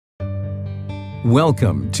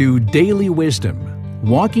Welcome to Daily Wisdom,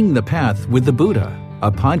 Walking the Path with the Buddha,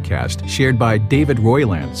 a podcast shared by David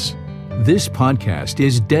Roylance. This podcast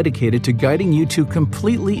is dedicated to guiding you to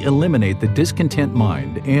completely eliminate the discontent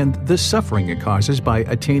mind and the suffering it causes by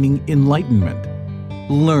attaining enlightenment.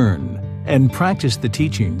 Learn and practice the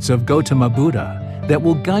teachings of Gautama Buddha that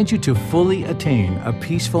will guide you to fully attain a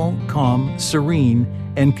peaceful, calm, serene,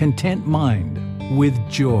 and content mind with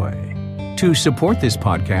joy. To support this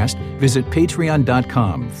podcast, visit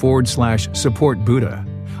patreon.com/support Buddha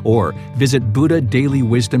or visit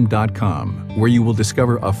buddhadailywisdom.com, where you will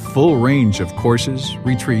discover a full range of courses,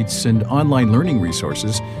 retreats, and online learning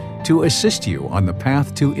resources to assist you on the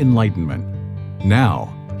path to enlightenment.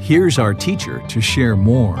 Now, here's our teacher to share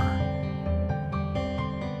more.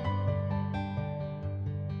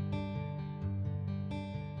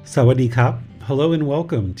 Sawadee Kap. Hello and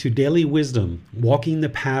welcome to Daily Wisdom, Walking the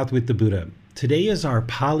Path with the Buddha. Today is our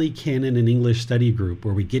Pali Canon and English study group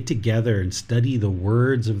where we get together and study the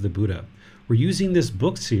words of the Buddha. We're using this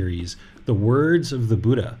book series, The Words of the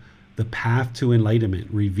Buddha, The Path to Enlightenment,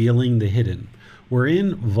 Revealing the Hidden. We're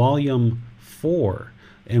in volume 4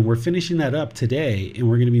 and we're finishing that up today, and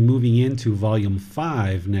we're going to be moving into volume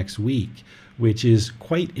 5 next week, which is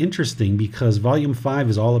quite interesting because volume 5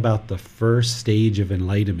 is all about the first stage of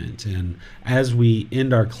enlightenment. And as we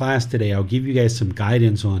end our class today, I'll give you guys some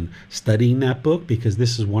guidance on studying that book, because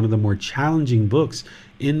this is one of the more challenging books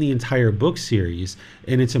in the entire book series.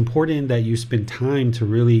 And it's important that you spend time to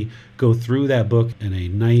really go through that book in a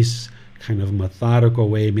nice kind of methodical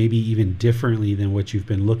way, maybe even differently than what you've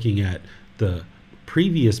been looking at the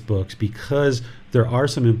previous books, because there are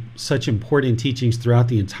some such important teachings throughout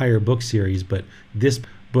the entire book series. But this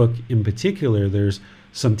book in particular, there's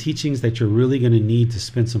some teachings that you're really going to need to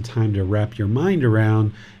spend some time to wrap your mind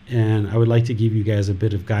around. And I would like to give you guys a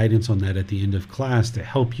bit of guidance on that at the end of class to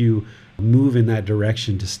help you move in that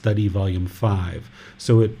direction to study volume 5.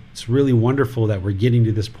 So it's really wonderful that we're getting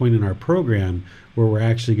to this point in our program where we're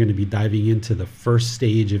actually going to be diving into the first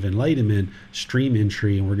stage of enlightenment, stream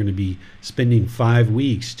entry, and we're going to be spending 5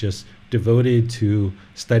 weeks just devoted to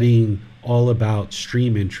studying all about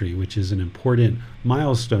stream entry, which is an important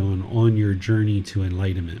milestone on your journey to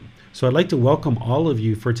enlightenment. So I'd like to welcome all of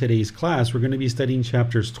you for today's class. We're going to be studying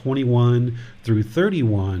chapters 21 through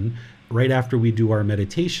 31 right after we do our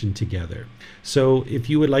meditation together. So if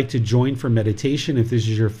you would like to join for meditation, if this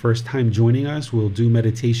is your first time joining us, we'll do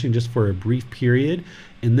meditation just for a brief period.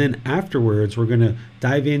 And then afterwards, we're going to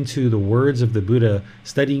dive into the words of the Buddha,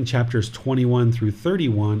 studying chapters 21 through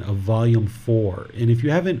 31 of volume 4. And if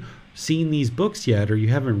you haven't seen these books yet, or you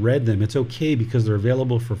haven't read them, it's okay, because they're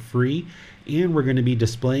available for free. And we're going to be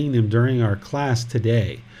displaying them during our class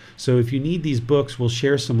today. So if you need these books, we'll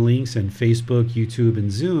share some links in Facebook, YouTube,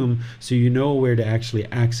 and Zoom, so you know where to actually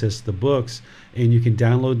access the books. And you can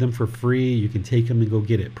download them for free. You can take them and go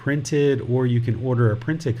get it printed, or you can order a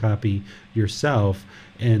printed copy yourself.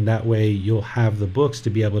 And that way you'll have the books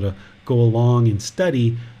to be able to go along and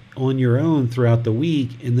study on your own throughout the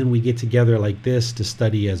week. And then we get together like this to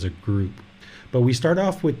study as a group. But we start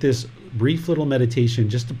off with this brief little meditation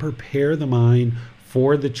just to prepare the mind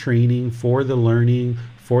for the training, for the learning,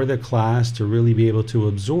 for the class, to really be able to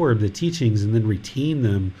absorb the teachings and then retain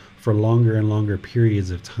them for longer and longer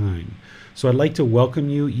periods of time. So I'd like to welcome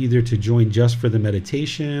you either to join just for the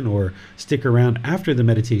meditation or stick around after the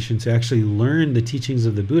meditation to actually learn the teachings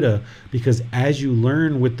of the Buddha, because as you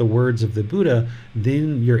learn with the words of the Buddha,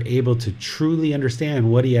 then you're able to truly understand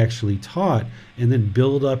what he actually taught, and then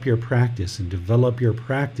build up your practice and develop your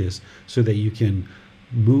practice so that you can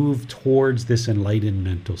move towards this enlightened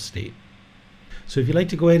mental state. So if you'd like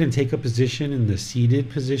to go ahead and take a position in the seated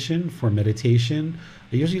position for meditation.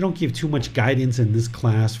 I usually don't give too much guidance in this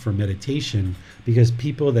class for meditation, because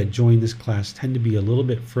people that join this class tend to be a little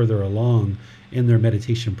bit further along in their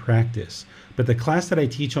meditation practice. But the class that I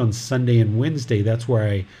teach on Sunday and Wednesday, that's where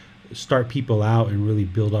I start people out and really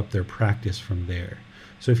build up their practice from there.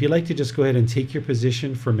 So if you'd like to just go ahead and take your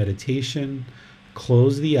position for meditation,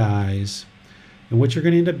 close the eyes. And what you're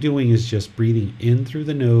going to end up doing is just breathing in through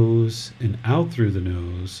the nose and out through the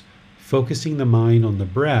nose, focusing the mind on the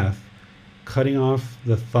breath, cutting off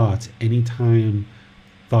the thoughts. Anytime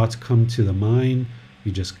thoughts come to the mind,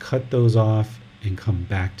 you just cut those off and come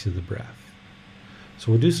back to the breath.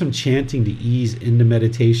 So we'll do some chanting to ease into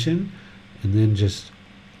meditation, and then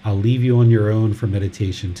I'll leave you on your own for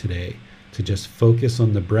meditation today to just focus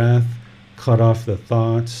on the breath, cut off the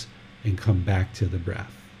thoughts, and come back to the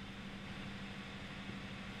breath.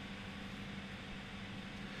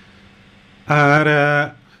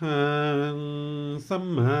 Ara หังสัม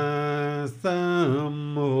มาสัม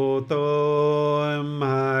พุทโธภ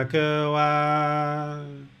ะคะวา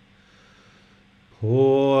พุ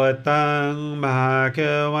ทธังภะค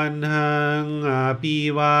ะวันหังอภิ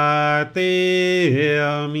วาเท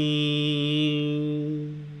มิ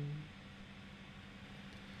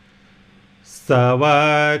สวา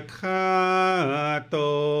กขาโต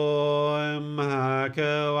ภะค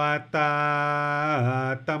ะวะตา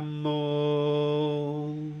ธัมโม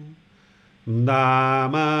ธั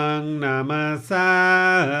มมังนามัสสา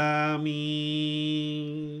มิ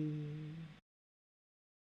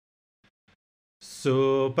สุ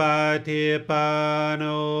ปฏิปันโน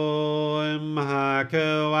ภะคะ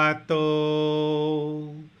วะโต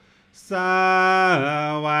สา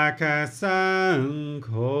วกสังโฆ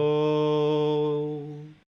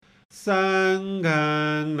สังฆั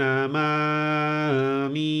งนามา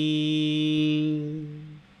มิ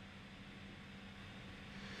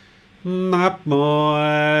นะโม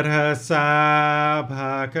ตัสสะภ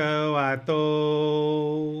ะคะวะโต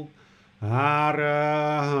อะระ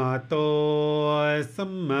หะโตสั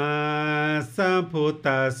มมาสัมพุท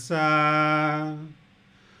ธัสสะ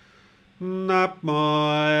นะโม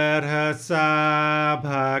ตัสสะภ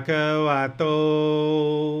ะคะวะโต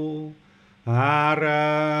อะระ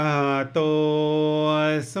หะโต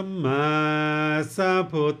สัมมาสัม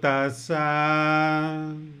พุทธัสสะ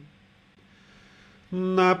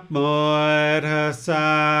นะโมตัสสะ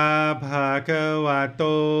ภะคะวะโต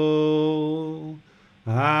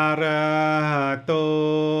อะระหะโต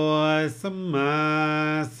สัมมา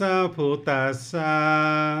สัมพุทธัสสะ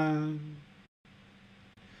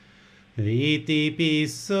อิติปิ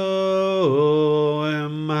โส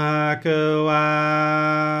ภะคะวะ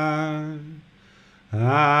อ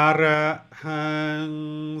ะระหัง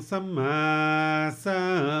สัมมาสั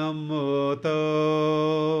มพุทโธ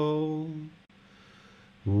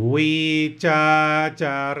วิชาจ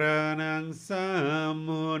ารณังสัม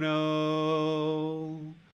มุโน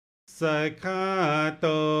สักขาโต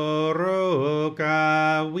โรกา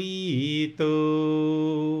วิตุ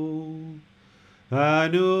อ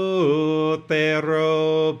นุเตโร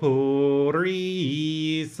ภูริ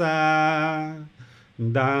สา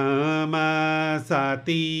ธัมมาส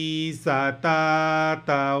ติสัตตา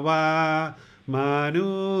ตวาม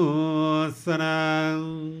นุสนัง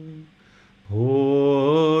พุ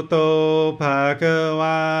ทโธภะคะว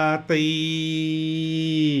ะติ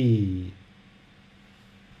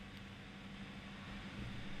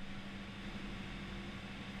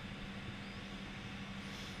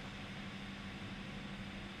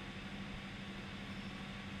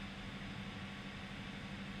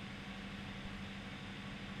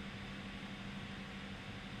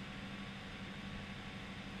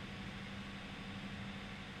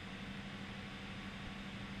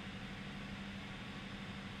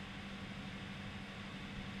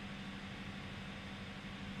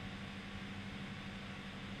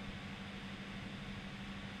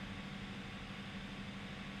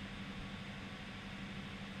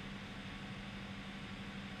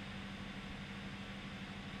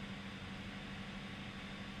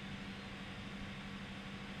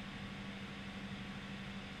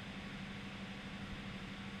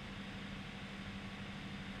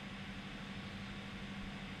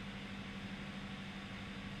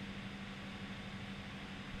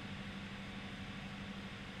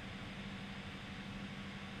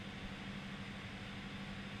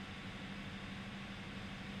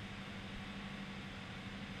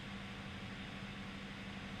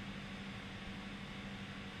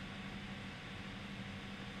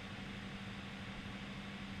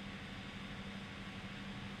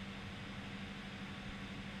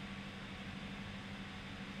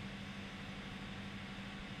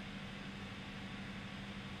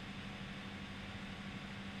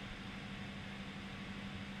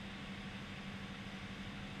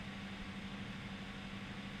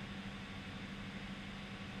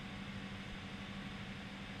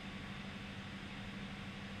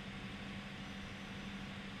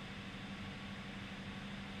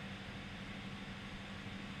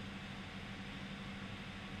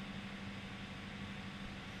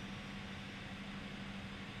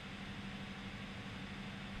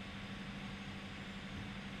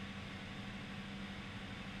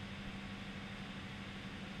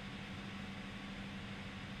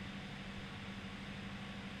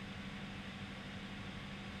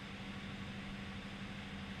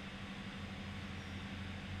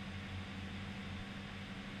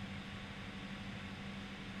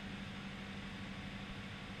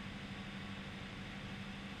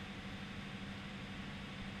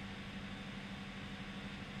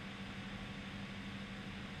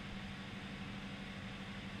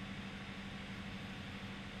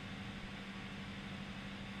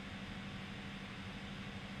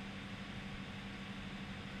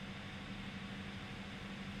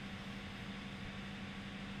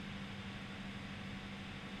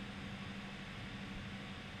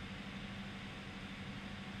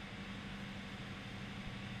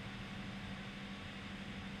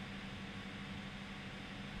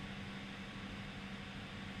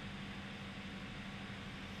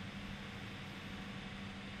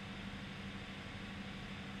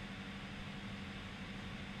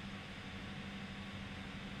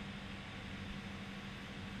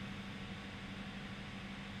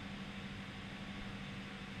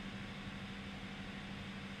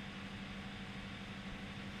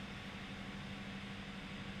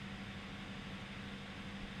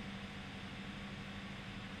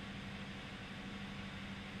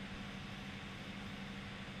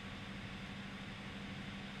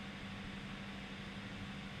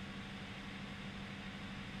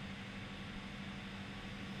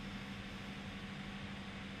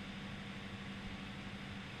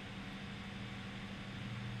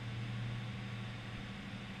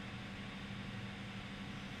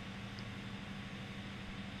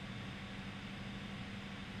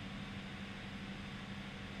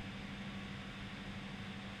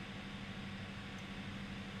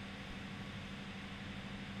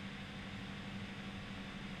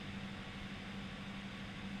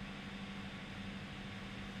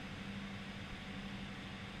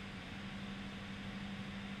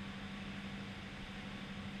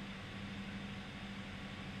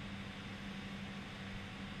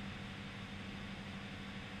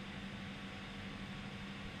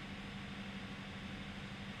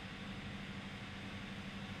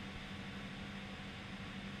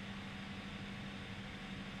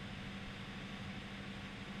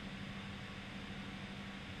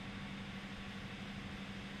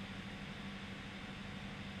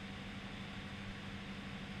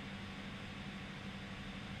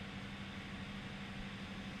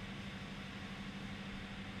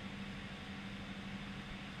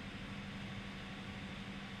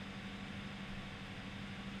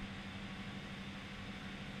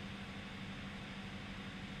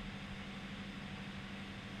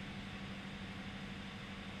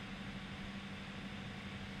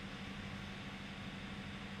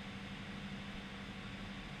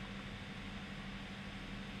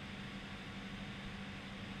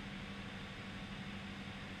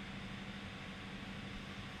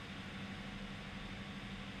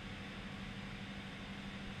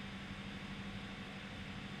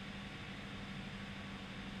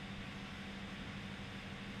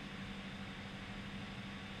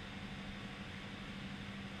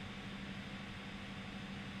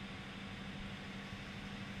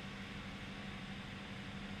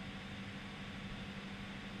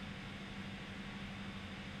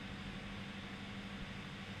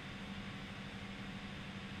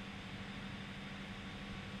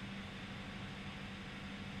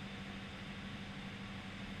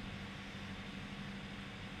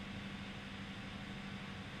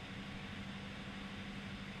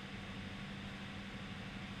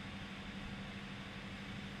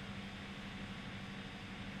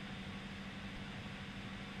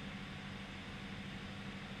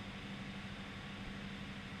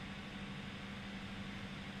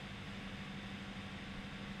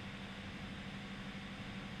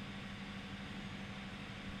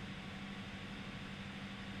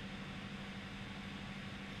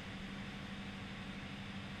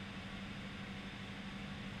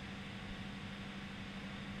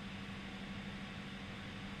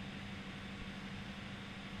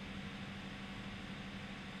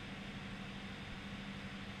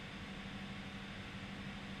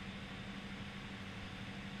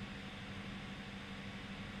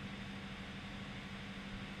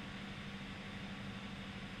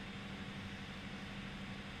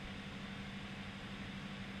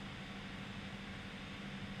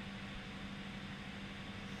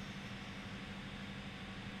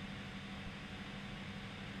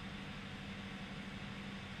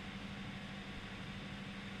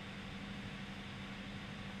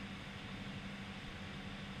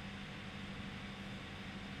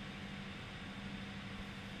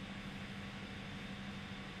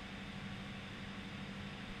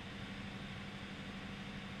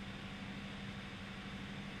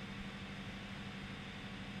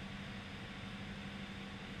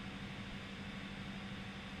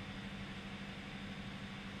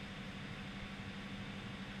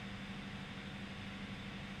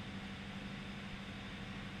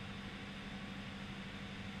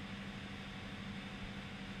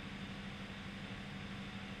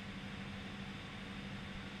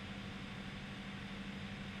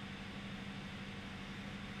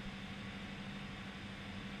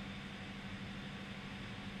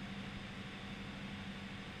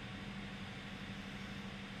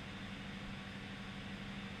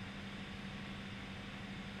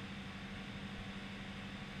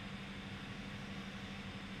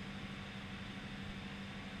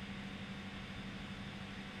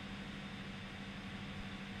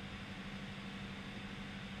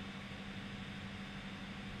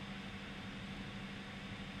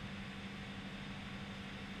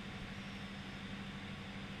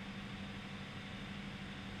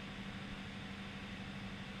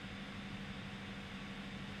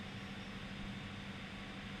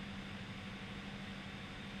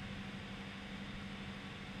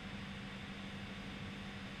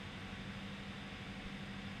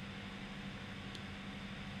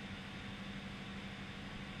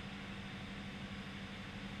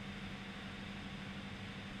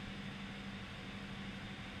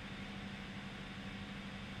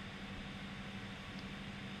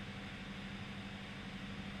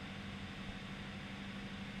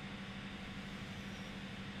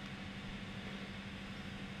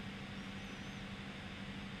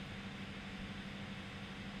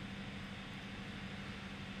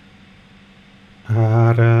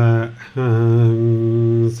ระหัง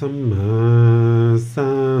สัมมา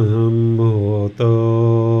สัมพุทโธ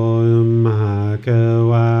มหาก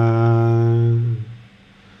วา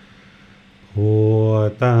พุ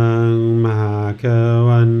ทธังมหาก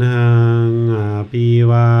วันหังอภิ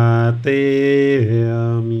วาเท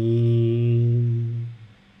มิ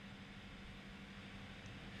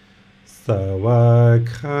สวาก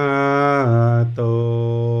ขาโต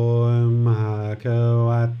มหาก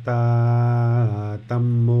วัตตาธัม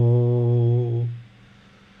โม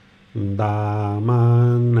ธัมมั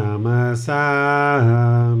งนามัสสา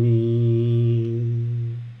มิ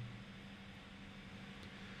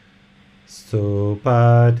สุป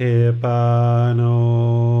ฏิปันโน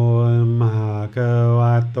ภะคะว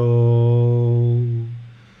ะโต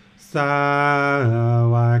สา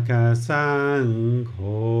วกสังโฆ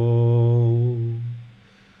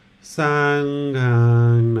สังฆั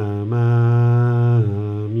งนามา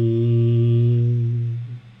มิ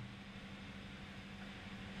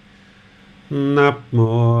นะโม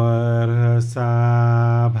ตัสสะ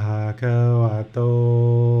ภะคะวะโต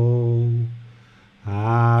อ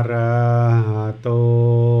ะระหะโต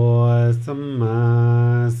สัมมา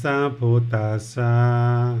สัมพุทธัสสะ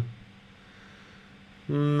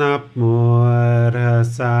นะโมตัส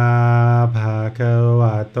สะภะคะว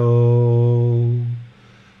ะโต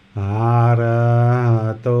อะระหะ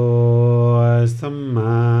โตสัมม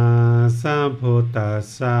าสัมพุทธัส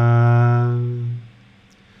สะ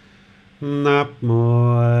นะโม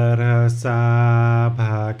ตัสสะภ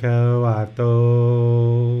ะคะวะโต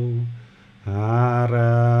อะร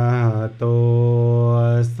ะหะโต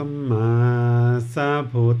สัมมาสัม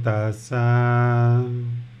พุทธัสสะ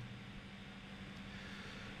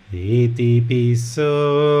อิติปิโส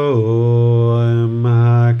ภะ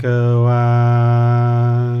คะวะ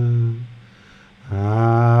อะ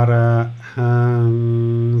ระหัง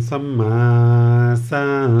สัมมาสั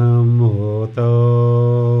มพุทโธ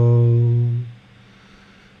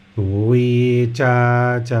วิชา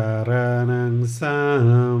จารณังสั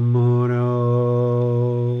มมุโน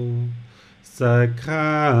สัคข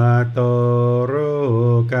ะโตโร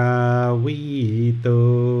กาวิโต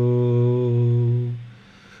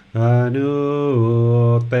อนุ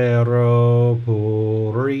เตโรปุ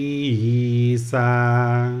ริสา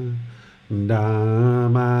ธั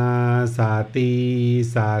มมาสติ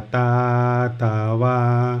สัตตาตาวา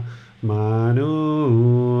มนุ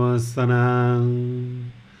สนัง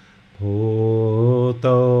พุทโธ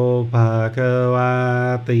ภควา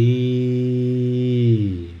ติ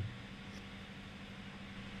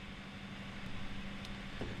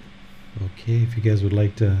Okay, if you guys would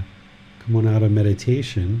like to come on out of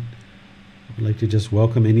meditation, I'd like to just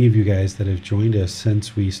welcome any of you guys that have joined us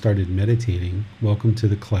since we started meditating. Welcome to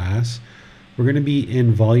the class. We're going to be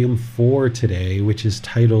in volume 4 today, which is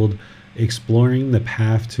titled Exploring the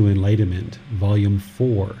Path to Enlightenment, volume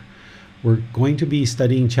 4. We're going to be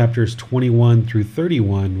studying chapters 21 through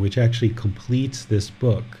 31, which actually completes this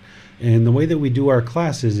book. And the way that we do our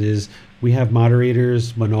classes is we have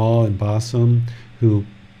moderators, Manal and Basam, who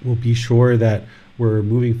will be sure that we're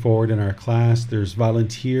moving forward in our class. There's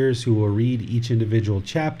volunteers who will read each individual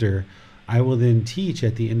chapter. I will then teach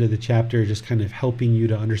at the end of the chapter, just kind of helping you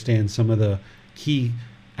to understand some of the key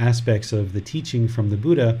aspects of the teaching from the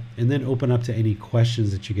Buddha, and then open up to any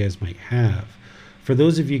questions that you guys might have. For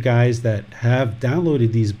those of you guys that have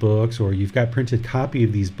downloaded these books or you've got printed copy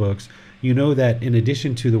of these books, you know that in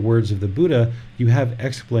addition to the words of the Buddha, you have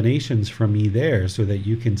explanations from me there so that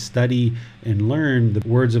you can study and learn the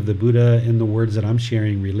words of the Buddha and the words that I'm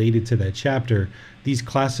sharing related to that chapter. These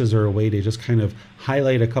classes are a way to just kind of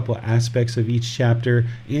highlight a couple aspects of each chapter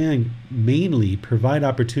and mainly provide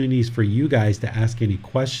opportunities for you guys to ask any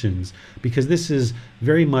questions, because this is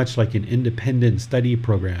very much like an independent study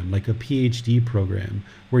program, like a PhD program,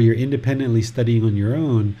 where you're independently studying on your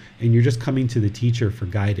own and you're just coming to the teacher for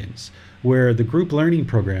guidance. Where the group learning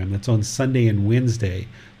program that's on Sunday and Wednesday,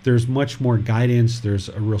 there's much more guidance, there's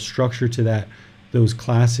a real structure to those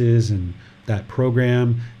classes and that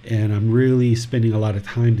program, and I'm really spending a lot of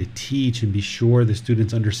time to teach and be sure the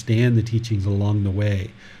students understand the teachings along the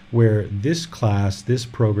way. Where this class, this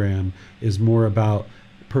program, is more about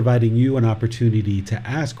providing you an opportunity to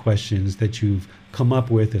ask questions that you've come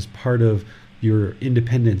up with as part of your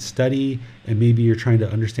independent study, and maybe you're trying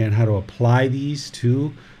to understand how to apply these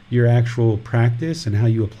to your actual practice and how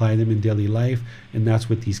you apply them in daily life. And that's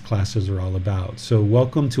what these classes are all about. So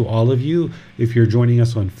welcome to all of you. If you're joining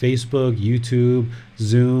us on Facebook, YouTube,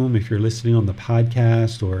 Zoom, if you're listening on the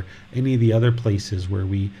podcast or any of the other places where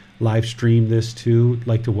we live stream this to, I'd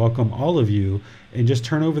like to welcome all of you and just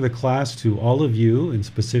turn over the class to all of you and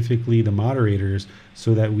specifically the moderators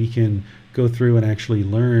so that we can go through and actually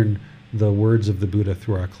learn the words of the Buddha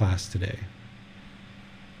through our class today.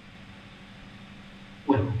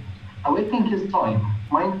 Well, awaiting his time,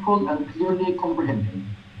 mindful and clearly comprehending.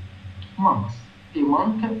 Monks. A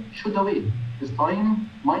monk should await his time,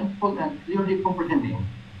 mindful and clearly comprehending.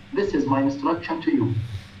 This is my instruction to you.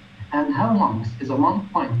 And how monks is a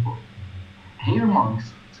monk mindful? Here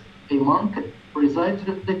monks, a monk resides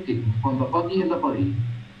reflecting on the body and the body,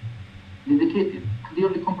 dedicated,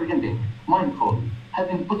 clearly comprehending, mindful,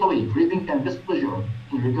 having put away craving and displeasure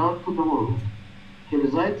in regard to the world. He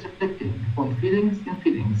resides reflecting on feelings in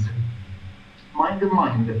feelings, mind in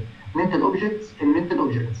mind, mental objects in mental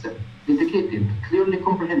objects, dedicated, clearly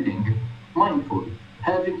comprehending, mindful,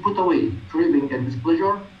 having put away craving and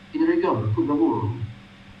displeasure in regard to the world.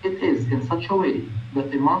 It is in such a way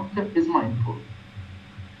that a monk is mindful.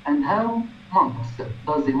 And how monks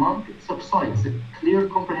does a monk exercise clear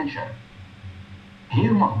comprehension?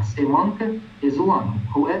 Here monks, a monk is one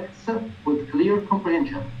who acts with clear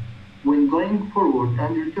comprehension when going forward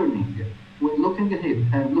and returning, when looking ahead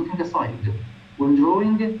and looking aside, when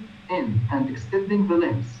drawing in and extending the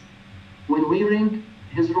limbs, when wearing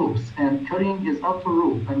his robes and carrying his outer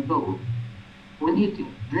robe and bowl, when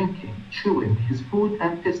eating, drinking, chewing his food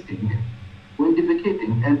and tasting, when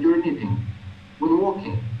defecating and urinating, when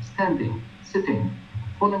walking, standing, sitting,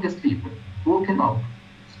 falling asleep, waking up,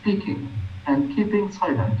 speaking, and keeping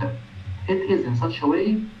silent. It is in such a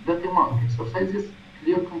way that a monk exercises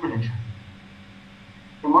clear comprehension.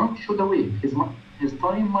 The monk should await his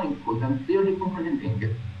time mindful and clearly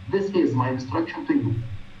comprehending. This is my instruction to you.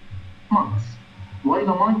 Monks, while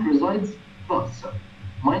a monk resides thus,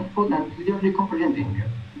 mindful and clearly comprehending,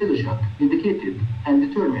 diligent, dedicated, and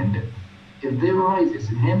determined, if there arises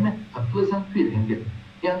in him a pleasant feeling,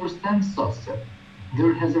 he understands thus,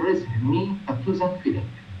 there has arisen in me a pleasant feeling.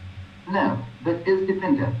 Now, that is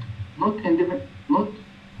dependent, not independent.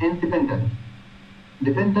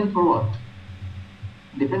 Dependent on what?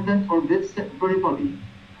 Dependent on this very body.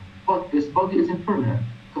 But this body is impermanent,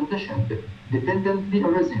 conditioned, dependently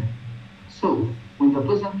arisen. So, when the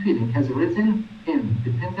pleasant feeling has arisen in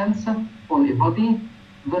dependence on a body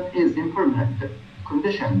that is impermanent,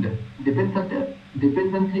 conditioned,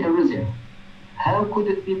 dependently arisen, how could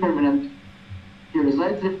it be permanent? He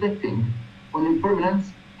resides reflecting on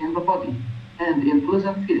impermanence in the body and in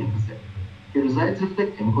pleasant feelings. He resides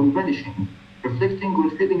reflecting on vanishing, reflecting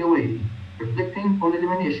on fading away, reflecting on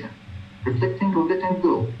elimination, reflecting on letting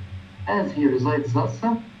go. As he resides thus,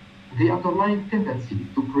 the underlying tendency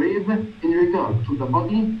to crave in regard to the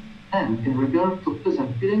body and in regard to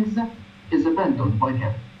pleasant feelings is abandoned by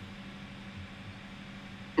him.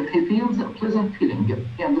 If he feels a pleasant feeling,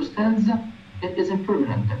 he understands it is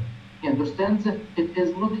impermanent. He understands it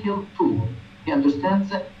is not held to. He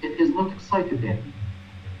understands it is not excited in.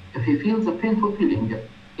 If he feels a painful feeling,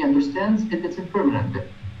 he understands it is impermanent.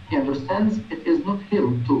 He understands it is not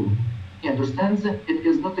held to. He understands it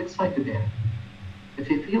is not excited in. If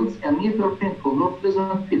he feels a neither painful nor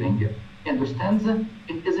pleasant feeling, he understands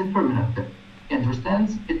it is impermanent. He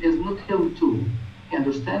understands it is not held to. He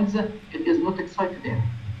understands it is not excited in.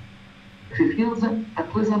 If he feels a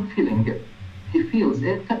pleasant feeling, he feels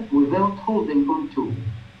it without holding on to.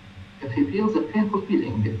 If he feels a painful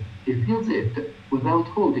feeling, he feels it without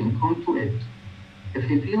holding on to it. If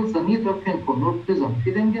he feels a neither painful nor pleasant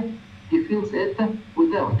feeling, he feels it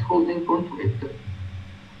without holding on to it.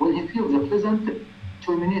 When he feels a pleasant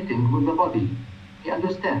terminating with the body, he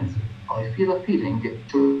understands, I feel a feeling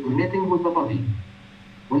terminating with the body.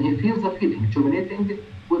 When he feels a feeling terminating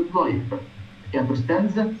with life, he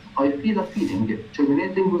understands, I feel a feeling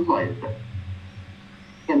terminating with life.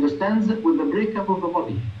 He understands with the breakup of the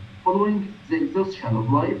body, following the exhaustion of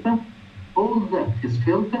life, all that is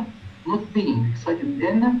felt, not being excited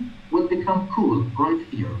in, will become cool right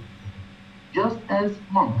here. Just as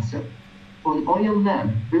monks on oil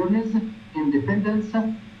lamp burns in dependence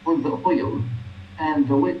on the oil and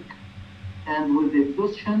the wick, and with the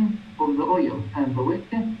exhaustion of the oil and the wick,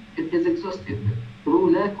 it is exhausted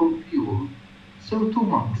through lack of fuel. So too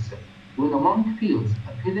monks, when a monk feels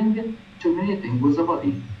a feeling terminating with the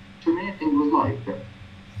body, terminating with life,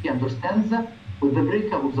 he understands with the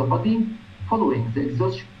breakup of the body, following the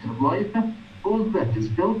exhaustion of life, all that is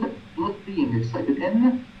felt, not being excited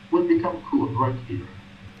in, will become cool right here.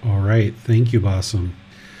 All right. Thank you, Bassam.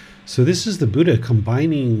 So this is the Buddha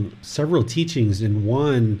combining several teachings in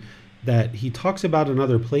one that he talks about in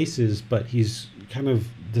other places, but he's kind of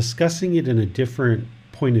discussing it in a different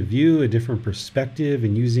point of view, a different perspective,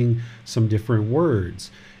 and using some different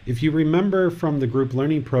words. If you remember from the group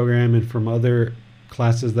learning program and from other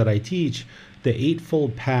classes that I teach, the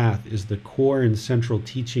Eightfold Path is the core and central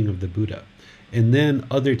teaching of the Buddha. And then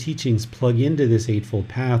other teachings plug into this Eightfold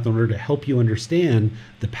Path in order to help you understand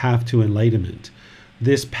the path to enlightenment.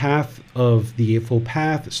 This path of the Eightfold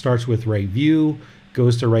Path starts with right view,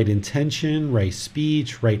 goes to right intention, right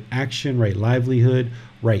speech, right action, right livelihood,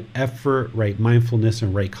 right effort, right mindfulness,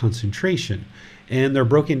 and right concentration. And they're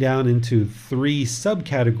broken down into 3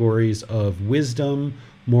 subcategories of wisdom,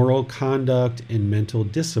 moral conduct, and mental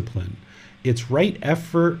discipline. It's right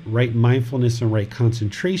effort, right mindfulness, and right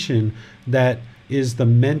concentration that is the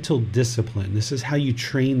mental discipline. This is how you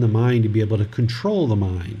train the mind to be able to control the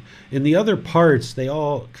mind. And the other parts, they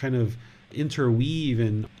all kind of interweave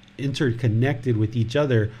and interconnected with each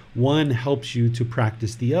other. One helps you to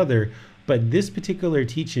practice the other. But this particular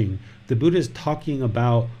teaching, the Buddha is talking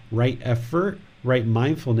about right effort, right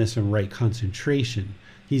mindfulness, and right concentration.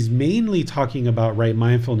 He's mainly talking about right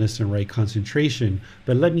mindfulness and right concentration,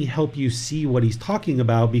 but let me help you see what he's talking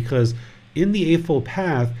about, because in the Eightfold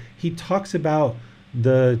Path, he talks about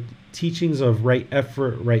the teachings of right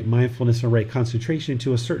effort, right mindfulness, and right concentration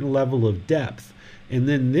to a certain level of depth. And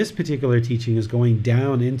then this particular teaching is going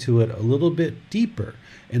down into it a little bit deeper.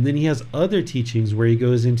 And then he has other teachings where he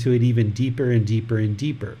goes into it even deeper and deeper and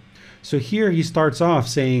deeper. So here he starts off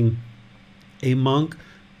saying a monk,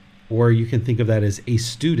 or you can think of that as a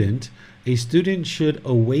student should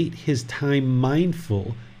await his time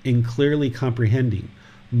mindful and clearly comprehending.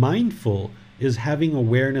 Mindful is having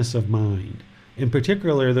awareness of mind. In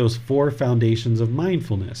particular, those 4 foundations of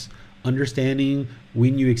mindfulness. Understanding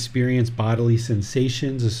when you experience bodily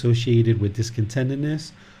sensations associated with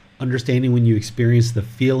discontentedness. Understanding when you experience the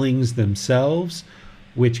feelings themselves,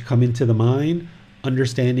 which come into the mind.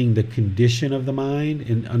 Understanding the condition of the mind,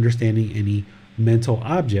 and understanding any mental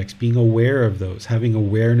objects, being aware of those, having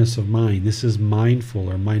awareness of mind. This is mindful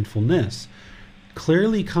or mindfulness.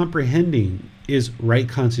 Clearly comprehending is right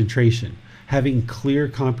concentration, having clear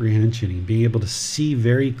comprehension, being able to see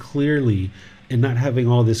very clearly and not having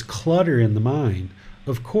all this clutter in the mind.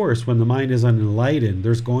 Of course, when the mind is unenlightened,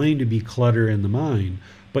 there's going to be clutter in the mind,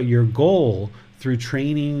 but your goal through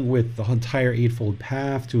training with the entire Eightfold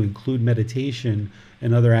Path to include meditation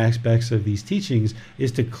and other aspects of these teachings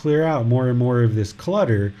is to clear out more and more of this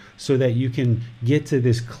clutter so that you can get to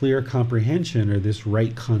this clear comprehension or this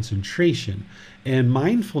right concentration. And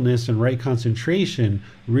mindfulness and right concentration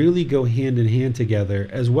really go hand in hand together,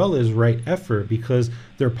 as well as right effort, because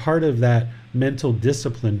they're part of that mental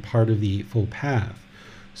discipline part of the Eightfold Path.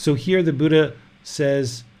 So here the Buddha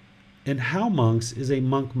says, and how, monks, is a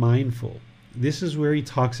monk mindful? This is where he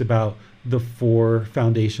talks about the 4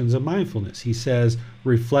 foundations of mindfulness. He says,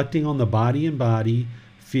 reflecting on the body and body,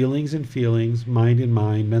 feelings and feelings, mind and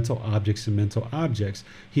mind, mental objects and mental objects.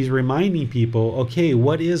 He's reminding people, okay,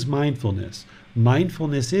 what is mindfulness?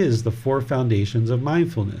 Mindfulness is the 4 foundations of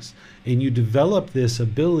mindfulness. And you develop this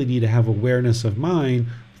ability to have awareness of mind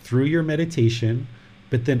through your meditation,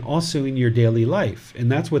 but then also in your daily life.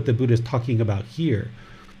 And that's what the Buddha is talking about here.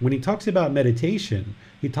 When he talks about meditation,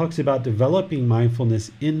 he talks about developing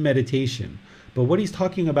mindfulness in meditation. But what he's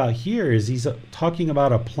talking about here is he's talking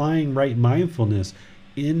about applying right mindfulness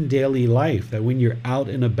in daily life, that when you're out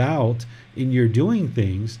and about and you're doing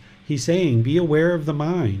things, he's saying, be aware of the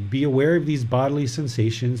mind, be aware of these bodily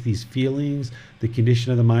sensations, these feelings, the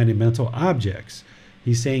condition of the mind and mental objects.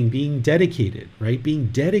 He's saying being dedicated, right? Being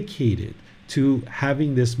dedicated to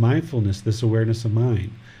having this mindfulness, this awareness of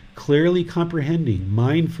mind. Clearly comprehending,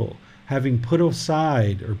 mindful, having put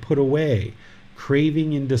aside or put away,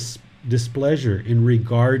 craving and displeasure in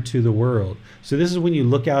regard to the world. So this is when you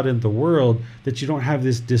look out in the world that you don't have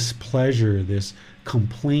this displeasure, this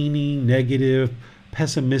complaining, negative,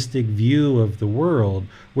 pessimistic view of the world.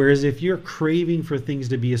 Whereas if you're craving for things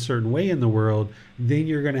to be a certain way in the world, then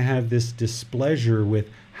you're going to have this displeasure with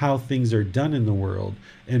how things are done in the world,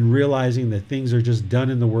 and realizing that things are just done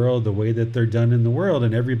in the world the way that they're done in the world,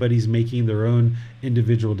 and everybody's making their own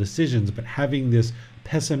individual decisions. But having this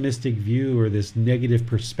pessimistic view or this negative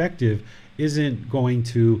perspective isn't going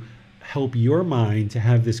to help your mind to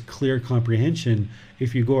have this clear comprehension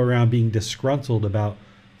if you go around being disgruntled about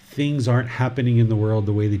things aren't happening in the world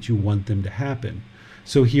the way that you want them to happen.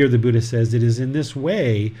 So here the Buddha says it is in this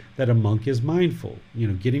way that a monk is mindful,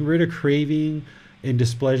 getting rid of craving and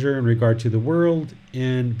displeasure in regard to the world,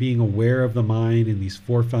 and being aware of the mind in these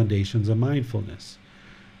 4 foundations of mindfulness.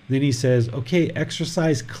 Then he says, okay,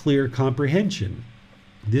 exercise clear comprehension.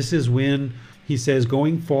 This is when he says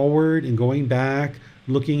going forward and going back,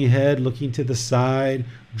 looking ahead, looking to the side,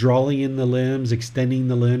 drawing in the limbs, extending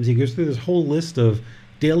the limbs. He goes through this whole list of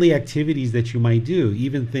daily activities that you might do,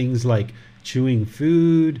 even things like chewing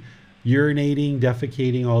food, urinating,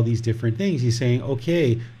 defecating, all these different things. He's saying,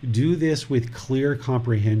 okay, do this with clear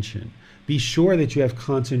comprehension. Be sure that you have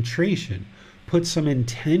concentration. Put some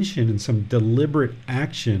intention and some deliberate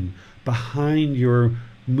action behind your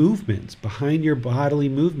movements, behind your bodily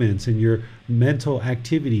movements and your mental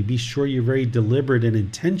activity. Be sure you're very deliberate and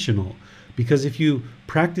intentional, because if you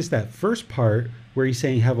practice that first part where he's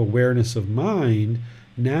saying have awareness of mind,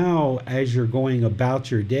 now as you're going about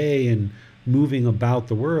your day and moving about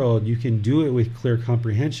the world, you can do it with clear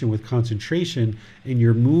comprehension, with concentration, and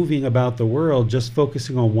you're moving about the world just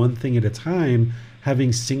focusing on one thing at a time,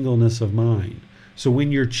 having singleness of mind. So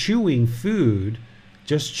when you're chewing food,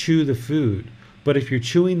 just chew the food. But if you're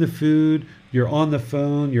chewing the food, you're on the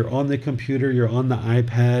phone, you're on the computer, you're on the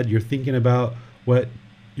iPad, you're thinking about what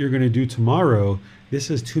you're going to do tomorrow, this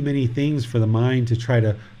is too many things for the mind to try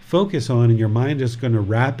to focus on, and your mind is going to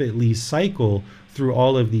rapidly cycle through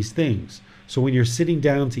all of these things. So when you're sitting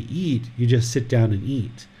down to eat, you just sit down and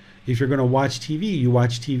eat. If you're going to watch TV, you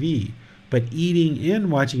watch TV. But eating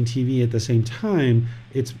and watching TV at the same time,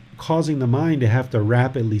 it's causing the mind to have to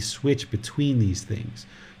rapidly switch between these things.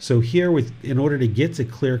 So here, in order to get to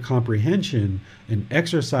clear comprehension and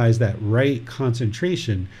exercise that right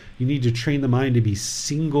concentration, you need to train the mind to be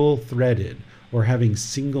single-threaded, or having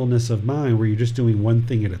singleness of mind, where you're just doing one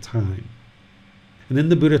thing at a time. And then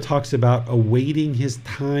the Buddha talks about awaiting his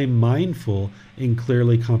time mindful and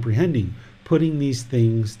clearly comprehending, putting these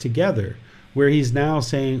things together, where he's now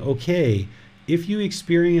saying, okay, if you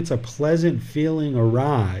experience a pleasant feeling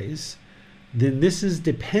arise, then this is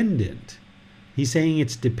dependent. He's saying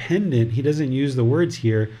it's dependent. He doesn't use the words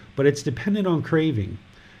here, but it's dependent on craving.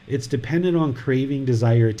 It's dependent on craving,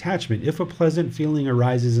 desire, attachment. If a pleasant feeling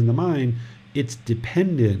arises in the mind, it's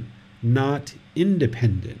dependent, not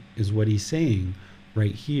independent, is what he's saying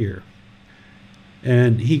right here.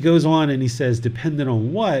 And he goes on and he says, dependent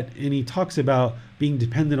on what? And he talks about being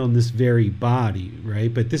dependent on this very body,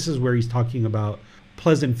 right? But this is where he's talking about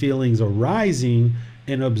pleasant feelings arising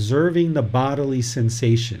and observing the bodily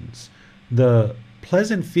sensations. The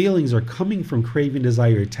pleasant feelings are coming from craving,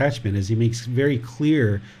 desire, attachment, as he makes very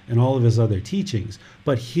clear in all of his other teachings.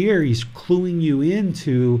 But here he's cluing you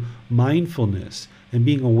into mindfulness and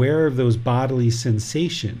being aware of those bodily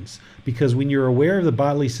sensations. Because when you're aware of the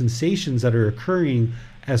bodily sensations that are occurring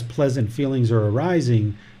as pleasant feelings are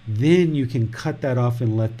arising, then you can cut that off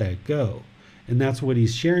and let that go. And that's what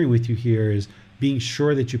he's sharing with you here, is being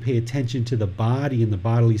sure that you pay attention to the body and the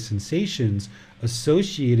bodily sensations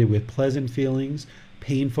associated with pleasant feelings,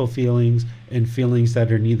 painful feelings, and feelings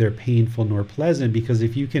that are neither painful nor pleasant. Because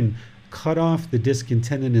if you can cut off the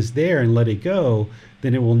discontentedness there and let it go,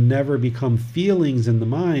 then it will never become feelings in the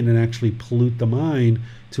mind and actually pollute the mind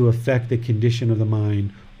to affect the condition of the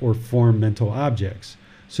mind or form mental objects.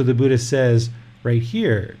 So the Buddha says right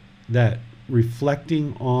here that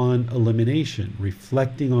reflecting on elimination,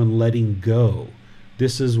 reflecting on letting go,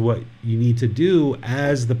 this is what you need to do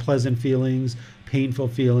as the pleasant feelings, painful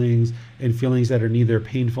feelings, and feelings that are neither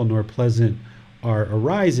painful nor pleasant are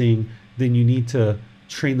arising. Then you need to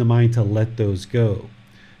train the mind to let those go.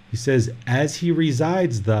 He says, as he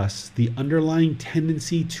resides thus, the underlying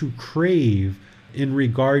tendency to crave in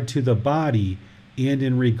regard to the body and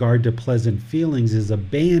in regard to pleasant feelings is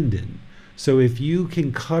abandoned. So if you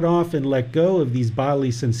can cut off and let go of these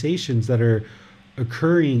bodily sensations that are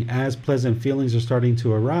occurring as pleasant feelings are starting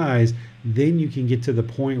to arise, then you can get to the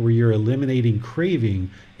point where you're eliminating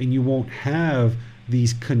craving, and you won't have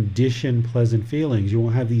these conditioned pleasant feelings. You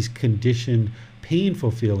won't have these conditioned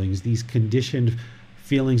painful feelings, these conditioned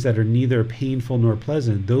feelings that are neither painful nor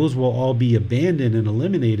pleasant. Those will all be abandoned and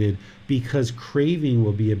eliminated, because craving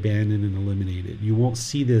will be abandoned and eliminated. You won't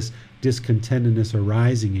see this discontentedness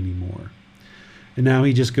arising anymore. And now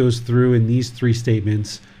he just goes through in these three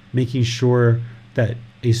statements, making sure that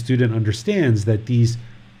a student understands that these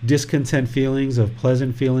discontent feelings of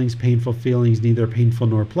pleasant feelings, painful feelings, neither painful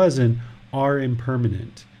nor pleasant, are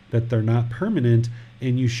impermanent, that they're not permanent,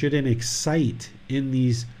 and you shouldn't excite in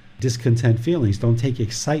these discontent feelings. Don't take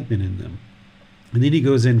excitement in them. And then he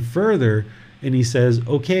goes in further and he says,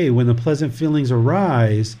 okay, when the pleasant feelings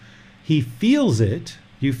arise, he feels it.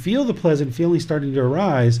 You feel the pleasant feelings starting to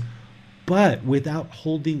arise, but without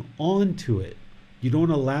holding on to it. You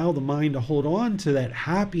don't allow the mind to hold on to that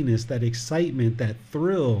happiness, that excitement, that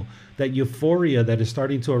thrill, that euphoria that is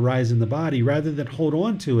starting to arise in the body. Rather than hold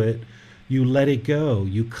on to it, you let it go,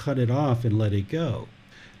 you cut it off and let it go.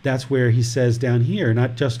 That's where he says down here,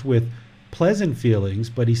 not just with pleasant feelings,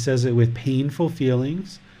 but he says it with painful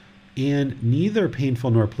feelings and neither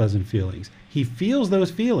painful nor pleasant feelings. He feels those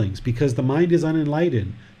feelings because the mind is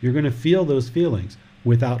unenlightened. You're going to feel those feelings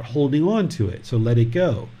without holding on to it. So let it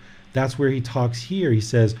go. That's where he talks here. He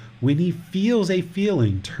says, when he feels a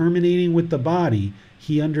feeling terminating with the body,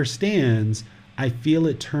 he understands, I feel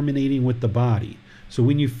it terminating with the body. So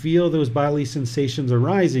when you feel those bodily sensations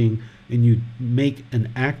arising and you make an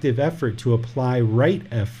active effort to apply right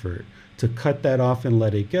effort to cut that off and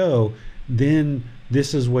let it go, then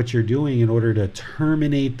this is what you're doing in order to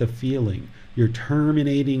terminate the feeling. You're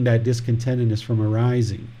terminating that discontentedness from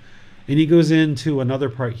arising. And he goes into another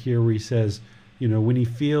part here where he says, when he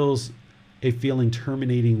feels a feeling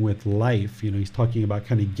terminating with life, he's talking about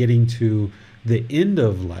kind of getting to the end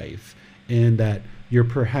of life, and that you're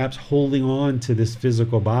perhaps holding on to this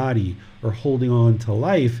physical body or holding on to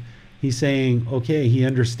life. He's saying, okay, he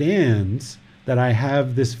understands that I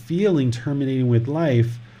have this feeling terminating with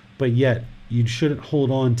life, but yet you shouldn't hold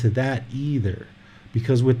on to that either.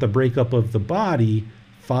 Because with the breakup of the body,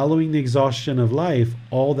 following the exhaustion of life,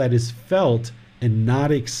 all that is felt and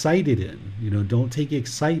not excited in, don't take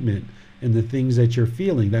excitement in the things that you're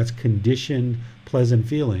feeling. That's conditioned, pleasant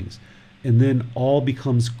feelings. And then all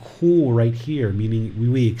becomes cool right here, meaning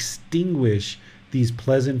we extinguish these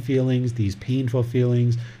pleasant feelings, these painful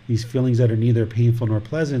feelings, these feelings that are neither painful nor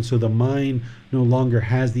pleasant. So the mind no longer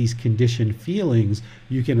has these conditioned feelings.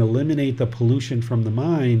 You can eliminate the pollution from the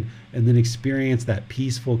mind and then experience that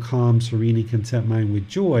peaceful, calm, serene, and content mind with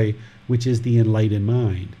joy, which is the enlightened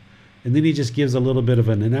mind. And then he just gives a little bit of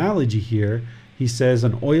an analogy here. He says,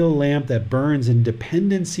 an oil lamp that burns in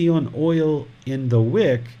dependency on oil in the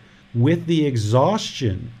wick, with the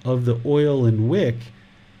exhaustion of the oil and wick,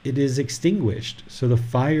 it is extinguished. So the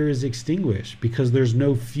fire is extinguished because there's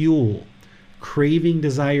no fuel. Craving,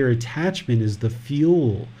 desire, attachment is the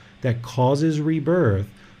fuel that causes rebirth,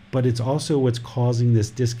 but it's also what's causing this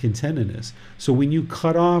discontentedness. So when you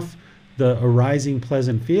cut off the arising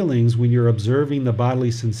pleasant feelings, when you're observing the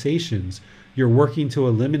bodily sensations, you're working to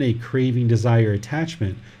eliminate craving, desire,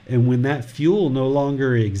 attachment. And when that fuel no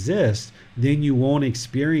longer exists, then you won't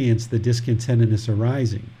experience the discontentedness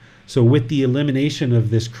arising. So with the elimination of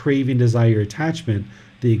this craving, desire, attachment,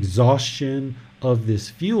 the exhaustion of this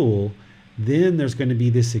fuel, then there's going to be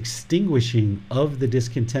this extinguishing of the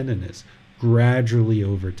discontentedness gradually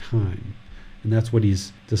over time. And that's what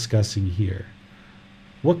he's discussing here.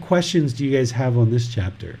 What questions do you guys have on this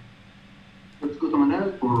chapter? Let's go to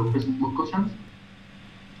Manal for Facebook questions.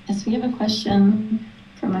 Yes, we have a question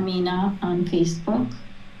from Amina on Facebook.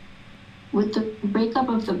 With the breakup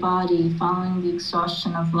of the body following the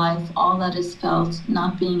exhaustion of life, all that is felt,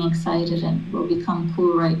 not being excited in, will become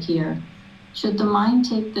cool right here. Should the mind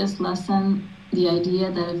take this lesson, the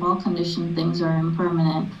idea that if all conditioned things are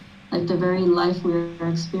impermanent, like the very life we're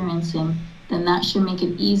experiencing, then that should make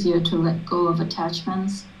it easier to let go of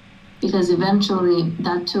attachments? Because eventually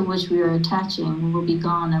that to which we are attaching will be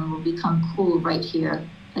gone and will become cool right here,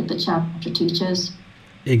 like the chapter teaches.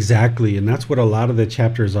 Exactly. And that's what a lot of the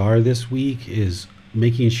chapters are this week, is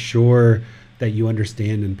making sure that you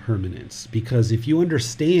understand impermanence. Because if you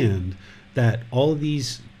understand that all of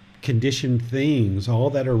these conditioned things, all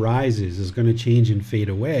that arises is going to change and fade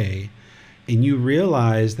away, and you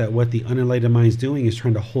realize that what the unenlightened mind is doing is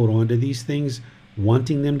trying to hold on to these things,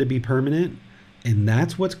 wanting them to be permanent, and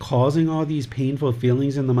that's what's causing all these painful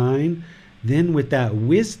feelings in the mind, then with that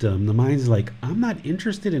wisdom, the mind's like, I'm not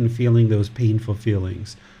interested in feeling those painful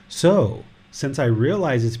feelings. So since I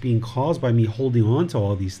realize it's being caused by me holding on to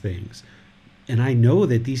all these things, and I know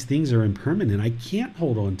that these things are impermanent, I can't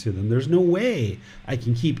hold on to them. There's no way I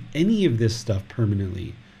can keep any of this stuff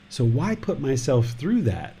permanently. So why put myself through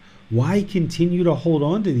that? Why continue to hold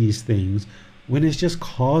on to these things when it's just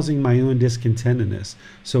causing my own discontentedness?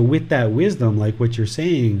 So with that wisdom, like what you're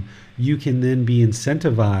saying, you can then be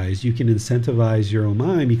incentivized. You can incentivize your own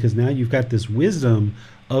mind, because now you've got this wisdom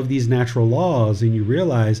of these natural laws, and you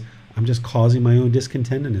realize I'm just causing my own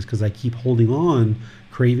discontentedness because I keep holding on,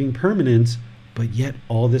 craving permanence, but yet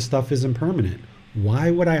all this stuff is impermanent. Why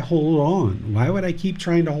would I hold on? Why would I keep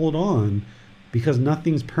trying to hold on? Because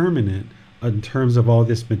nothing's permanent in terms of all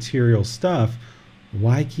this material stuff.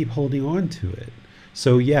 Why keep holding on to it?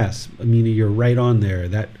 So yes, Amina, you're right on there,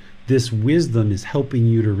 that this wisdom is helping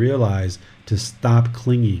you to realize to stop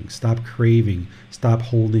clinging, stop craving, stop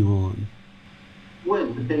holding on. Well,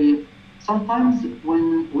 sometimes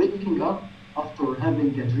when waking up after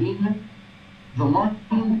having a dream, the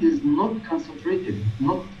mind is not concentrated,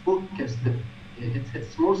 not focused.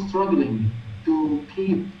 It's more struggling to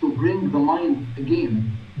to bring the mind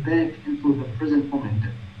again back into the present moment.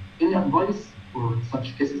 Any advice for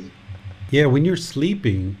such cases? Yeah, when you're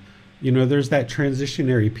sleeping, there's that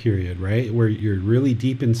transitionary period, right? Where you're really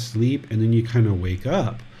deep in sleep and then you kind of wake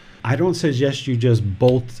up. I don't suggest you just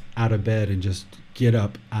bolt out of bed and just get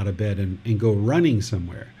up out of bed and go running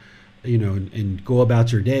somewhere, and go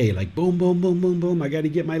about your day like boom, boom, boom, boom, boom. I got to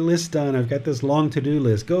get my list done. I've got this long to-do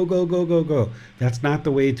list. Go, go, go, go, go. That's not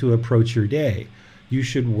the way to approach your day. You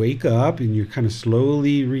should wake up and you're kind of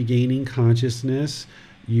slowly regaining consciousness.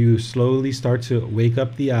 You slowly start to wake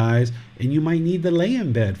up the eyes, and you might need to lay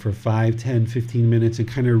in bed for 5, 10, 15 minutes and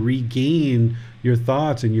kind of regain your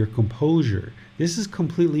thoughts and your composure. This is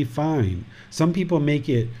completely fine. Some people make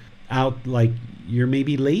it out like you're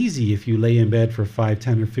maybe lazy if you lay in bed for 5,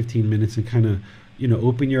 10, or 15 minutes and kind of,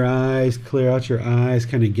 open your eyes, clear out your eyes,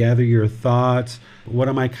 kind of gather your thoughts. What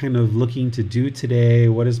am I kind of looking to do today?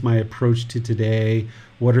 What is my approach to today?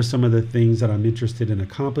 What are some of the things that I'm interested in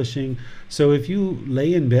accomplishing? So if you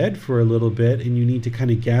lay in bed for a little bit and you need to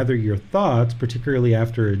kind of gather your thoughts, particularly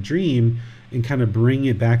after a dream, and kind of bring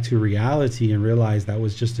it back to reality and realize that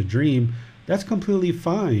was just a dream, that's completely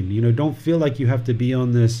fine. Don't feel like you have to be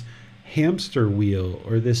on this hamster wheel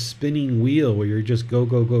or this spinning wheel where you're just go,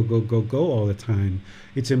 go, go, go, go, go all the time.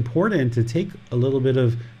 It's important to take a little bit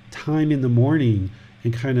of time in the morning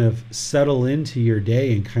and kind of settle into your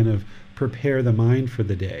day and kind of prepare the mind for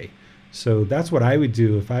the day. So that's what I would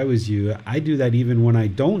do if I was you. I do that even when I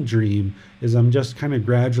don't dream, is I'm just kind of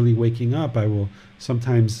gradually waking up. I will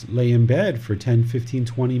sometimes lay in bed for 10, 15,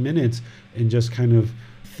 20 minutes and just kind of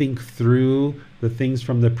think through the things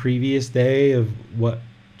from the previous day of what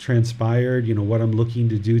transpired, what I'm looking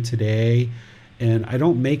to do today. And I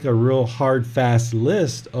don't make a real hard, fast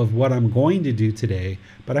list of what I'm going to do today,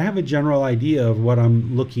 but I have a general idea of what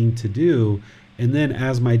I'm looking to do. And then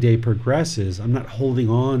as my day progresses, I'm not holding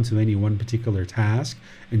on to any one particular task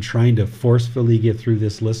and trying to forcefully get through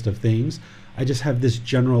this list of things. I just have this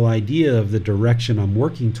general idea of the direction I'm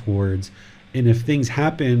working towards. And if things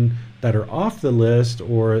happen that are off the list,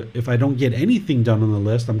 or if I don't get anything done on the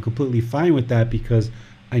list, I'm completely fine with that, because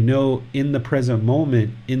I know in the present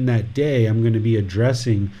moment, in that day, I'm going to be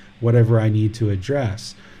addressing whatever I need to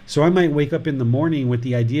address. So I might wake up in the morning with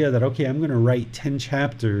the idea that, okay, I'm going to write 10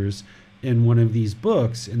 chapters in one of these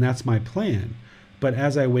books, and that's my plan. But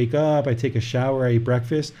as I wake up, I take a shower, I eat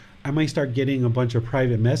breakfast, I might start getting a bunch of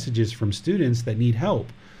private messages from students that need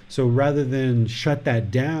help. So rather than shut that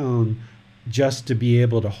down just to be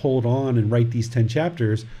able to hold on and write these 10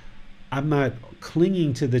 chapters, I'm not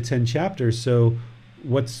clinging to the 10 chapters. So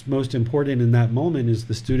what's most important in that moment is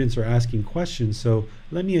the students are asking questions. So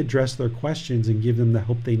let me address their questions and give them the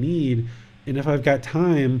help they need. And if I've got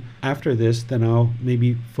time after this, then I'll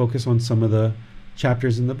maybe focus on some of the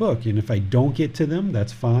chapters in the book. And if I don't get to them,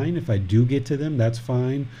 that's fine. If I do get to them, that's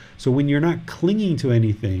fine. So when you're not clinging to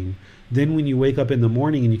anything, then when you wake up in the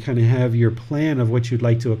morning and you kind of have your plan of what you'd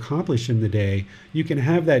like to accomplish in the day, you can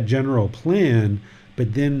have that general plan,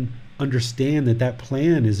 but then understand that that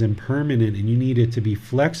plan is impermanent and you need it to be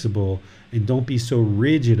flexible, and don't be so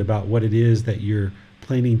rigid about what it is that you're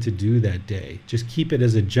planning to do that day. Just keep it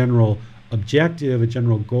as a general objective, a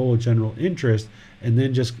general goal, a general interest, and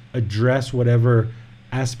then just address whatever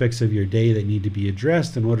aspects of your day that need to be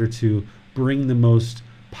addressed in order to bring the most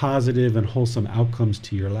positive and wholesome outcomes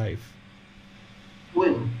to your life.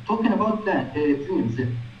 Well, talking about that, dreams,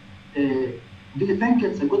 do you think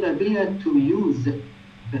it's a good idea to use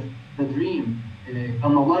the dream,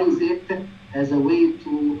 analyze it as a way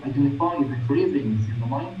to identify the cravings in the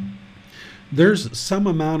mind? There's some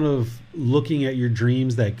amount of looking at your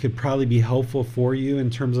dreams that could probably be helpful for you in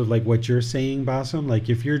terms of like what you're saying, Bassem. Like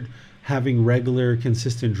if you're having regular,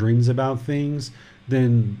 consistent dreams about things,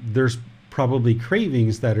 then there's probably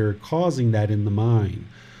cravings that are causing that in the mind.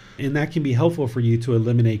 And that can be helpful for you to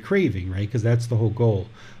eliminate craving, right? Because that's the whole goal.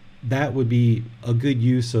 That would be a good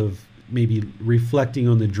use of maybe reflecting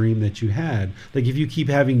on the dream that you had. Like if you keep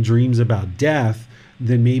having dreams about death,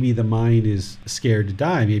 then maybe the mind is scared to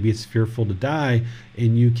die. Maybe it's fearful to die,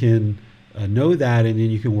 and you can know that, and then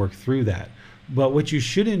you can work through that. But what you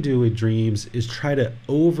shouldn't do with dreams is try to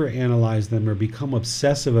overanalyze them or become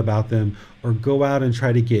obsessive about them, or go out and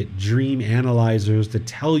try to get dream analyzers to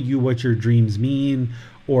tell you what your dreams mean,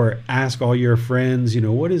 or ask all your friends,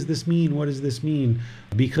 what does this mean? What does this mean?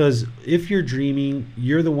 Because if you're dreaming,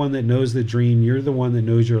 you're the one that knows the dream. You're the one that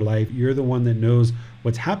knows your life. You're the one that knows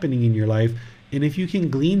what's happening in your life. And if you can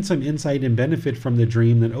glean some insight and benefit from the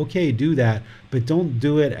dream, then okay, do that. But don't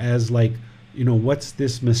do it as like, what's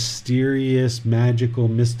this mysterious, magical,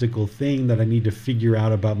 mystical thing that I need to figure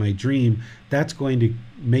out about my dream? That's going to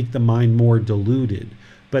make the mind more diluted.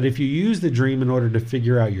 But if you use the dream in order to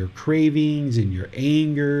figure out your cravings and your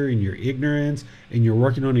anger and your ignorance, and you're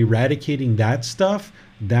working on eradicating that stuff,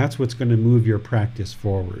 that's what's going to move your practice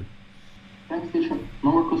forward. Thanks, teacher.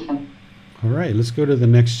 No more question. All right, let's go to the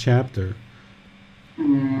next chapter.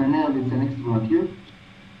 Now is the next one here.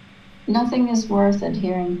 Nothing is worth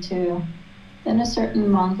adhering to. Then a certain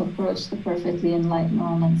monk approached the perfectly enlightened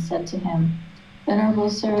one and said to him, Venerable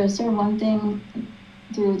Sir, is there one thing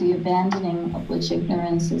through the abandoning of which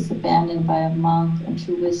ignorance is abandoned by a monk and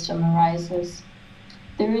true wisdom arises?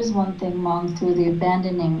 There is one thing, monk, through the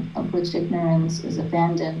abandoning of which ignorance is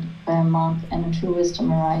abandoned by a monk and a true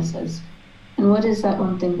wisdom arises. And what is that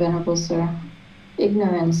one thing, Venerable Sir?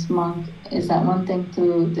 Ignorance, monk, is that one thing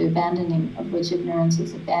through the abandoning of which ignorance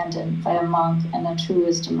is abandoned by a monk and a true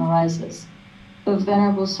wisdom arises. But,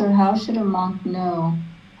 Venerable Sir, how should a monk know?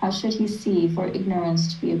 How should he see for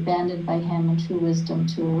ignorance to be abandoned by him and true wisdom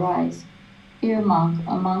to arise? Here, monk,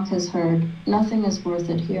 a monk has heard, nothing is worth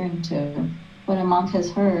adhering to. When a monk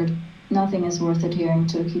has heard, nothing is worth adhering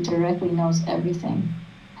to, he directly knows everything.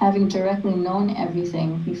 Having directly known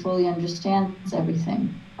everything, he fully understands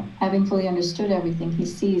everything. Having fully understood everything, he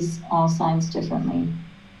sees all signs differently.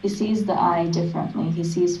 He sees the eye differently. He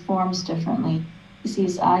sees forms differently. He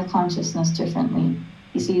sees eye consciousness differently.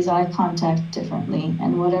 He sees eye contact differently,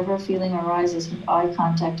 and whatever feeling arises with eye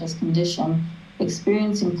contact as condition,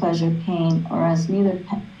 experiencing pleasure, pain, or as neither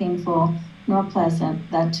painful nor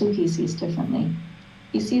pleasant, that too he sees differently.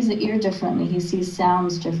 He sees the ear differently. He sees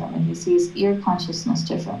sounds differently. He sees ear consciousness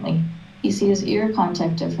differently. He sees ear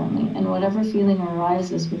contact differently, and whatever feeling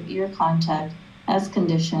arises with ear contact as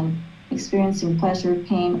condition, experiencing pleasure,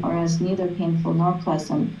 pain, or as neither painful nor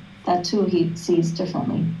pleasant, that too he sees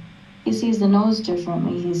differently. He sees the nose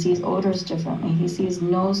differently. He sees odors differently. He sees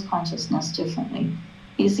nose consciousness differently.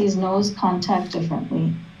 He sees nose contact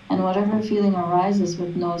differently, and whatever feeling arises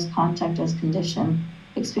with nose contact as condition,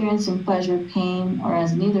 experiencing pleasure, pain, or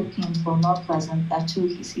as neither painful nor pleasant, that too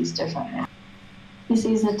he sees differently. He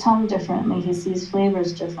sees the tongue differently. He sees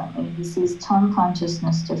flavors differently. He sees tongue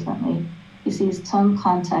consciousness differently. He sees tongue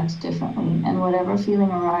contact differently, and whatever feeling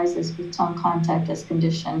arises with tongue contact as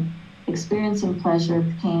condition, experiencing pleasure,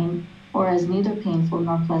 pain, or as neither painful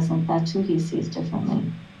nor pleasant, that too he sees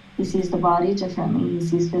differently. He sees the body differently. He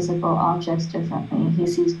sees physical objects differently. He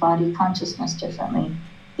sees body consciousness differently.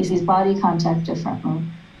 He sees body contact differently,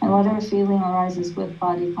 and whatever feeling arises with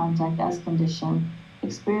body contact as condition,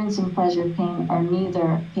 experiencing pleasure, pain, or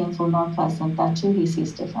neither painful nor pleasant, that too he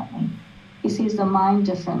sees differently. He sees the mind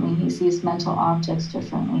differently. He sees mental objects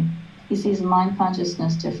differently. He sees mind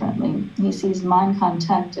consciousness differently. He sees mind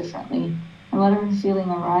contact differently, and whatever feeling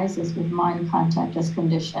arises with mind contact as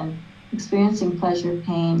condition, experiencing pleasure,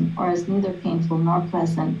 pain, or as neither painful nor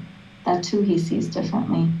pleasant, that too he sees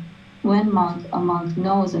differently. When a monk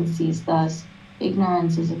knows and sees thus,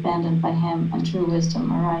 ignorance is abandoned by him and true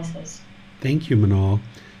wisdom arises. Thank you, Manal.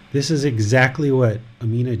 This is exactly what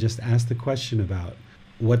Amina just asked the question about.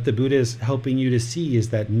 What the Buddha is helping you to see is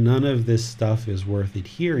that none of this stuff is worth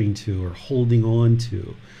adhering to or holding on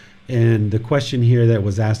to. And the question here that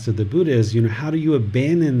was asked of the Buddha is, how do you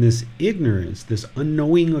abandon this ignorance, this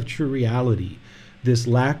unknowing of true reality, this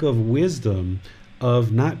lack of wisdom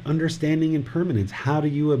of not understanding impermanence? How do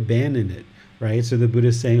you abandon it, right? So the Buddha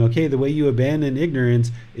is saying, okay, the way you abandon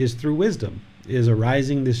ignorance is through wisdom, is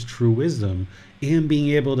arising this true wisdom and being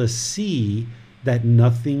able to see that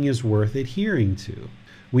nothing is worth adhering to.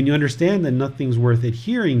 When you understand that nothing's worth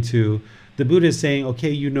adhering to, the Buddha is saying,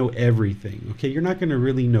 okay, you know everything. Okay, you're not going to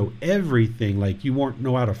really know everything. Like you won't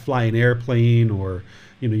know how to fly an airplane, or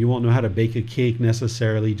you won't know how to bake a cake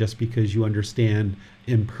necessarily just because you understand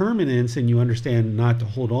impermanence and you understand not to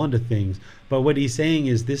hold on to things. But what he's saying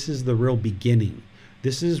is this is the real beginning.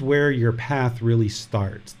 This is where your path really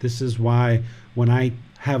starts. This is why when I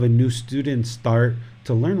have a new student start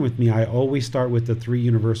to learn with me, I always start with the 3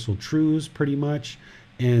 universal truths pretty much,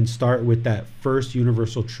 and start with that first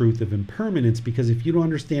universal truth of impermanence, because if you don't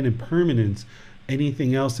understand impermanence,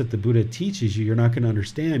 anything else that the Buddha teaches you, you're not going to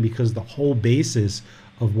understand, because the whole basis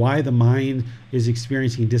of why the mind is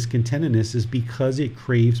experiencing discontentedness is because it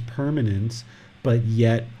craves permanence, but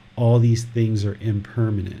yet all these things are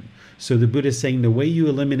impermanent. So the Buddha is saying the way you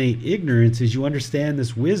eliminate ignorance is you understand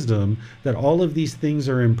this wisdom that all of these things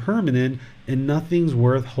are impermanent and nothing's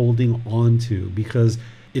worth holding on to, because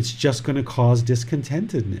it's just going to cause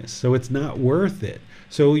discontentedness. So it's not worth it.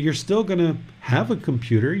 So you're still going to have a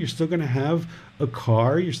computer, you're still going to have a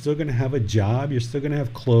car, you're still going to have a job, you're still going to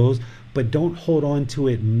have clothes, but don't hold on to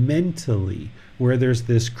it mentally, where there's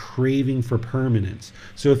this craving for permanence.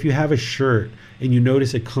 So if you have a shirt and you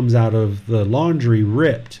notice it comes out of the laundry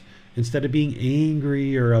ripped, instead of being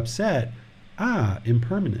angry or upset,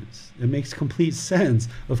 impermanence. It makes complete sense.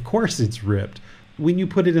 Of course it's ripped. When you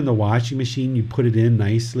put it in the washing machine, you put it in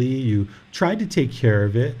nicely, you try to take care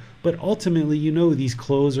of it, but ultimately, these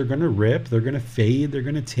clothes are going to rip, they're going to fade, they're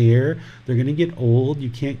going to tear, they're going to get old.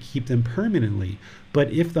 You can't keep them permanently.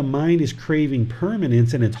 But if the mind is craving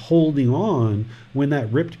permanence and it's holding on, when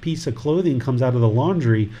that ripped piece of clothing comes out of the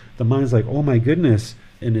laundry, the mind's like, oh my goodness,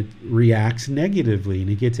 and it reacts negatively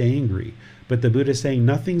and it gets angry. But the Buddha is saying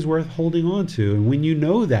nothing's worth holding on to. And when you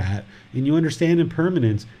know that and you understand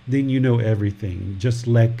impermanence, then you know everything. Just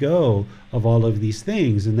let go of all of these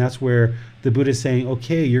things. And that's where the Buddha is saying,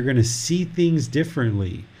 okay, you're going to see things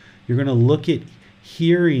differently. You're going to look at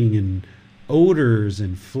hearing and odors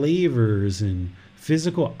and flavors and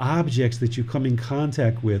physical objects that you come in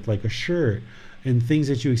contact with, like a shirt, and things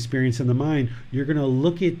that you experience in the mind. You're going to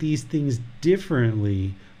look at these things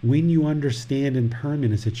differently when you understand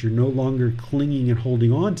impermanence, that you're no longer clinging and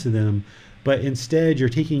holding on to them, but instead you're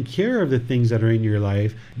taking care of the things that are in your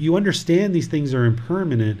life. You understand these things are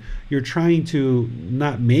impermanent. You're trying to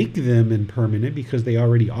not make them impermanent because they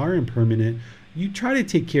already are impermanent. You try to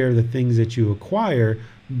take care of the things that you acquire,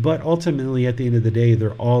 but ultimately at the end of the day,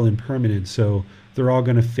 they're all impermanent. So they're all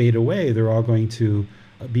going to fade away. They're all going to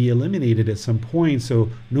be eliminated at some point. So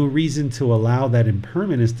no reason to allow that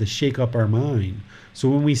impermanence to shake up our mind. So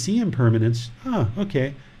when we see impermanence,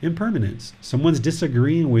 okay, impermanence. Someone's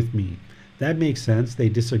disagreeing with me. That makes sense. They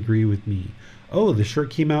disagree with me. Oh, the shirt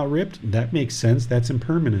came out ripped. That makes sense. That's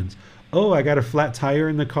impermanence. Oh, I got a flat tire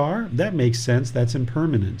in the car. That makes sense. That's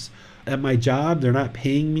impermanence. At my job, they're not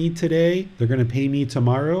paying me today. They're going to pay me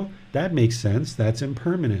tomorrow. That makes sense. That's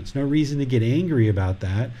impermanence. No reason to get angry about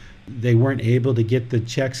that. They weren't able to get the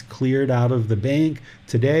checks cleared out of the bank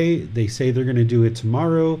today. They say they're going to do it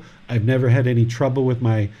tomorrow. I've never had any trouble with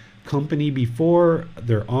my company before.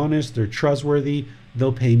 They're honest. They're trustworthy.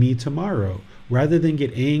 They'll pay me tomorrow. Rather than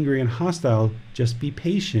get angry and hostile, just be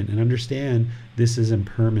patient and understand this is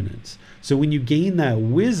impermanence. So when you gain that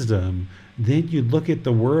wisdom, then you look at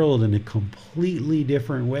the world in a completely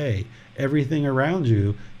different way. Everything around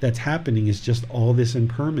you that's happening is just all this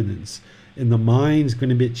impermanence. And the mind's going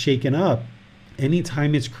to get shaken up.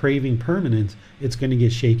 Anytime it's craving permanence, it's going to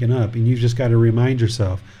get shaken up. And you've just got to remind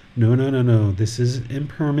yourself, no, this is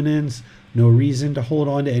impermanence. No reason to hold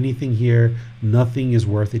on to anything here. Nothing is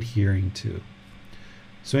worth adhering to.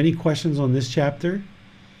 So any questions on this chapter?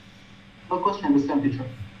 No question, Mr. Teacher.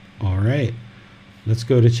 All right. Let's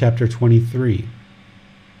go to chapter 23.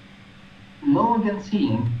 Knowing and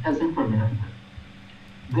seeing as impermanent.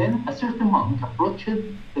 Then a certain monk approached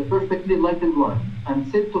the perfectly lighted one and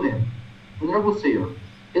said to him, Venerable Sir,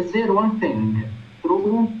 is there one thing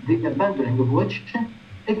through the abandoning of which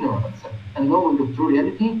ignorance and knowing of true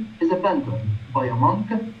reality is abandoned by a monk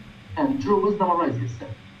and true wisdom arises?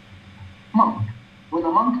 Monk, when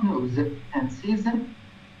a monk knows and sees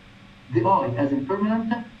the I as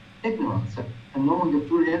impermanent, ignorance and knowing of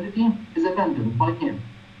true reality is abandoned by him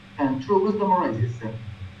and true wisdom arises.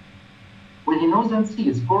 When he knows and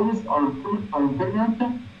sees forms are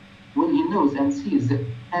impermanent, when he knows and sees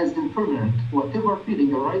as impermanent whatever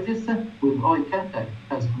feeling arises with eye contact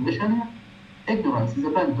as condition, ignorance is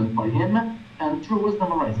abandoned by him and true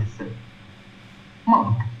wisdom arises.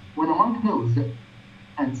 Monk, when a monk knows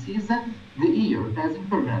and sees the ear as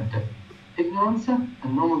impermanent, ignorance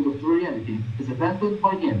and knowing of true reality is abandoned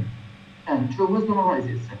by him and true wisdom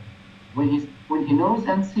arises. When he knows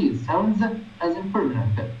and sees sounds as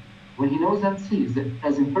impermanent, when he knows and sees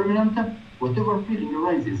as impermanent whatever feeling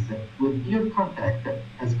arises with ear contact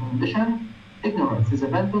as condition, ignorance is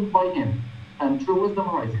abandoned by him and true wisdom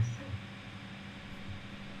arises.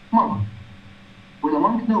 Monk, when a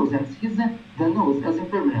monk knows and sees the nose as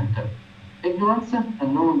impermanent, ignorance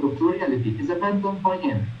and knowing of true reality is abandoned by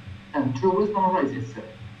him and true wisdom arises.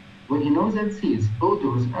 When he knows and sees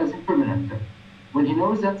odors as impermanent, when he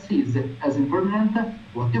knows and sees as impermanent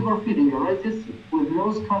whatever feeling arises with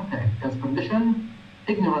nose contact as condition,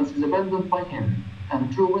 ignorance is abandoned by him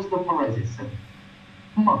and true wisdom arises.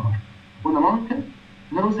 Monk, when a monk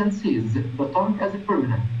knows and sees the tongue as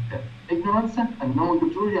impermanent, ignorance and knowing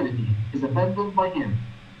of true reality is abandoned by him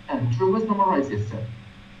and true wisdom arises.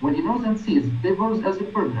 When he knows and sees flavors as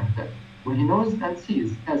impermanent, when he knows and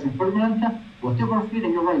sees as impermanent whatever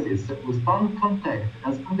feeling arises with tongue contact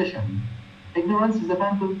as condition, ignorance is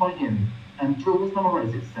abandoned by him and true wisdom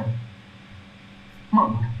arises.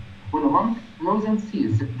 Monk, when a monk knows and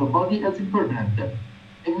sees the body as impermanent,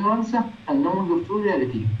 ignorance and knowing of true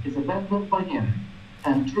reality is abandoned by him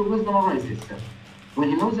and true wisdom arises when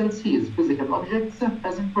he knows and sees physical objects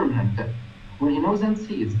as impermanent. When he knows and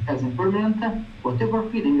sees as impermanent whatever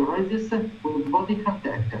feeling arises with body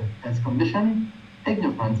contact as condition,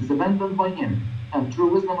 ignorance is abandoned by him, and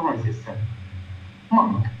true wisdom arises.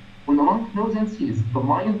 Monk. When a monk knows and sees the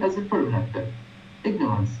mind as impermanent,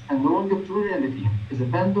 ignorance and knowing of true reality is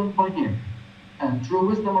abandoned by him, and true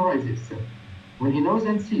wisdom arises. When he knows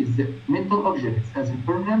and sees mental objects as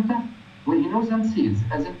impermanent, when he knows and sees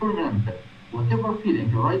as impermanent whatever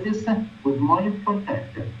feeling arises with mind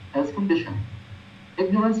contact as condition,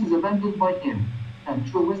 ignorance is abandoned by him, and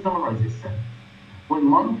true wisdom arises. When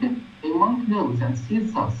a monk knows and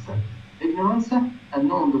sees thus, ignorance and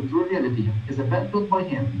knowing of true reality is abandoned by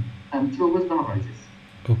him, and true wisdom arises.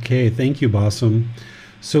 Okay, thank you, Bassam.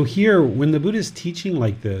 So here, when the Buddha is teaching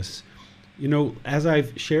like this, as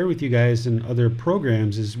I've shared with you guys in other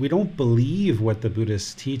programs, is we don't believe what the Buddha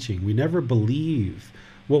is teaching. We never believe.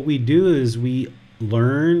 What we do is we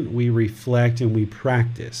learn, we reflect, and we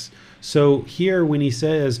practice. So here, when he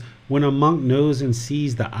says, when a monk knows and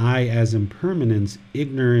sees the I as impermanence,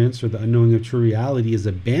 ignorance or the unknowing of true reality is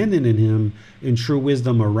abandoned in him, and true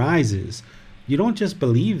wisdom arises. You don't just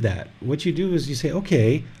believe that. What you do is you say,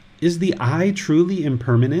 okay, is the I truly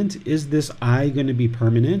impermanent? Is this I going to be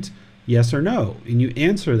permanent? Yes or no? And you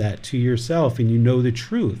answer that to yourself, and you know the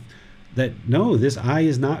truth that no, this I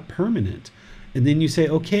is not permanent. And then you say,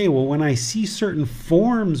 okay, well, when I see certain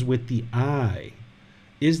forms with the I,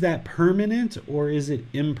 is that permanent or is it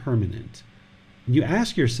impermanent? You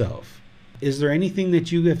ask yourself, is there anything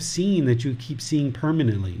that you have seen that you keep seeing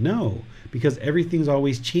permanently? No, because everything's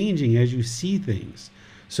always changing as you see things.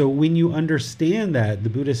 So when you understand that, the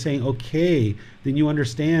Buddha is saying, okay, then you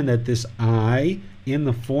understand that this I in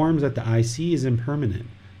the forms that the I see is impermanent.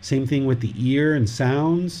 Same thing with the ear and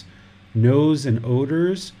sounds, nose and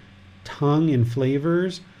odors, tongue and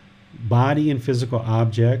flavors, body and physical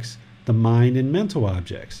objects, the mind and mental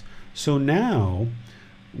objects. So now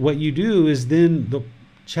what you do is then the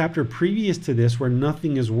chapter previous to this, where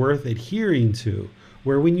nothing is worth adhering to,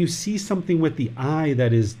 where when you see something with the eye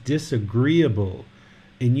that is disagreeable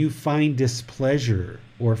and you find displeasure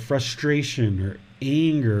or frustration or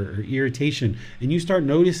anger or irritation, and you start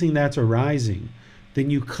noticing that's arising, then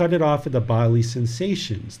you cut it off at the bodily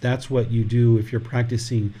sensations. That's what you do if you're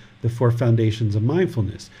practicing the 4 foundations of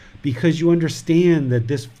mindfulness, because you understand that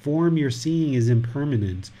this form you're seeing is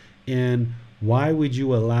impermanent. And why would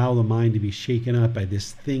you allow the mind to be shaken up by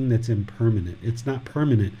this thing that's impermanent? It's not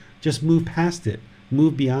permanent. Just move past it,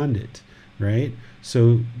 move beyond it, right?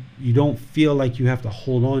 So you don't feel like you have to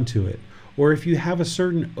hold on to it. Or if you have a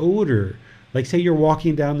certain odor, like say you're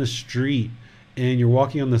walking down the street and you're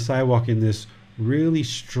walking on the sidewalk and this really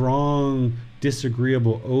strong,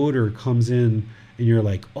 disagreeable odor comes in, and you're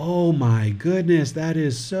like, oh my goodness, that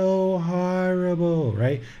is so horrible,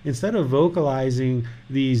 right? Instead of vocalizing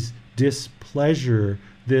these displeasure,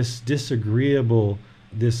 this disagreeable,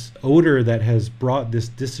 this odor that has brought this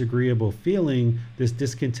disagreeable feeling, this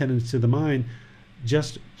discontent to the mind,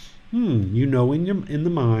 just, in the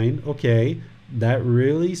mind, okay, that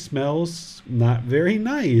really smells not very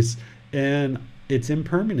nice, and it's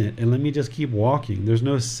impermanent, and let me just keep walking. There's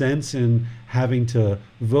no sense in having to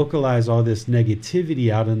vocalize all this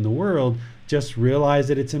negativity out in the world. Just realize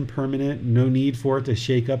that it's impermanent, no need for it to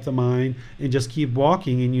shake up the mind, and just keep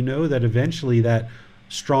walking, and you know that eventually that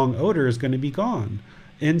strong odor is going to be gone.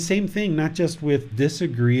 And same thing, not just with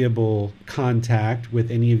disagreeable contact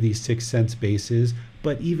with any of these 6 sense bases,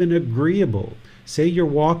 but even agreeable. Say you're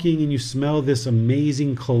walking and you smell this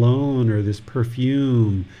amazing cologne or this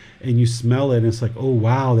perfume, and you smell it and it's like, oh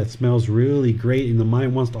wow, that smells really great, and the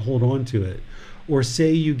mind wants to hold on to it. Or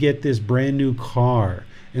say you get this brand new car,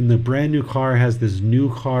 and the brand new car has this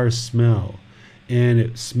new car smell, and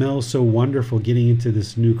it smells so wonderful getting into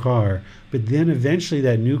this new car, but then eventually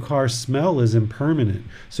that new car smell is impermanent.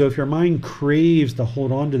 So if your mind craves to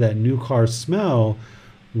hold on to that new car smell,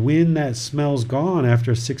 when that smell's gone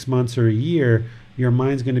after 6 months or a year, your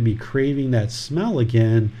mind's going to be craving that smell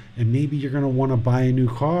again, and maybe you're going to want to buy a new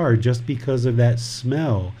car just because of that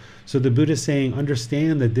smell. So the Buddha is saying,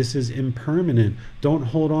 understand that this is impermanent. Don't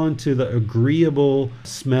hold on to the agreeable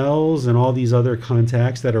smells and all these other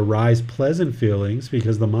contacts that arise pleasant feelings,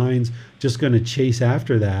 because the mind's just going to chase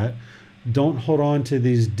after that. Don't hold on to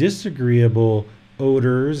these disagreeable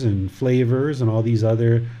odors and flavors and all these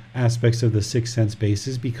other aspects of the 6 sense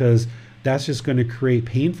bases, because that's just going to create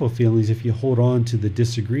painful feelings if you hold on to the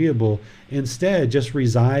disagreeable. Instead, just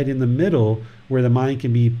reside in the middle, where the mind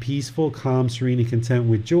can be peaceful, calm, serene, and content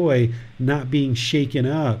with joy, not being shaken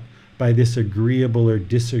up by this agreeable or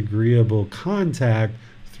disagreeable contact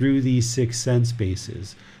through these six sense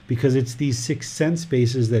bases, because it's these six sense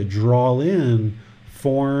bases that draw in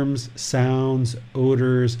forms, sounds,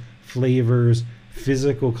 odors, flavors,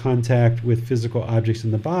 physical contact with physical objects in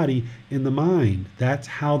the body, in the mind. That's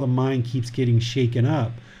how the mind keeps getting shaken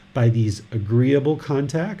up by these agreeable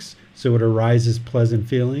contacts, so it arises pleasant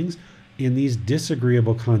feelings, and these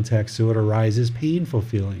disagreeable contacts, so it arises painful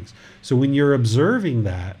feelings. So when you're observing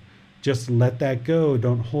that, just let that go.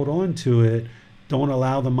 Don't hold on to it. Don't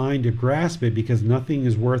allow the mind to grasp it, because nothing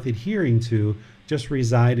is worth adhering to. Just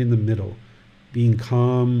reside in the middle, being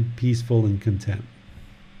calm, peaceful, and content.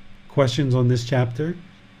 Questions on this chapter?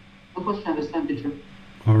 No question, understand, teacher.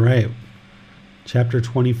 All right. Chapter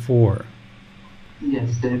 24.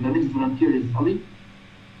 Yes, the next volunteer is Ali.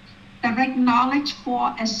 Direct knowledge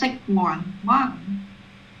for a sick one. 1.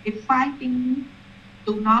 If fighting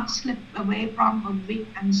do not slip away from a weak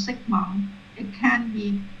and sick monk, it can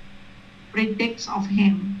be predicts of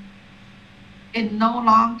him. In no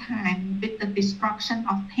long time, with the destruction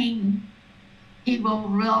of pain, he will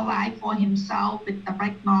realize for himself with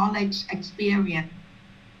direct knowledge experience.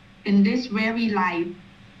 In this very life,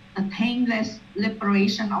 the taintless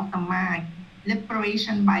liberation of the mind,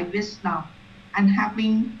 liberation by wisdom, and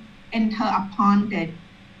having entered upon it,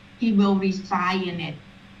 he will reside in it.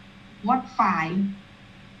 What 5?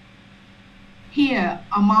 Here,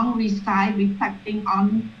 among reside reflecting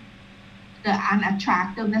on the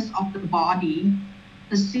unattractiveness of the body,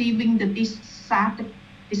 perceiving the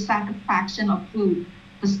dissatisfaction of food,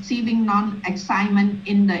 perceiving non-excitement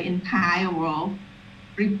in the entire world,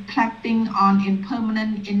 reflecting on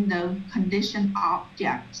impermanence in the conditioned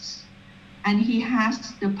objects. And he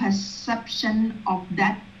has the perception of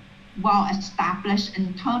that well established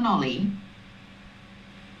internally.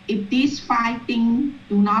 If these 5 things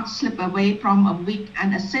do not slip away from a weak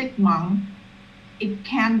and a sick monk, it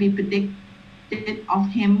can be predicted of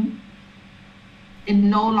him in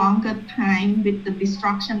no longer time with the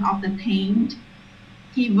destruction of the taint.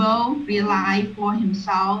 He will realize for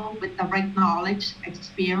himself with direct knowledge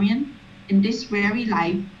experience in this very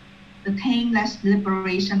life the taintless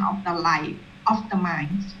liberation of the life, of the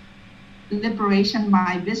mind, liberation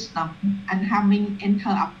by wisdom, and having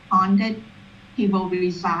entered upon it, he will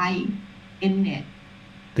reside in it.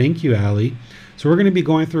 Thank you, Ali. So we're going to be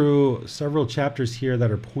going through several chapters here that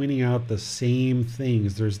are pointing out the same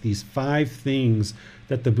things. There's these 5 things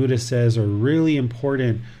that the Buddha says are really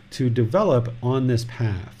important to develop on this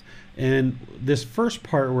path. And this first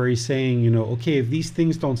part where he's saying, okay, if these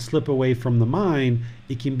things don't slip away from the mind,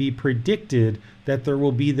 it can be predicted that there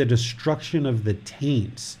will be the destruction of the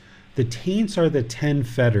taints. The taints are the 10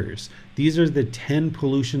 fetters. These are the 10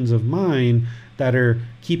 pollutions of mind that are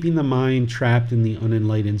keeping the mind trapped in the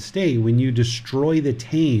unenlightened state. When you destroy the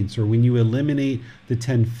taints, or when you eliminate the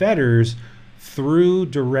 10 fetters through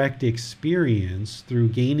direct experience, through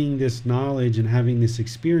gaining this knowledge and having this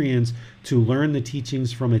experience to learn the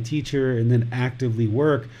teachings from a teacher and then actively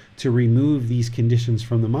work to remove these conditions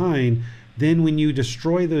from the mind, then when you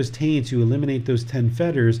destroy those taints, you eliminate those 10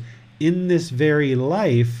 fetters, in this very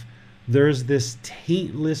life, there's this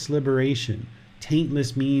taintless liberation.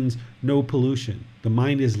 Taintless means no pollution. The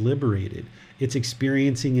mind is liberated. It's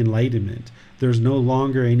experiencing enlightenment. There's no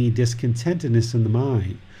longer any discontentedness in the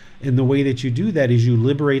mind. And the way that you do that is you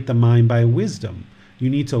liberate the mind by wisdom. You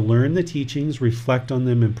need to learn the teachings, reflect on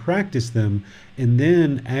them, and practice them. And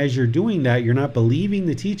then as you're doing that, you're not believing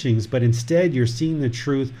the teachings, but instead you're seeing the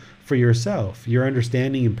truth for yourself. You're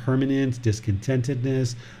understanding impermanence,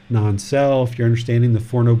 discontentedness, non-self. You're understanding the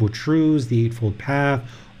Four Noble Truths, the Eightfold Path,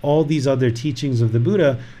 all these other teachings of the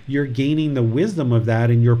Buddha. You're gaining the wisdom of that,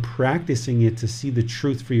 and you're practicing it to see the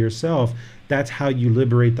truth for yourself. That's how you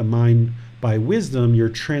liberate the mind by wisdom. You're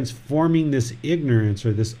transforming this ignorance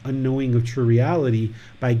or this unknowing of true reality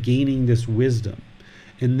by gaining this wisdom.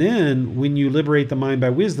 And then when you liberate the mind by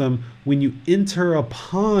wisdom, when you enter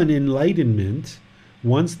upon enlightenment,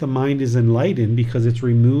 once the mind is enlightened because it's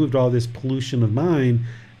removed all this pollution of mind,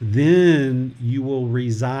 then you will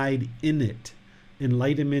reside in it.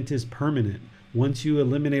 Enlightenment is permanent. Once you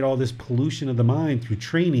eliminate all this pollution of the mind through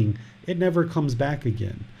training, it never comes back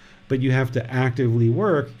again. But you have to actively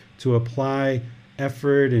work to apply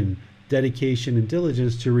effort and dedication and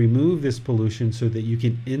diligence to remove this pollution so that you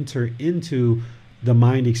can enter into the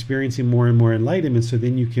mind experiencing more and more enlightenment, so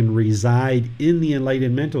then you can reside in the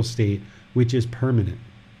enlightened mental state, which is permanent.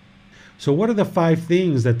 So what are the 5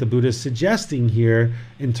 things that the Buddha is suggesting here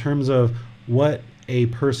in terms of what a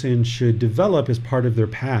person should develop as part of their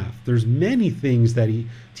path? There's many things that he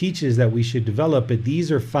teaches that we should develop, but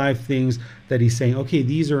these are 5 things that he's saying, okay,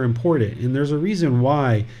 these are important. And there's a reason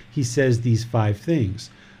why he says these 5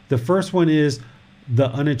 things. The first one is the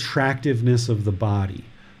unattractiveness of the body.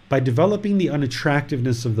 By developing the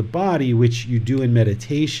unattractiveness of the body, which you do in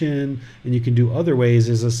meditation and you can do other ways,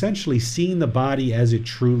 is essentially seeing the body as it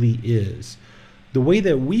truly is. The way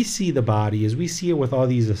that we see the body is we see it with all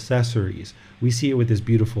these accessories. We see it with this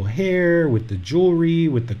beautiful hair, with the jewelry,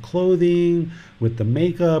 with the clothing, with the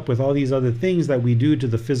makeup, with all these other things that we do to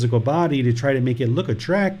the physical body to try to make it look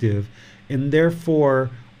attractive. And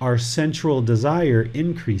therefore, our sensual desire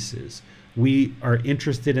increases. We are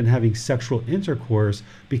interested in having sexual intercourse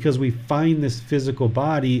because we find this physical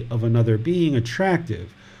body of another being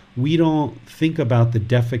attractive. We don't think about the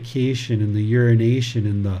defecation and the urination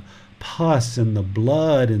and the pus and the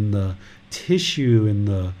blood and the tissue and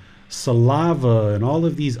the saliva and all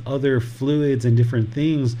of these other fluids and different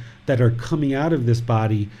things that are coming out of this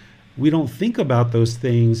body. We don't think about those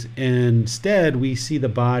things, and instead we see the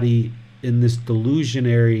body in this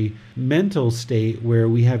delusionary mental state where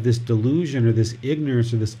we have this delusion or this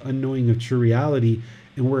ignorance or this unknowing of true reality,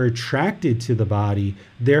 and we're attracted to the body.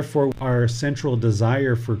 Therefore, our central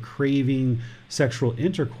desire for craving sexual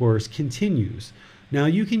intercourse continues. Now,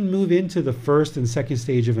 you can move into the first and second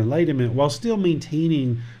stage of enlightenment while still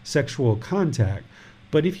maintaining sexual contact.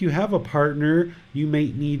 But if you have a partner, you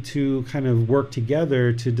may need to kind of work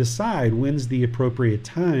together to decide when's the appropriate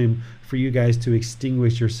time for you guys to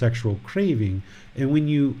extinguish your sexual craving. And when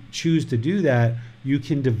you choose to do that, you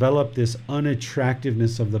can develop this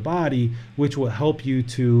unattractiveness of the body, which will help you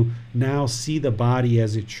to now see the body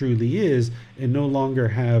as it truly is and no longer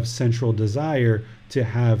have sensual desire to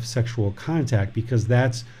have sexual contact, because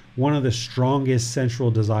that's one of the strongest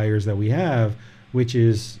sensual desires that we have, which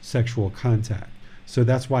is sexual contact. So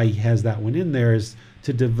that's why he has that one in there, is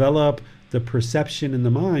to develop the perception in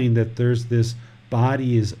the mind that there's this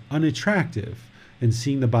body is unattractive and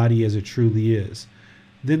seeing the body as it truly is.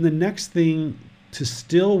 Then the next thing, to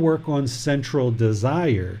still work on central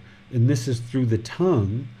desire, and this is through the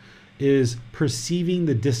tongue, is perceiving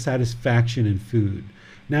the dissatisfaction in food.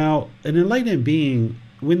 Now, an enlightened being,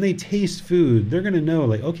 when they taste food, they're going to know,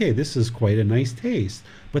 like, okay, this is quite a nice taste,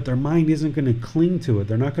 but their mind isn't going to cling to it.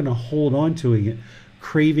 They're not going to hold on to it,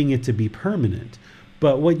 craving it to be permanent.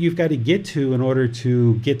 But what you've got to get to in order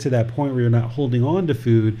to get to that point where you're not holding on to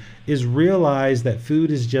food is realize that food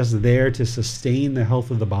is just there to sustain the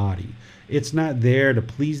health of the body. It's not there to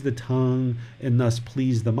please the tongue and thus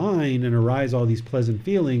please the mind and arise all these pleasant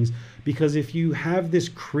feelings. Because if you have this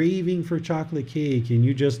craving for chocolate cake and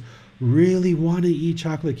you just really want to eat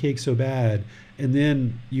chocolate cake so bad, and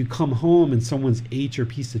then you come home and someone's ate your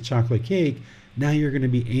piece of chocolate cake, now you're going to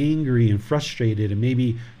be angry and frustrated and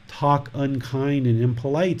maybe talk unkind and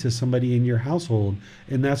impolite to somebody in your household.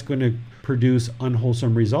 And that's going to produce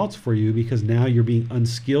unwholesome results for you because now you're being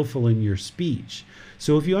unskillful in your speech.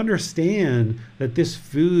 So if you understand that this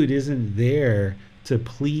food isn't there to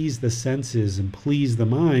please the senses and please the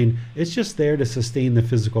mind, it's just there to sustain the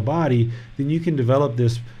physical body, then you can develop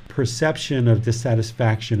this perception of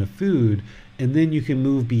dissatisfaction of food, and then you can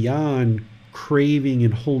move beyond craving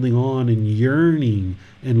and holding on and yearning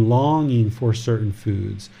and longing for certain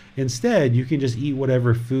foods. Instead, you can just eat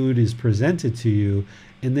whatever food is presented to you,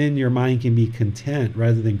 and then your mind can be content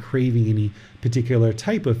rather than craving any particular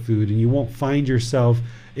type of food, and you won't find yourself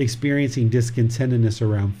experiencing discontentedness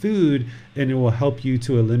around food, and it will help you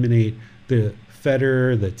to eliminate the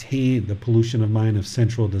fetter, the taint, the pollution of mind of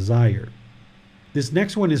sensual desire. This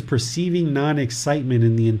next one is perceiving non-excitement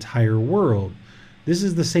in the entire world. This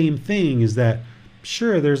is the same thing, is that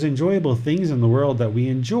sure, there's enjoyable things in the world that we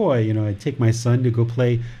enjoy. You know, I take my son to go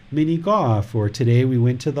play mini golf, or today we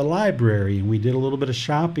went to the library and we did a little bit of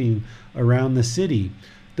shopping around the city.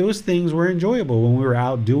 Those things were enjoyable when we were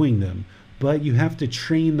out doing them. But you have to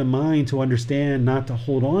train the mind to understand not to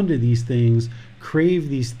hold on to these things, crave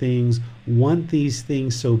these things, want these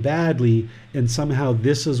things so badly, and somehow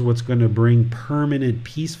this is what's going to bring permanent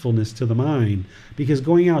peacefulness to the mind. Because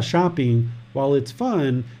going out shopping, while it's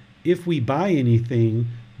fun, if we buy anything,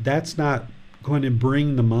 that's not going to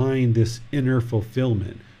bring the mind this inner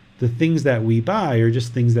fulfillment. The things that we buy are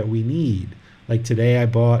just things that we need. Like today I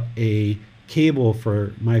bought a cable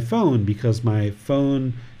for my phone because my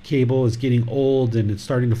phone cable is getting old and it's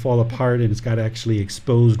starting to fall apart and it's got actually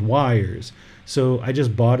exposed wires. So I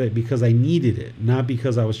just bought it because I needed it, not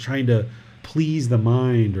because I was trying to please the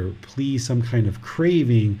mind or please some kind of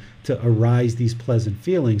craving to arise these pleasant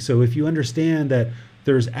feelings. So if you understand that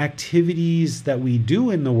there's activities that we do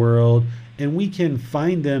in the world and we can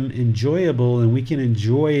find them enjoyable and we can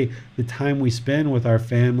enjoy the time we spend with our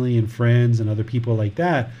family and friends and other people like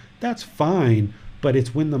that, that's fine. But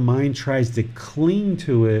it's when the mind tries to cling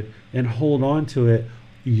to it and hold on to it,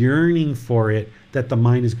 yearning for it, that the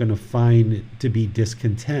mind is going to find to be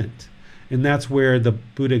discontent. And that's where the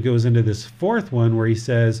Buddha goes into this fourth one where he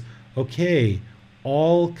says, okay,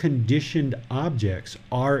 all conditioned objects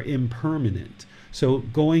are impermanent. So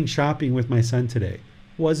going shopping with my son today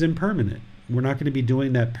was impermanent. We're not going to be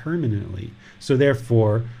doing that permanently. So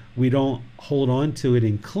therefore, we don't hold on to it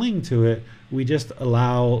and cling to it. We just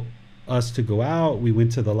allow us to go out. We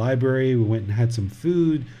went to the library, we went and had some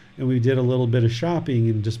food, and we did a little bit of shopping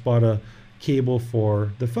and just bought a cable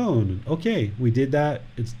for the phone. Okay, we did that.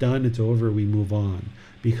 It's done. It's over. We move on.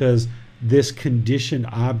 Because this conditioned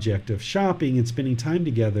object of shopping and spending time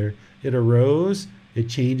together, it arose, it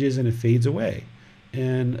changes, and it fades away.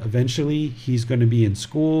 And eventually he's going to be in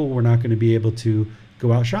school. We're not going to be able to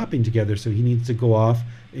go out shopping together. So he needs to go off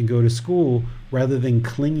and go to school rather than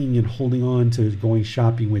clinging and holding on to going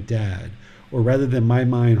shopping with dad. Or rather than my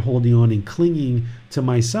mind holding on and clinging to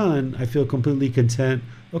my son, I feel completely content.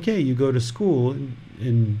 Okay, you go to school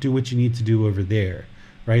and do what you need to do over there,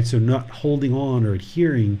 right? So not holding on or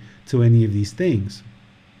adhering to any of these things.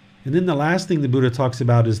 And then the last thing the Buddha talks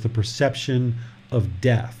about is the perception of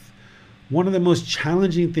death. One of the most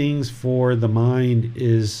challenging things for the mind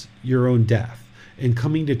is your own death, and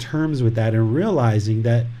coming to terms with that and realizing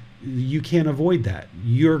that you can't avoid that.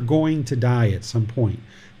 You're going to die at some point.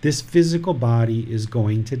 This physical body is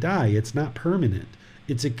going to die. It's not permanent.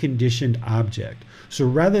 It's a conditioned object. So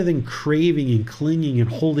rather than craving and clinging and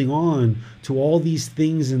holding on to all these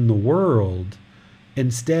things in the world,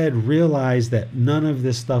 instead realize that none of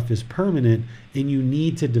this stuff is permanent, and you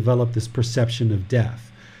need to develop this perception of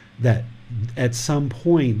death. That at some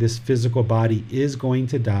point this physical body is going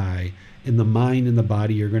to die, and the mind and the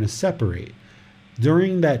body are going to separate.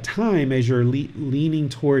 During that time, as you're leaning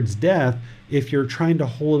towards death, if you're trying to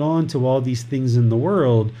hold on to all these things in the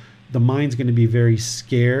world, the mind's going to be very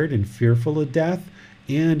scared and fearful of death,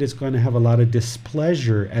 and it's going to have a lot of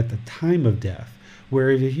displeasure at the time of death.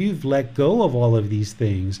 Whereas if you've let go of all of these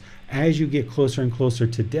things, as you get closer and closer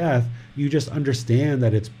to death, you just understand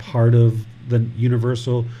that it's part of the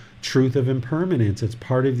universal truth of impermanence. It's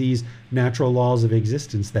part of these natural laws of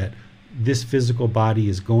existence that this physical body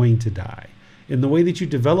is going to die. And the way that you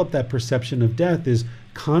develop that perception of death is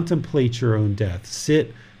contemplate your own death.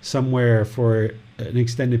 Sit somewhere for an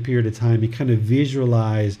extended period of time and kind of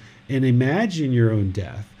visualize and imagine your own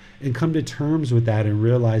death, and come to terms with that and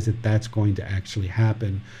realize that that's going to actually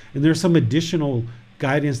happen. And there's some additional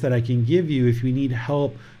guidance that I can give you if you need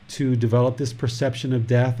help to develop this perception of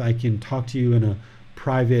death. I can talk to you in a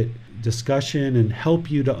private discussion and help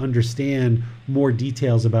you to understand more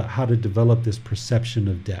details about how to develop this perception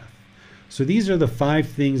of death. So these are the 5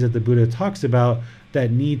 things that the Buddha talks about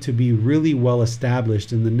that need to be really well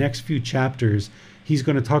established. In the next few chapters, he's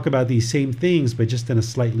going to talk about these same things, but just in a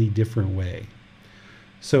slightly different way.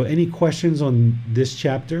 So any questions on this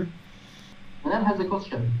chapter? Manan has a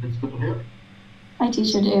question. It's good to hear. Hi,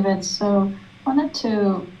 Teacher David. So I wanted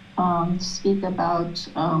to speak about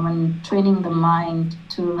when training the mind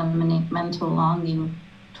to eliminate mental longing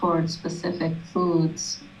towards specific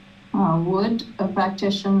foods. Would a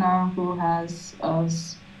practitioner who has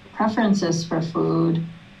preferences for food,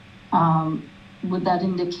 would that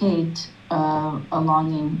indicate a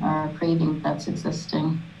longing or a craving that's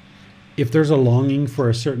existing? If there's a longing for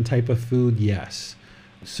a certain type of food, yes.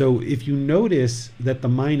 So if you notice that the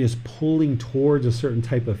mind is pulling towards a certain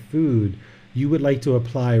type of food, you would like to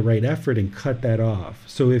apply right effort and cut that off.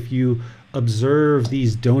 So if you observe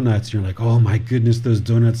these donuts, you're like, oh my goodness, those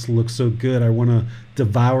donuts look so good. I want to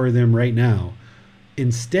devour them right now.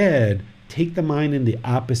 Instead, take the mind in the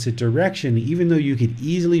opposite direction. Even though you could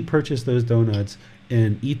easily purchase those donuts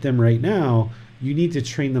and eat them right now, you need to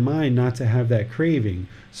train the mind not to have that craving.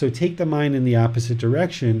 So take the mind in the opposite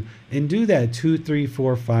direction and do that 2, 3,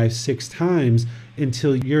 4, 5, 6 times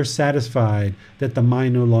until you're satisfied that the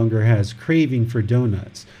mind no longer has craving for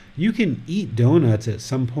donuts. You can eat donuts at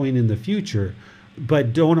some point in the future,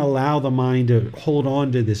 but don't allow the mind to hold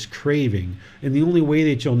on to this craving. And the only way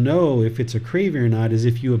that you'll know if it's a craving or not is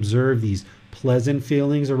if you observe these pleasant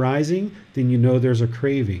feelings arising, then you know there's a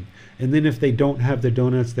craving. And then if they don't have the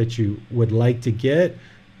donuts that you would like to get,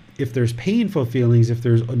 if there's painful feelings, if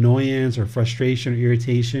there's annoyance or frustration or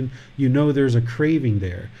irritation, you know there's a craving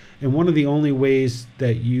there. And one of the only ways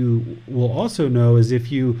that you will also know is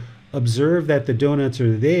if you observe that the donuts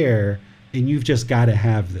are there and you've just got to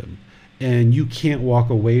have them and you can't walk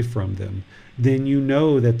away from them, then you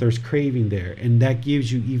know that there's craving there. And that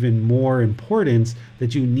gives you even more importance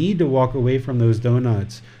that you need to walk away from those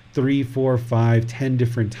donuts 3, 4, 5, 10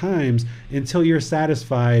 different times until you're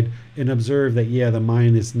satisfied and observe that, yeah, the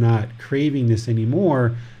mind is not craving this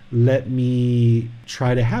anymore. let me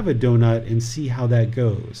try to have a donut and see how that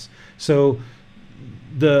goes. So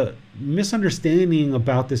the misunderstanding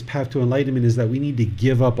about this path to enlightenment is that we need to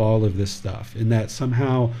give up all of this stuff, and that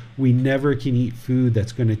somehow we never can eat food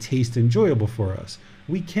that's going to taste enjoyable for us.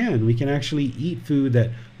 We can actually eat food that,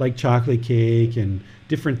 like chocolate cake and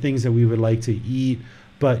different things that we would like to eat,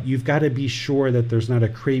 but you've got to be sure that there's not a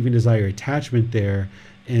craving, desire, attachment there.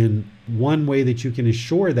 And one way that you can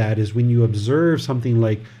assure that is when you observe something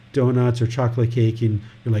like donuts or chocolate cake and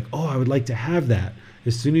you're like, oh, I would like to have that.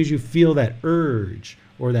 As soon as you feel that urge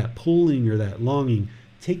or that pulling or that longing,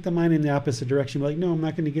 take the mind in the opposite direction. Be like, no, I'm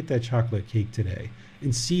not going to get that chocolate cake today.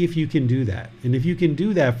 And see if you can do that. And if you can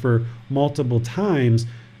do that for multiple times,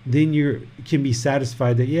 then you can be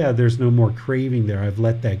satisfied that, yeah, there's no more craving there. I've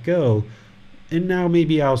let that go. And now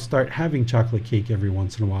maybe I'll start having chocolate cake every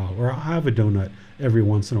once in a while, or I'll have a donut every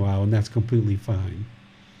once in a while, and that's completely fine.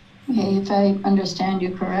 Okay, if I understand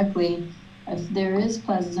you correctly, if there is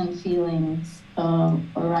pleasant feelings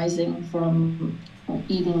arising from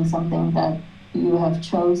eating something that you have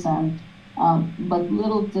chosen, but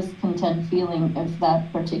little discontent feeling if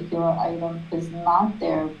that particular item is not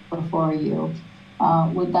there before you,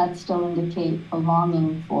 would that still indicate a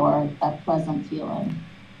longing for that pleasant feeling?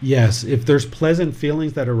 Yes, if there's pleasant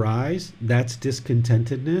feelings that arise, that's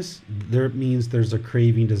discontentedness. There means there's a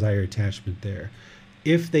craving, desire, attachment there.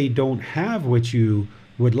 If they don't have what you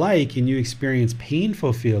would like and you experience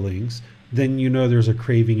painful feelings, then you know there's a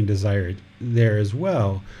craving and desire there as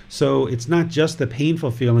well. So it's not just the painful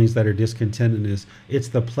feelings that are discontentedness, it's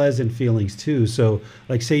the pleasant feelings too. So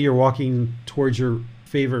like say you're walking towards your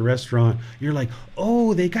favorite restaurant, you're like,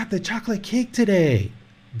 oh, they got the chocolate cake today.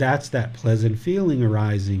 That's that pleasant feeling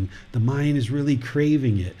arising. The mind is really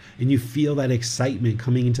craving it. And you feel that excitement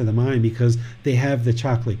coming into the mind because they have the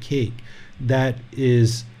chocolate cake. That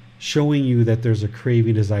is showing you that there's a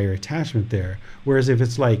craving, desire, attachment there. Whereas if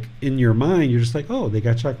it's like in your mind, you're just like, oh, they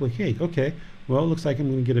got chocolate cake. Okay, well, it looks like I'm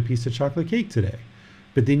going to get a piece of chocolate cake today.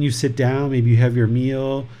 But then you sit down, maybe you have your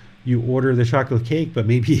meal, you order the chocolate cake, but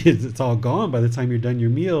maybe it's all gone by the time you're done your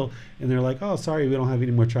meal. And they're like, oh, sorry, we don't have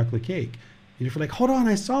any more chocolate cake. And if you're like, hold on,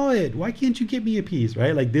 I saw it. Why can't you get me a piece,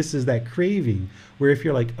 right? Like this is that craving. Where if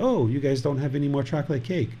you're like, oh, you guys don't have any more chocolate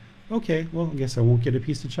cake. Okay, well, I guess I won't get a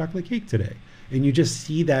piece of chocolate cake today. And you just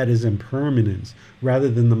see that as impermanence rather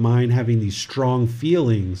than the mind having these strong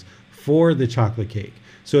feelings for the chocolate cake.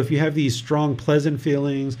 So if you have these strong pleasant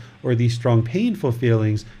feelings or these strong painful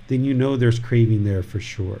feelings, then you know there's craving there for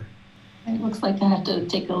sure. It looks like I have to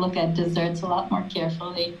take a look at desserts a lot more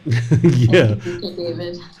carefully. Yeah. Thank you,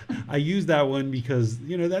 David. I use that one because,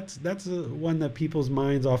 you know, that's one that people's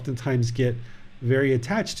minds oftentimes get very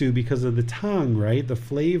attached to because of the tongue, right? The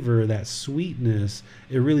flavor, that sweetness,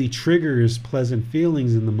 it really triggers pleasant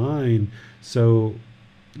feelings in the mind. So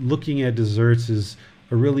looking at desserts is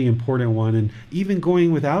a really important one. And even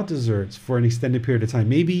going without desserts for an extended period of time.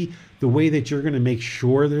 Maybe the way that you're going to make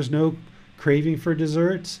sure there's no craving for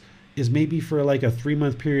desserts is maybe for like a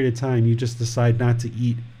 3-month period of time, you just decide not to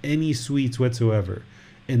eat any sweets whatsoever.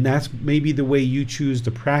 And that's maybe the way you choose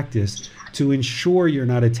to practice to ensure you're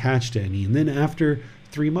not attached to any. And then after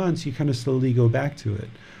 3 months, you kind of slowly go back to it.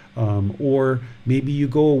 Or maybe you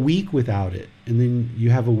go a week without it. And then you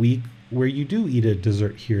have a week where you do eat a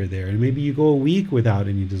dessert here or there. And maybe you go a week without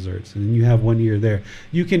any desserts. And then you have 1 year there.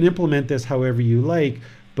 You can implement this however you like,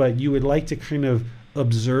 but you would like to kind of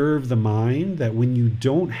observe the mind that when you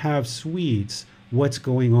don't have sweets, what's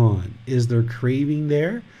going on? Is there craving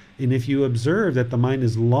there? And if you observe that the mind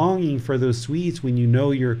is longing for those sweets when you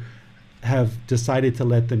know you have decided to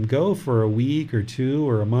let them go for a week or 2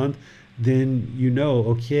 or a month, then you know,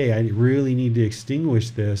 okay, I really need to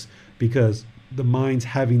extinguish this because the mind's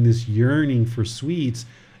having this yearning for sweets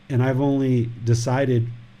and I've only decided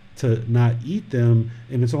to not eat them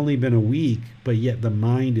and it's only been a week, but yet the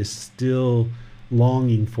mind is still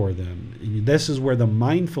longing for them. And this is where the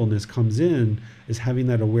mindfulness comes in, is having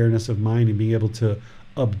that awareness of mind and being able to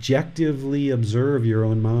objectively observe your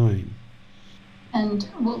own mind. And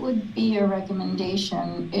what would be your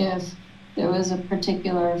recommendation if there was a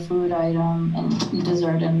particular food item and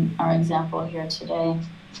dessert in our example here today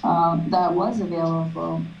that was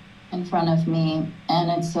available in front of me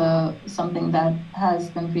and it's something that has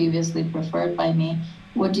been previously preferred by me?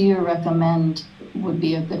 What do you recommend would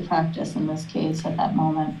be a good practice in this case at that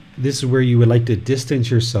moment? This is where you would like to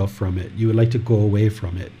distance yourself from it. You would like to go away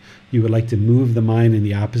from it. You would like to move the mind in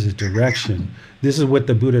the opposite direction. This is what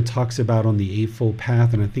the Buddha talks about on the Eightfold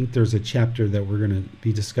Path, and I think there's a chapter that we're going to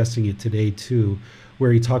be discussing it today too,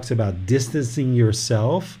 where he talks about distancing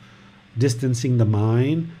yourself, distancing the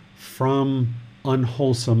mind from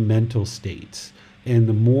unwholesome mental states. And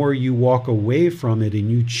the more you walk away from it and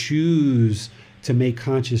you choose to make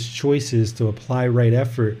conscious choices to apply right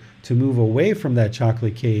effort to move away from that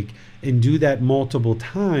chocolate cake and do that multiple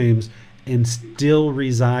times and still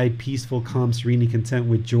reside peaceful, calm, serene, and content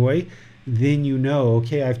with joy, then you know,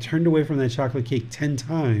 okay, I've turned away from that chocolate cake 10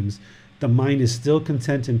 times. The mind is still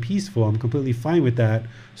content and peaceful. I'm completely fine with that.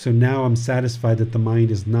 So now I'm satisfied that the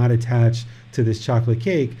mind is not attached to this chocolate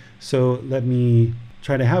cake. So let me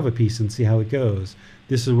try to have a piece and see how it goes.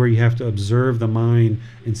 This is where you have to observe the mind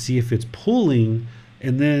and see if it's pulling.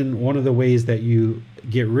 And then one of the ways that you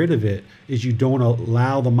get rid of it is you don't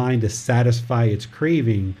allow the mind to satisfy its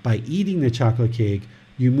craving by eating the chocolate cake.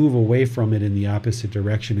 You move away from it in the opposite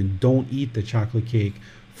direction and don't eat the chocolate cake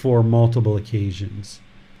for multiple occasions.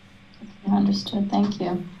 Understood. Thank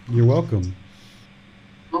you. You're welcome.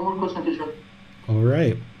 No more question, teacher. All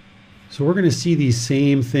right. So we're going to see these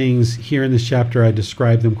same things here in this chapter. I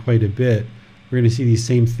described them quite a bit. We're going to see these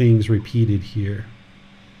same things repeated here.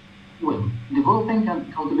 Well, developing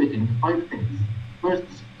and cultivating 5 things. First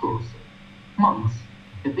course. Monks,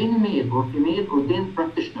 if any male or female ordained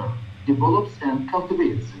practitioner develops and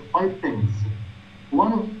cultivates 5 things,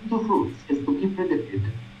 one of 2 fruits is to be predicted,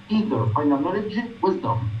 either final knowledge,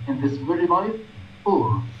 wisdom in this very life,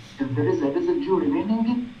 or if there is a residue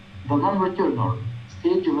remaining, the non-returner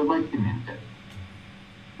stage of enlightenment.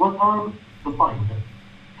 What are the 5?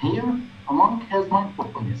 Here, a monk has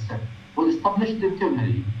mindfulness, well established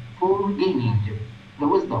internally, for gaining the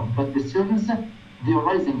wisdom that discerns the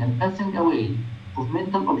arising and passing away of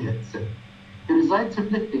mental objects. He resides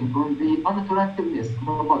reflecting on the unattractiveness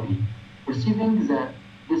of the body, perceiving the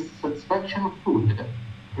dissatisfaction of food,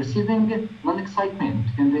 perceiving non-excitement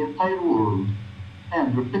in the entire world,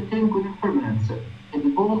 and reflecting on impermanence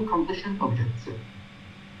in all conditioned objects.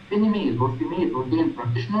 Any male or female ordained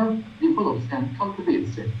practitioner develops and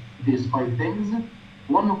cultivates these 5 things.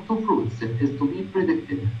 One of 2 fruits is to be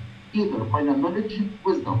predicted, either final knowledge,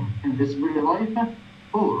 wisdom in this very life,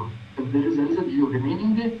 or if there is a residue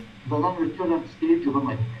remaining, the non-returner stage of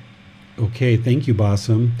enlightenment. Okay, thank you,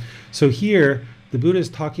 Bassam. So here, the Buddha is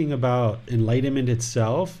talking about enlightenment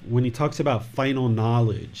itself. When he talks about final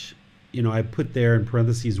knowledge, I put there in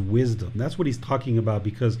parentheses wisdom. That's what he's talking about,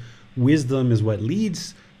 because wisdom is what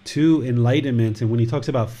leads to enlightenment. And when he talks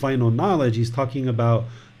about final knowledge, he's talking about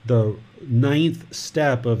the 9th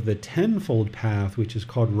step of the 10-fold path, which is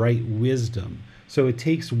called right wisdom. So it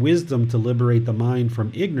takes wisdom to liberate the mind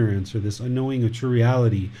from ignorance or this unknowing of true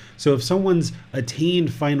reality. So if someone's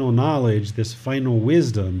attained final knowledge, this final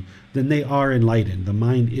wisdom, then they are enlightened. The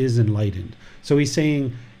mind is enlightened. So he's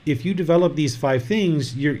saying, if you develop these 5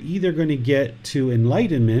 things, you're either going to get to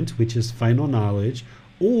enlightenment, which is final knowledge,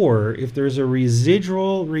 or if there's a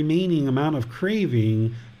residual remaining amount of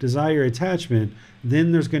craving, desire, attachment,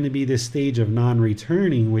 then there's going to be this stage of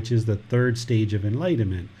non-returning, which is the 3rd stage of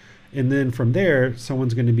enlightenment. And then from there,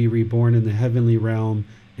 someone's going to be reborn in the heavenly realm,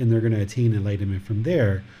 and they're going to attain enlightenment from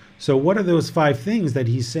there. So what are those 5 things that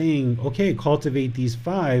he's saying, okay, cultivate these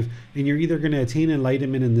 5, and you're either going to attain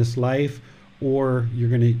enlightenment in this life, or you're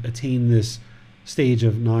going to attain this stage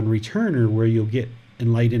of non-returner where you'll get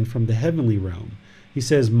enlightened from the heavenly realm. He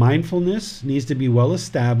says mindfulness needs to be well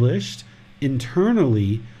established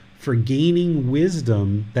internally for gaining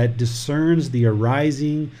wisdom that discerns the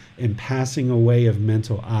arising and passing away of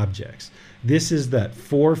mental objects. This is the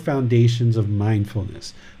 4 foundations of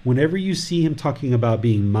mindfulness. Whenever you see him talking about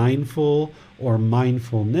being mindful or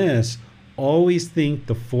mindfulness, always think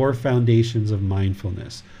the 4 foundations of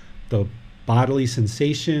mindfulness. The bodily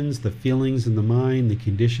sensations, the feelings in the mind, the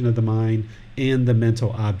condition of the mind, and the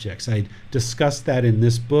mental objects. I discussed that in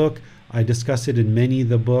this book. I discuss it in many of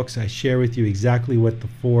the books. I share with you exactly what the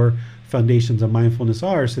 4 foundations of mindfulness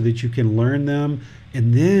are so that you can learn them.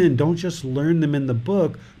 And then don't just learn them in the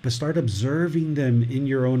book, but start observing them in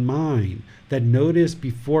your own mind. That notice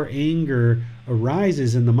before anger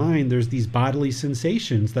arises in the mind, there's these bodily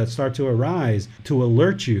sensations that start to arise to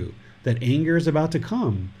alert you that anger is about to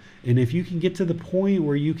come. And if you can get to the point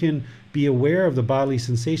where you can be aware of the bodily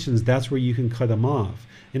sensations, that's where you can cut them off.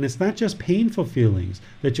 And it's not just painful feelings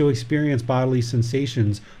that you'll experience bodily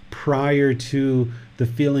sensations prior to the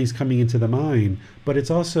feelings coming into the mind, but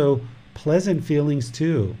it's also pleasant feelings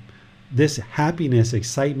too. This happiness,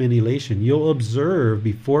 excitement, elation, you'll observe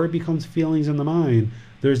before it becomes feelings in the mind,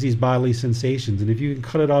 there's these bodily sensations. And if you can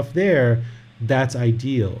cut it off there, that's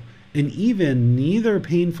ideal. And even neither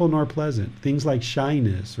painful nor pleasant, things like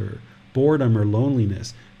shyness or boredom or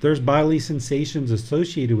loneliness, there's bodily sensations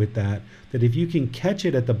associated with that if you can catch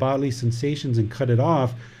it at the bodily sensations and cut it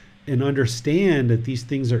off and understand that these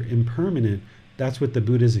things are impermanent, that's what the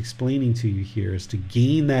Buddha is explaining to you here, is to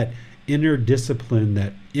gain that inner discipline,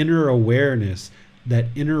 that inner awareness, that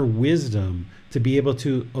inner wisdom to be able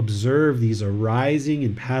to observe these arising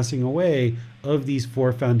and passing away of these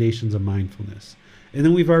 4 foundations of mindfulness. And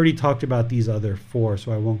then we've already talked about these other 4,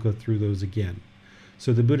 so I won't go through those again.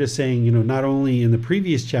 So the Buddha is saying, not only in the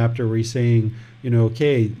previous chapter where he's saying,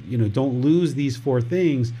 okay, don't lose these 4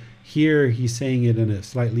 things. Here he's saying it in a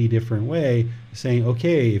slightly different way, saying,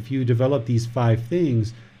 okay, if you develop these 5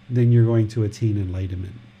 things, then you're going to attain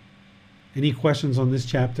enlightenment. Any questions on this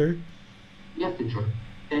chapter? Yes, teacher.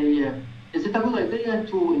 Is it a good idea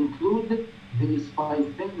to include these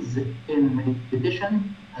 5 things in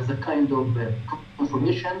meditation as a kind of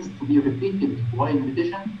confirmations to be repeated while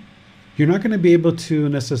meditation? You're not going to be able to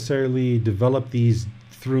necessarily develop these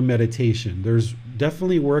through meditation. There's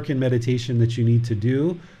definitely work in meditation that you need to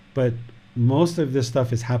do, but most of this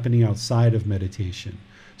stuff is happening outside of meditation.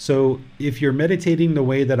 So if you're meditating the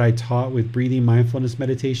way that I taught with breathing mindfulness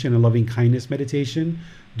meditation and loving kindness meditation,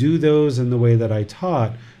 do those in the way that I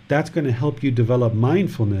taught. That's going to help you develop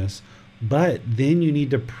mindfulness. But then you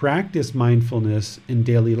need to practice mindfulness in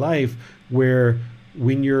daily life, where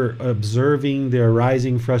when you're observing the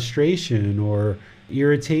arising frustration or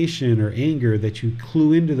irritation or anger, that you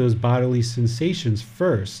clue into those bodily sensations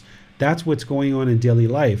first. That's what's going on in daily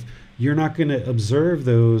life. You're not going to observe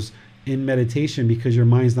those in meditation because your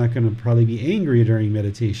mind's not going to probably be angry during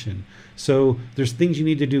meditation. So there's things you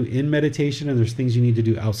need to do in meditation and there's things you need to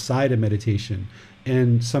do outside of meditation.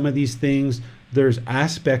 And some of these things, there's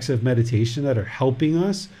aspects of meditation that are helping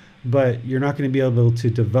us, but you're not going to be able to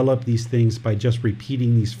develop these things by just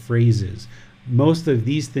repeating these phrases. Most of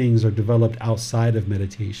these things are developed outside of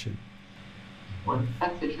meditation. Well,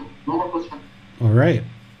 that's it. No more question. All right.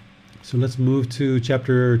 So let's move to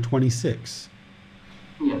chapter 26.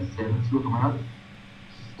 Yes, let's look at it.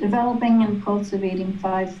 Developing and cultivating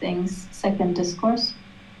 5 things, second discourse.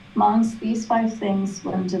 Monks, these 5 things,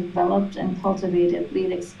 when developed and cultivated,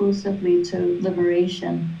 lead exclusively to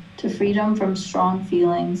liberation, to freedom from strong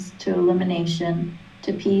feelings, to elimination,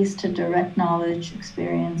 to peace, to direct knowledge,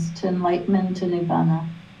 experience, to enlightenment, to nibbana.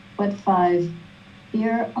 What 5?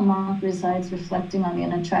 Here a monk resides reflecting on the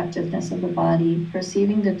unattractiveness of the body,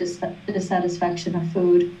 perceiving the dissatisfaction of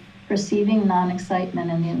food, perceiving non-excitement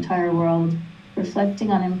in the entire world, reflecting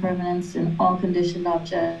on impermanence in all conditioned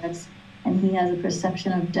objects, and he has a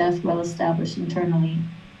perception of death well established internally.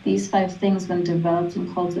 These 5 things, when developed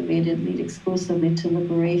and cultivated, lead exclusively to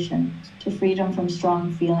liberation, to freedom from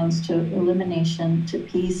strong feelings, to elimination, to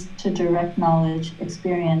peace, to direct knowledge,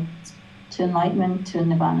 experience, to enlightenment, to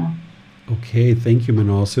nibbana. Okay, thank you,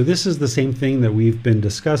 Manal. So this is the same thing that we've been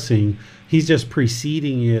discussing. He's just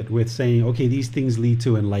preceding it with saying, okay, these things lead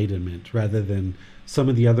to enlightenment, rather than some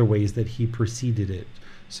of the other ways that he preceded it.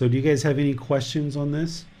 So do you guys have any questions on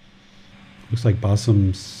this? Looks like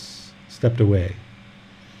Basam's stepped away.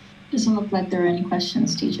 Doesn't look like there are any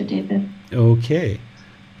questions, Teacher David. Okay.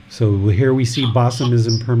 So here we see Basam is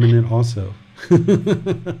impermanent also.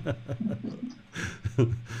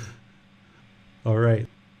 All right.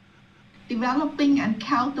 Developing and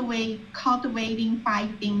cultivating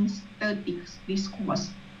 5 things, third discourse.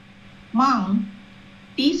 Monk,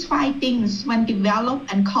 these 5 things, when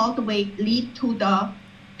developed and cultivated, lead to the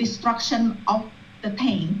destruction of the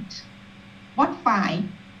taint. What 5?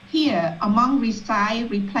 Here, a monk resides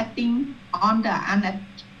reflecting on the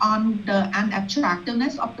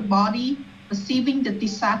unattractiveness of the body, perceiving the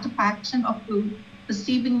dissatisfaction of food,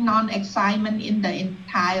 perceiving non-excitement in the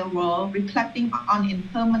entire world, reflecting on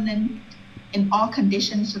impermanence in all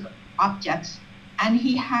conditions of objects, and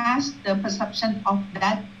he has the perception of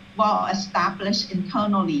that well established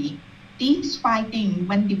internally. These 5 things,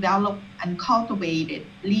 when developed and cultivated,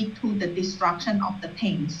 lead to the destruction of the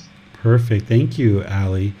things. Perfect. Thank you,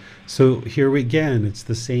 Ali. So here again, it's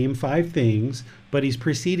the same 5 things, but he's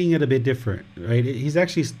preceding it a bit different, right? He's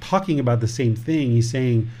actually talking about the same thing. He's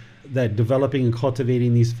saying that developing and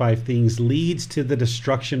cultivating these 5 things leads to the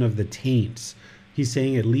destruction of the taints. He's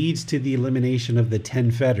saying it leads to the elimination of the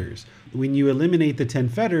 10 fetters. When you eliminate the 10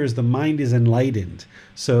 fetters, the mind is enlightened.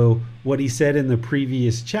 So what he said in the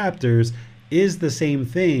previous chapters is the same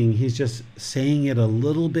thing. He's just saying it a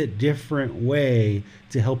little bit different way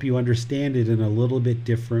to help you understand it in a little bit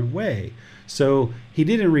different way. So he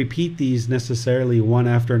didn't repeat these necessarily one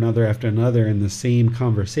after another in the same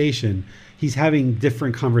conversation. He's having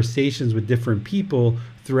different conversations with different people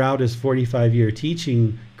throughout his 45-year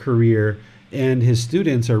teaching career, and his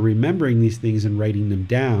students are remembering these things and writing them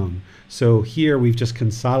down. So here we've just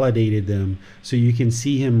consolidated them so you can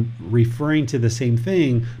see him referring to the same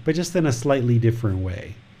thing, but just in a slightly different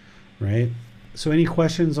way, right? So any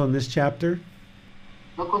questions on this chapter?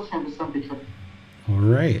 No question, teacher. All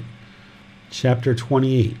right. Chapter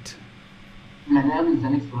 28. Manal is the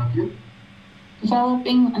next one of you.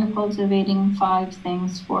 Developing and cultivating 5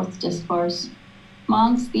 things, 4th discourse.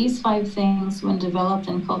 Monks, these 5 things, when developed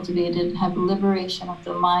and cultivated, have liberation of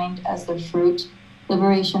the mind as their fruit,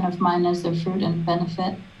 liberation of mind as their fruit and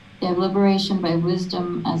benefit. They have liberation by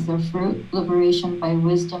wisdom as their fruit, liberation by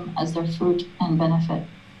wisdom as their fruit and benefit.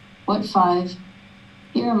 What 5?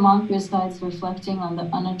 Here a monk resides reflecting on the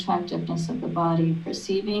unattractiveness of the body,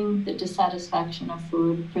 perceiving the dissatisfaction of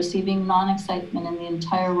food, perceiving non-excitement in the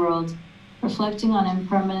entire world, reflecting on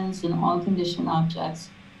impermanence in all conditioned objects,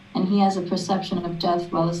 and he has a perception of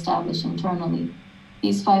death well established internally.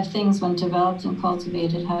 These 5 things, when developed and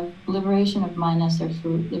cultivated, have liberation of mind as their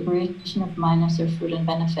fruit, liberation of mind as their fruit and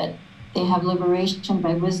benefit. They have liberation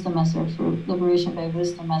by wisdom as their fruit, liberation by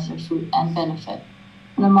wisdom as their fruit and benefit.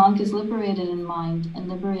 When a monk is liberated in mind and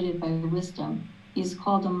liberated by wisdom, he is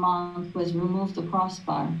called a monk who has removed the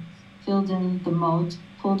crossbar, filled in the moat,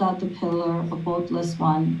 pulled out the pillar, a boldless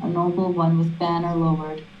one, a noble one with banner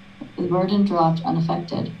lowered, with burden dropped,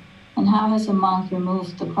 unaffected. And how has a monk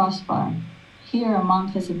removed the crossbar? Here a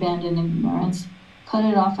monk has abandoned ignorance, cut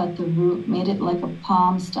it off at the root, made it like a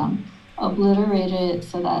palm stump, obliterated it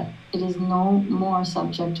so that it is no more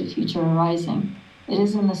subject to future arising. It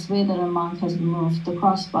is in this way that a monk has removed the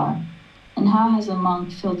crossbar. And how has a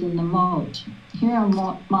monk filled in the moat? Here a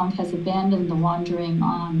monk has abandoned the wandering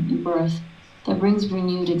on in birth that brings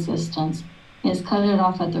renewed existence. He has cut it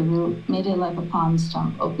off at the root, made it like a palm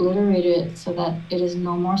stump, obliterated it so that it is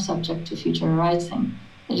no more subject to future arising.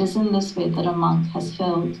 It is in this way that a monk has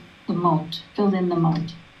filled in the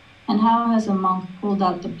moat. And how has a monk pulled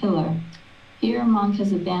out the pillar? Here a monk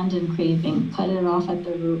has abandoned craving, cut it off at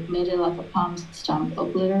the root, made it like a palm stump,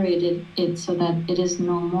 obliterated it so that it is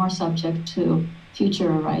no more subject to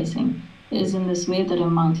future arising. It is in this way that a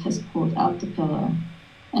monk has pulled out the pillar.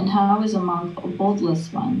 And how is a monk a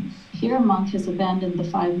boldless one? Here a monk has abandoned the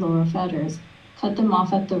 5 lower fetters, cut them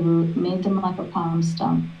off at the root, made them like a palm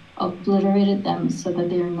stump, obliterated them so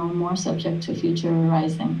that they are no more subject to future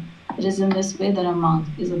arising. It is in this way that a monk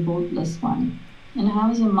is a boldless one. And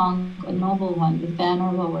how is a monk a noble one, with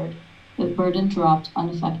banner lowered, with burden dropped,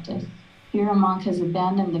 unaffected? Here a monk has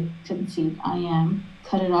abandoned the conceit, I am,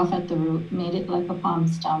 cut it off at the root, made it like a palm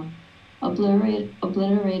stump,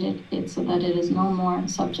 obliterated it so that it is no more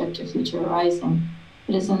subject to future arising.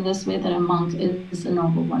 It is in this way that a monk is a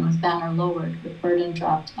noble one, with banner lowered, with burden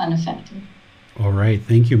dropped, unaffected. All right.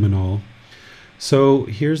 Thank you, Manal. So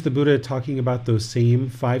here's the Buddha talking about those same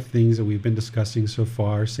 5 things that we've been discussing so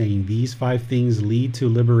far, saying these 5 things lead to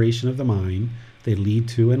liberation of the mind. They lead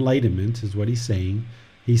to enlightenment, is what he's saying.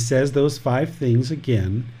 He says those 5 things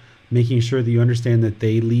again, making sure that you understand that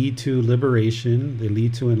they lead to liberation, they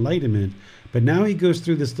lead to enlightenment. But now he goes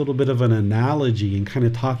through this little bit of an analogy and kind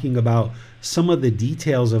of talking about some of the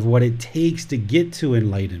details of what it takes to get to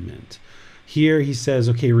enlightenment. Here he says,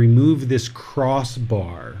 okay, remove this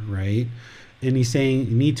crossbar, right? And he's saying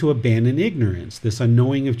you need to abandon ignorance, this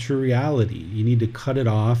unknowing of true reality. You need to cut it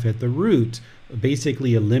off at the root,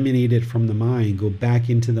 basically eliminate it from the mind, go back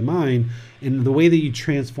into the mind. And the way that you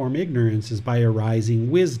transform ignorance is by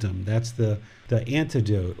arising wisdom. That's the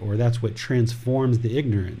antidote, or that's what transforms the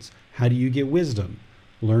ignorance. How do you get wisdom?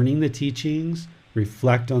 Learning the teachings,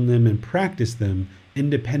 reflect on them, and practice them,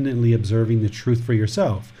 independently observing the truth for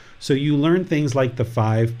yourself. So you learn things like the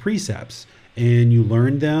 5 precepts, and you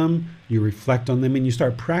learn them, you reflect on them, and you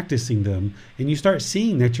start practicing them, and you start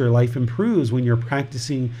seeing that your life improves when you're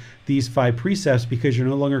practicing these 5 precepts, because you're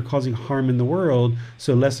no longer causing harm in the world,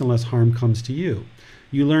 so less and less harm comes to you.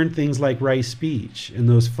 You learn things like right speech and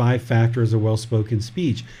those 5 factors of well-spoken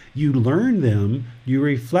speech. You learn them, you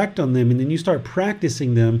reflect on them, and then you start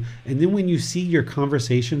practicing them. And then when you see your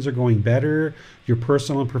conversations are going better, your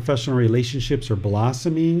personal and professional relationships are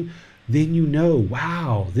blossoming, then you know,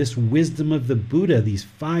 wow, this wisdom of the Buddha, these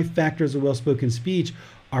 5 factors of well-spoken speech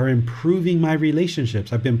are improving my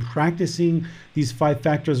relationships. I've been practicing these 5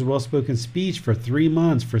 factors of well-spoken speech for 3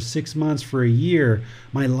 months, for 6 months, for a year.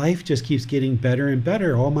 My life just keeps getting better and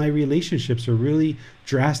better. All my relationships are really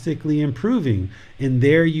drastically improving. And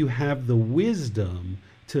there you have the wisdom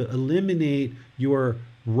to eliminate your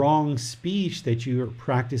wrong speech that you were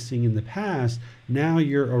practicing in the past. Now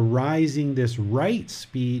you're arising this right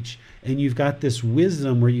speech, and you've got this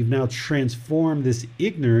wisdom where you've now transformed this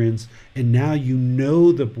ignorance, and now you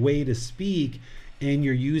know the way to speak, and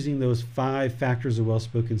you're using those 5 factors of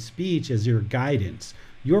well-spoken speech as your guidance.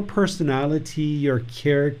 Your personality, your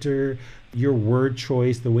character, your word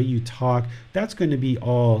choice, the way you talk, that's going to be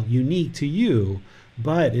all unique to you.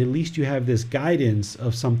 But at least you have this guidance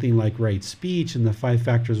of something like right speech and the 5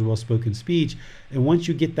 factors of well-spoken speech. And once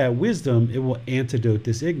you get that wisdom, it will antidote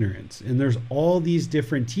this ignorance. And there's all these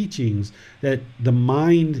different teachings that the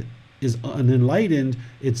mind is unenlightened,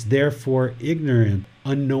 it's therefore ignorant,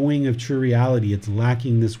 unknowing of true reality. It's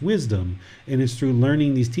lacking this wisdom. And it's through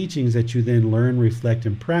learning these teachings that you then learn, reflect,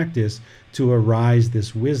 and practice to arise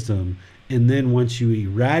this wisdom. And then once you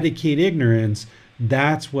eradicate ignorance,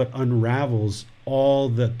 that's what unravels all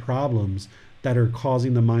the problems that are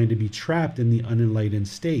causing the mind to be trapped in the unenlightened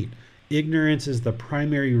state. Ignorance is the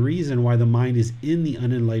primary reason why the mind is in the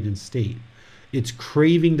unenlightened state. It's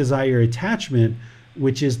craving, desire, attachment,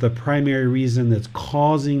 which is the primary reason that's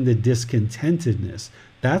causing the discontentedness.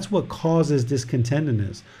 That's what causes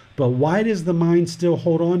discontentedness. But why does the mind still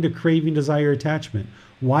hold on to craving, desire, attachment?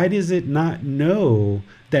 Why does it not know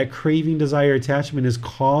that craving, desire, attachment is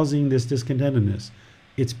causing this discontentedness?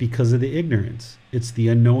 It's because of the ignorance. It's the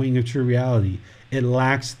unknowing of true reality. It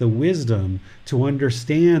lacks the wisdom to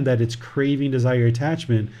understand that it's craving, desire,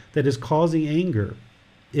 attachment that is causing anger.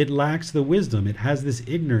 It lacks the wisdom. It has this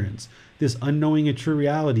ignorance, this unknowing of true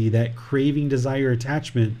reality that craving, desire,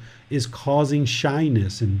 attachment is causing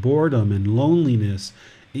shyness and boredom and loneliness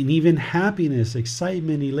and even happiness,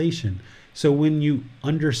 excitement, elation. So when you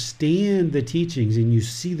understand the teachings and you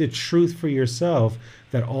see the truth for yourself,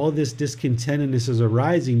 that all this discontentedness is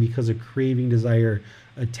arising because of craving, desire,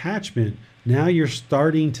 attachment, now you're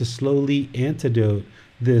starting to slowly antidote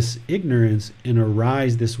this ignorance and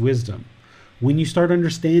arise this wisdom. When you start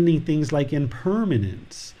understanding things like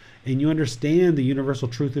impermanence, and you understand the universal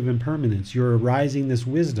truth of impermanence, you're arising this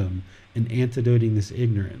wisdom and antidoting this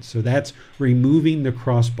ignorance. So that's removing the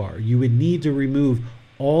crossbar. You would need to remove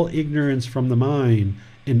all ignorance from the mind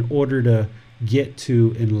in order to get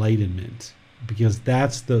to enlightenment, because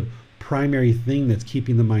that's the primary thing that's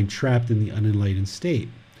keeping the mind trapped in the unenlightened state.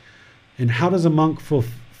 And how does a monk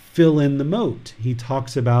fill in the moat? He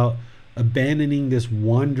talks about abandoning this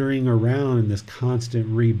wandering around and this constant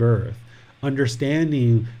rebirth,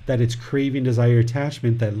 understanding that it's craving, desire,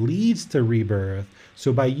 attachment that leads to rebirth.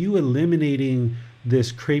 So by you eliminating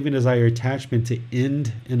this craving, desire, attachment to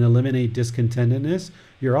end and eliminate discontentedness,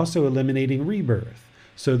 you're also eliminating rebirth.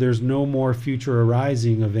 So there's no more future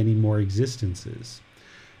arising of any more existences.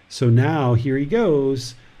 So now here he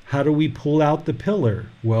goes. How do we pull out the pillar?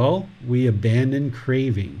 Well, we abandon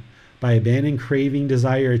craving. By abandoning craving,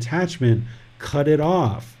 desire, attachment, cut it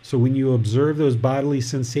off. So when you observe those bodily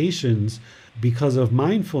sensations, because of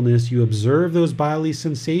mindfulness, you observe those bodily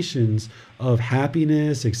sensations of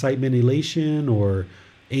happiness, excitement, elation, or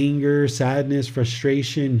anger, sadness,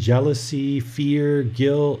 frustration, jealousy, fear,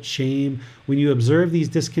 guilt, shame. When you observe these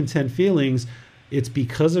discontent feelings, it's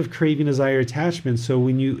because of craving, desire, attachment. So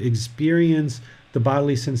when you experience the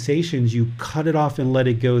bodily sensations, you cut it off and let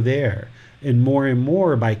it go there. And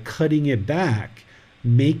more by cutting it back,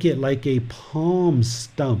 make it like a palm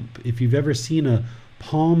stump. If you've ever seen a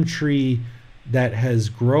palm tree that has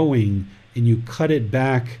growing and you cut it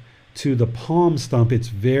back to the palm stump, it's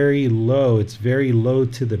very low. It's very low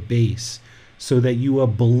to the base, so that you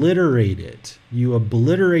obliterate it. You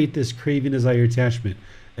obliterate this craving, desire, attachment,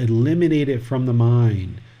 eliminate it from the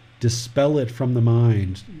mind, dispel it from the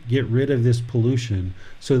mind, get rid of this pollution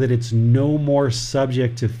so that it's no more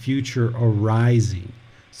subject to future arising.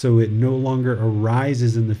 So it no longer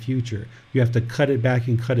arises in the future. You have to cut it back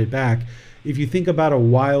and cut it back. If you think about a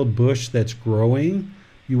wild bush that's growing,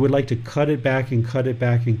 you would like to cut it back and cut it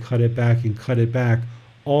back and cut it back and cut it back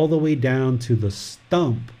all the way down to the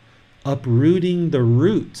stump, uprooting the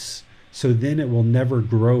roots, so then it will never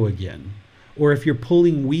grow again. Or if you're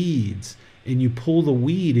pulling weeds and you pull the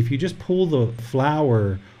weed, if you just pull the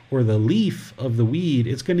flower or the leaf of the weed,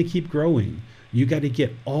 it's going to keep growing. You got to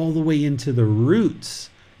get all the way into the roots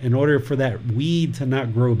in order for that weed to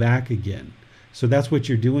not grow back again. So that's what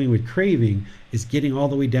you're doing with craving, is getting all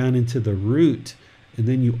the way down into the root, and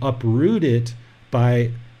then you uproot it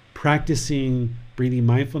by practicing breathing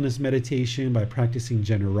mindfulness meditation, by practicing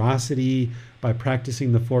generosity, by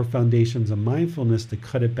practicing the 4 foundations of mindfulness to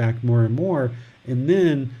cut it back more and more. And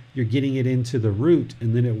then you're getting it into the root,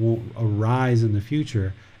 and then it won't arise in the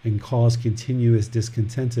future and cause continuous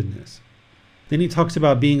discontentedness. Then he talks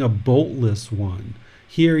about being a boltless one.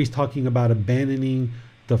 Here he's talking about abandoning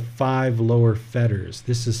the 5 lower fetters.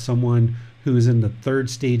 This is someone who is in the 3rd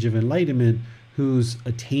stage of enlightenment, who's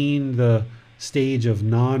attained the stage of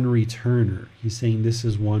non-returner. He's saying this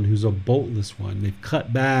is one who's a boltless one. They've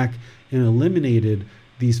cut back and eliminated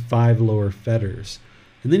these 5 lower fetters.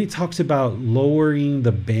 And then he talks about lowering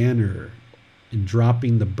the banner and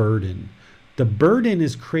dropping the burden. The burden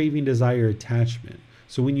is craving, desire, attachment.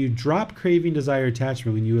 So when you drop craving, desire,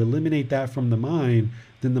 attachment, when you eliminate that from the mind,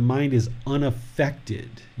 then the mind is unaffected.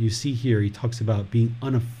 You see here, he talks about being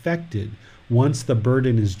unaffected once the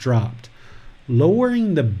burden is dropped.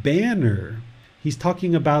 Lowering the banner, he's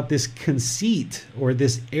talking about this conceit or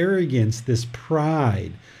this arrogance, this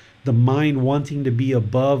pride, the mind wanting to be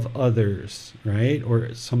above others, right?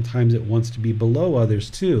 Or sometimes it wants to be below others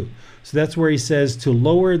too. So that's where he says to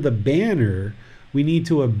lower the banner, we need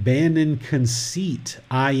to abandon conceit.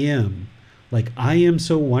 I am. Like, I am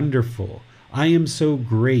so wonderful. I am so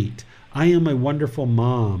great. I am a wonderful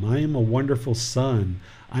mom. I am a wonderful son.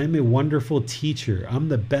 I'm a wonderful teacher. I'm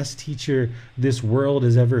the best teacher this world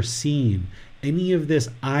has ever seen. Any of this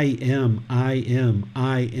I am,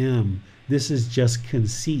 this is just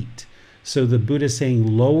conceit. So the Buddha is saying,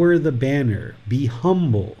 lower the banner, be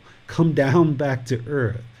humble, come down back to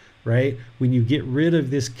earth, right? When you get rid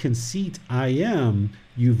of this conceit, I am,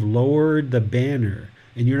 you've lowered the banner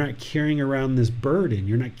and you're not carrying around this burden.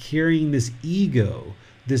 You're not carrying this ego,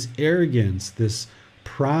 this arrogance, this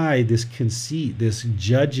pride, this conceit, this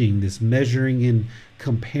judging, this measuring and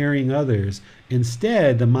comparing others.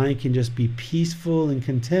 Instead, the mind can just be peaceful and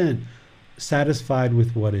content, satisfied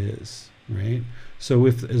with what is, right? So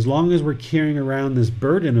as long as we're carrying around this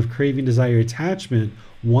burden of craving, desire, attachment,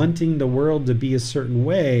 wanting the world to be a certain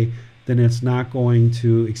way, then it's not going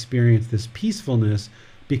to experience this peacefulness,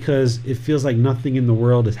 because it feels like nothing in the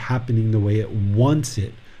world is happening the way it wants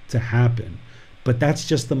it to happen. But that's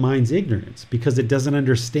just the mind's ignorance, because it doesn't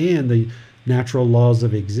understand the natural laws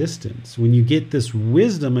of existence. When you get this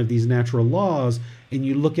wisdom of these natural laws and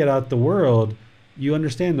you look out the world, you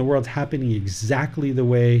understand the world's happening exactly the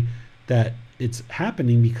way that it's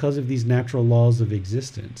happening because of these natural laws of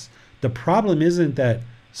existence. The problem isn't that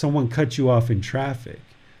someone cut you off in traffic.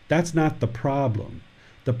 That's not the problem.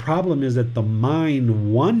 The problem is that the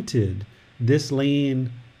mind wanted this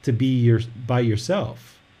lane to be by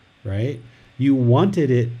yourself, right? You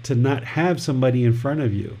wanted it to not have somebody in front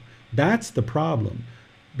of you. That's the problem,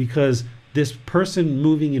 because this person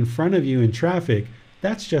moving in front of you in traffic,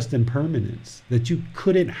 that's just impermanence, that you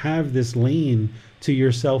couldn't have this lane to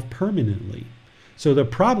yourself permanently. So the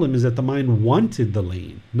problem is that the mind wanted the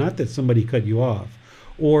lane, not that somebody cut you off.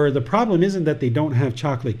 Or the problem isn't that they don't have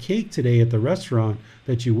chocolate cake today at the restaurant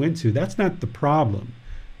that you went to. That's not the problem.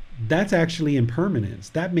 That's actually impermanence.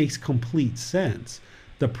 That makes complete sense.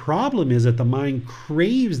 The problem is that the mind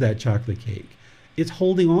craves that chocolate cake. It's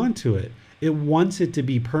holding on to it. It wants it to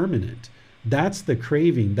be permanent. That's the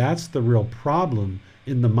craving. That's the real problem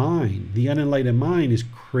in the mind. The unenlightened mind is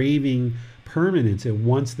craving permanence. It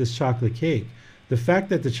wants this chocolate cake. The fact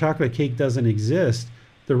that the chocolate cake doesn't exist,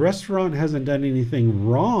 the restaurant hasn't done anything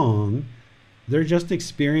wrong. They're just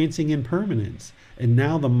experiencing impermanence. And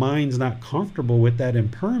now the mind's not comfortable with that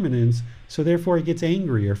impermanence, so therefore it gets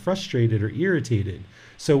angry or frustrated or irritated.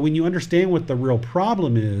 So when you understand what the real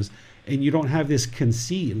problem is, and you don't have this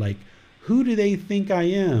conceit, like, who do they think I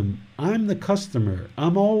am? I'm the customer.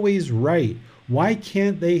 I'm always right. Why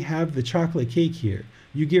can't they have the chocolate cake here?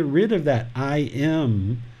 You get rid of that I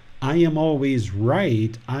am always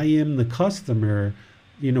right. I am the customer.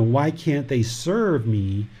 Why can't they serve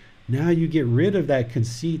me? Now you get rid of that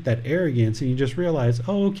conceit, that arrogance, and you just realize,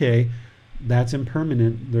 oh, okay, that's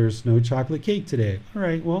impermanent. There's no chocolate cake today. All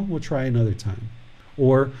right, well, we'll try another time.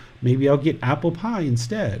 Or maybe I'll get apple pie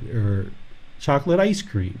instead, or chocolate ice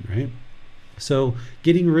cream, right? So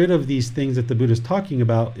getting rid of these things that the Buddha is talking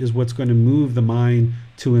about is what's going to move the mind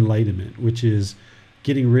to enlightenment, which is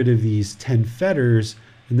getting rid of these 10 fetters,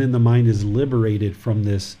 and then the mind is liberated from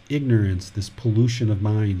this ignorance, this pollution of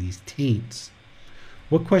mind, these taints.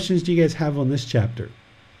 What questions do you guys have on this chapter?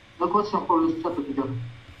 No question for this chapter, teacher.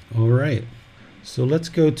 All right. So let's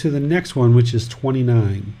go to the next one, which is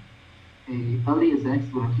 29. Ali is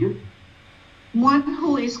next. Go ahead, you. One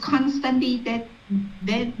who is constantly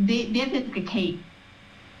dedicated.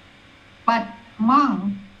 But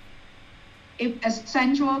monk, if a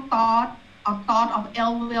sensual thought, a thought of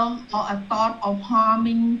ill will, or a thought of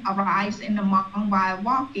harming arise in the monk while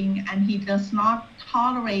walking, and he does not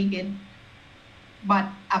tolerate it, but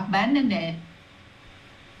abandon it,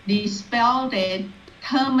 dispelled it,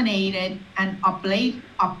 terminated, and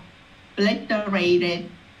obliterated,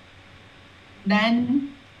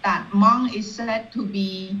 then that monk is said to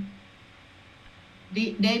be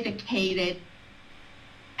dedicated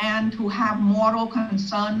and to have moral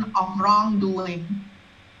concern of wrongdoing.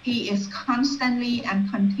 He is constantly and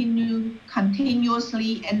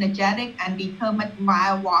continuously energetic and determined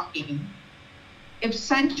while walking. If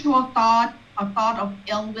sensual thought, a thought of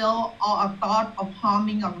ill will, or a thought of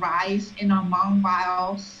harming arise in a monk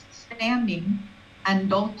while standing, and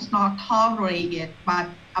does not tolerate it, but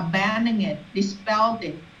abandon it, dispel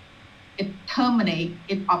it, it terminate,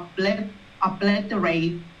 it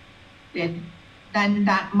obliterate it, then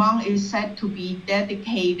that monk is said to be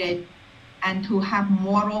dedicated and to have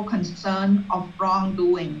moral concern of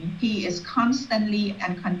wrongdoing. He is constantly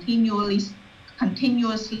and continuously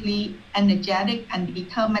energetic and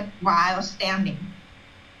determined while standing.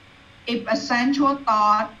 If a sensual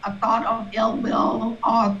thought, a thought of ill will,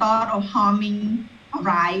 or a thought of harming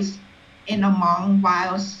arise in a monk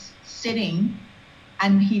while sitting,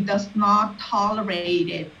 and he does not tolerate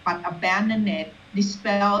it, but abandon it,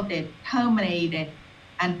 dispel it, terminate it,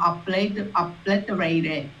 and obliterate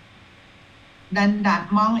it, then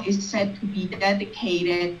that monk is said to be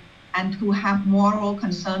dedicated and to have moral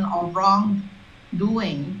concern of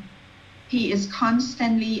wrongdoing. He is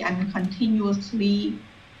constantly and continuously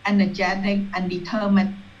energetic and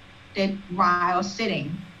determined while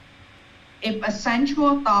sitting. If a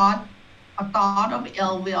sensual thought, a thought of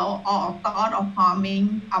ill will, or a thought of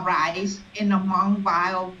harming arise in a monk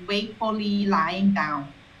while wakefully lying down,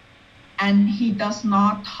 and he does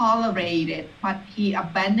not tolerate it, but he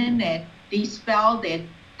abandons it, dispelled it,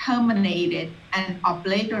 terminated, and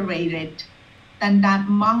obliterated, then that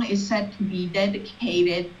monk is said to be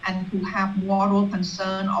dedicated and to have moral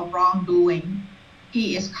concern of wrongdoing.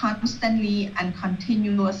 He is constantly and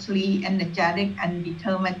continuously energetic and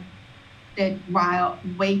determined while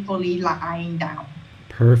wakefully lying down.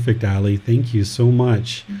 Perfect, Ali. Thank you so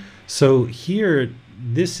much. So here,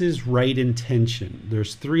 this is right intention.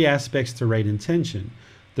 There's 3 aspects to right intention.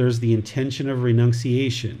 There's the intention of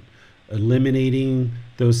renunciation, eliminating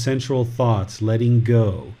those sensual thoughts, letting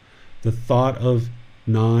go, the thought of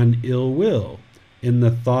non-ill will, and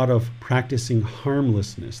the thought of practicing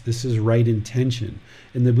harmlessness. This is right intention.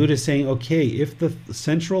 And the Buddha is saying, okay, if the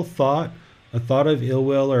central thought, a thought of ill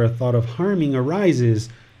will or a thought of harming arises,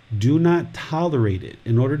 do not tolerate it.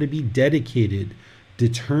 In order to be dedicated,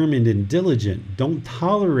 determined, and diligent, don't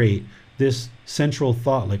tolerate this central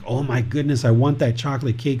thought like, oh my goodness, I want that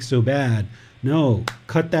chocolate cake so bad. No,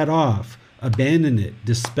 cut that off, abandon it,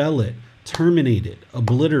 dispel it, terminate it,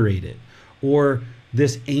 obliterate it. Or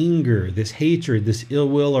this anger, this hatred, this ill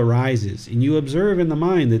will arises, and you observe in the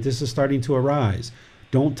mind that this is starting to arise.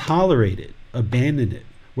 Don't tolerate it, abandon it.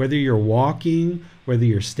 Whether you're walking, whether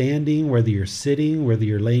you're standing, whether you're sitting, whether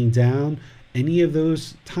you're laying down, any of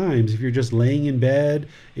those times, if you're just laying in bed,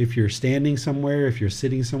 if you're standing somewhere, if you're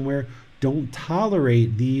sitting somewhere, don't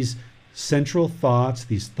tolerate these central thoughts,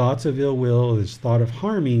 these thoughts of ill will, this thought of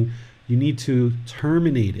harming. You need to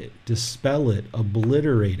terminate it, dispel it,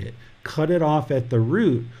 obliterate it, cut it off at the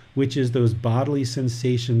root, which is those bodily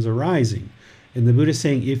sensations arising. And the Buddha is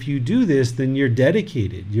saying, if you do this, then you're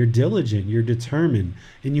dedicated, you're diligent, you're determined,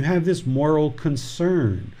 and you have this moral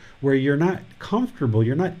concern where you're not comfortable,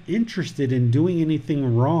 you're not interested in doing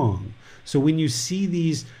anything wrong. So when you see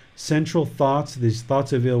these central thoughts, these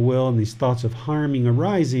thoughts of ill will and these thoughts of harming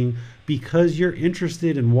arising, because you're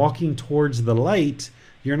interested in walking towards the light,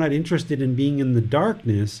 you're not interested in being in the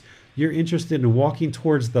darkness, you're interested in walking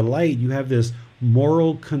towards the light, you have this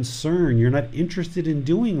moral concern, you're not interested in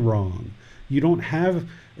doing wrong. You don't have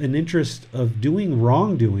an interest of doing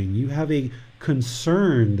wrongdoing. You have a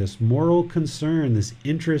concern, this moral concern, this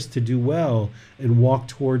interest to do well and walk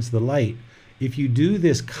towards the light. If you do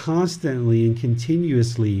this constantly and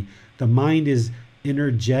continuously, the mind is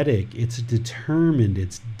energetic, it's determined,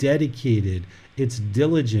 it's dedicated, it's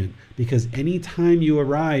diligent, because anytime you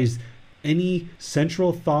arise any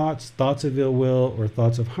central thoughts of ill will or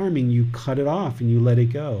thoughts of harming, you cut it off and you let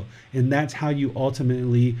it go. And that's how you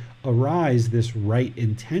ultimately arise this right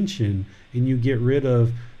intention, and you get rid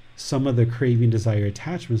of some of the craving, desire,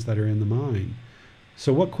 attachments that are in the mind.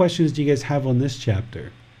 So what questions do you guys have on this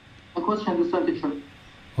chapter? A question is teacher.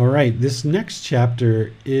 All right, this next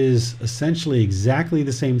chapter is essentially exactly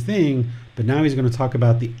the same thing, but now he's going to talk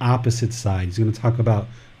about the opposite side. He's going to talk about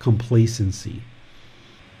complacency.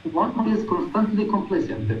 One is constantly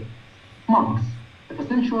complacent. Monks, if a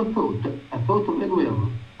sensual thought, a thought of ill will,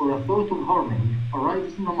 or a thought of harming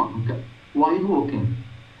arises in a monk while walking,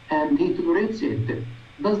 and he tolerates it,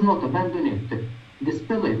 does not abandon it,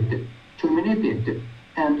 dispel it, terminate it,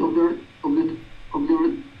 and obliterate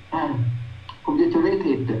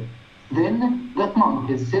it, then that monk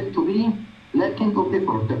is said to be lacking of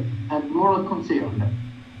effort and moral concern.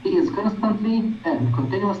 He is constantly and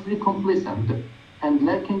continuously complacent and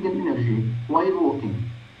lacking in energy while walking.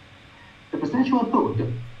 If a sensual thought,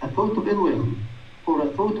 a thought of ill will, or a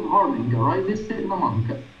thought of harming arises in a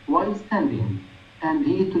monk while standing, and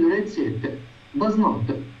he tolerates it, does not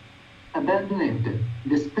abandon it,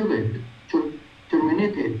 dispel it,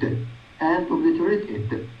 terminate it, and obliterate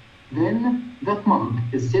then that monk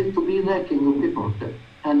is said to be lacking of effort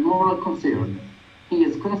and moral concern. He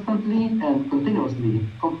is constantly and continuously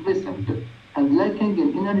complacent and lacking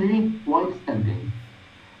in energy while standing.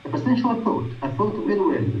 If a sensual thought, a thought of ill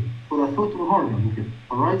will, or a thought of harming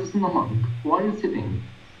arises in a monk while sitting,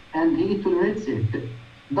 and he tolerates it,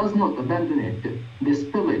 does not abandon it,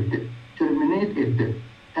 dispel it, terminate it,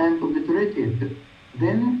 and obliterate it,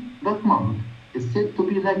 then that monk is said to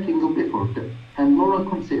be lacking of effort and moral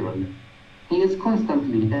concern. He is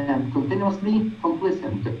constantly and continuously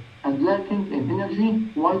complacent and lacking in energy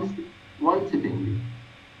while sitting.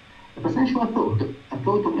 If a sensual thought, a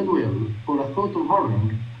thought of ill will, or a thought of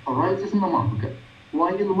harming arises in a monk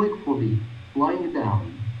while wakefully lying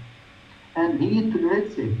down, and he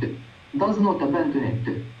tolerates it, does not abandon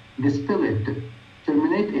it, dispel it,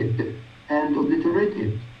 terminate it, and obliterate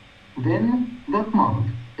it, then that monk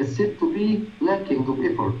is said to be lacking of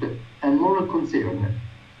effort and moral concern.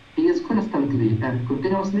 He is constantly and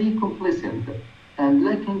continuously complacent and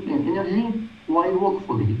lacking in energy while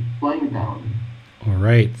wakefully lying down. All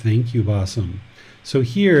right, thank you, Bassam. So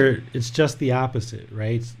here it's just the opposite,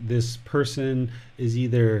 right? This person is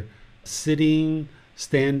either sitting,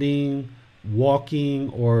 standing, walking,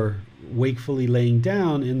 or wakefully laying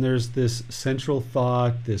down, and there's this central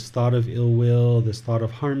thought, this thought of ill will, this thought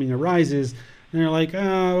of harming arises, and they're like,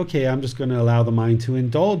 oh, okay, I'm just going to allow the mind to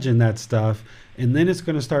indulge in that stuff, and then it's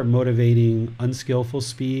going to start motivating unskillful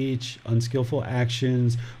speech, unskillful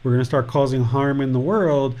actions. We're going to start causing harm in the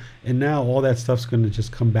world, and now all that stuff's going to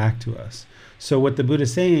just come back to us. So what the Buddha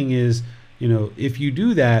is saying is, if you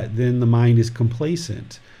do that, then the mind is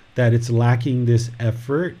complacent, that it's lacking this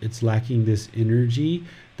effort, it's lacking this energy,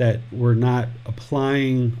 that we're not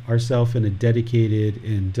applying ourselves in a dedicated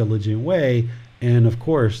and diligent way. And of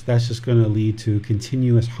course, that's just going to lead to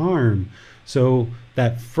continuous harm. So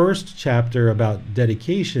that first chapter about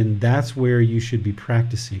dedication, that's where you should be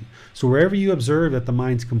practicing. So wherever you observe that the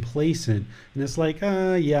mind's complacent, and it's like,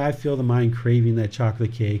 yeah, I feel the mind craving that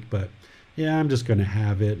chocolate cake, but yeah, I'm just going to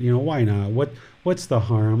have it. Why not? What's the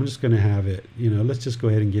harm? I'm just going to have it. Let's just go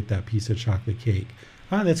ahead and get that piece of chocolate cake.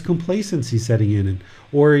 That's complacency setting in.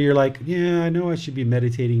 Or you're like, yeah, I know I should be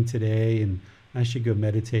meditating today and I should go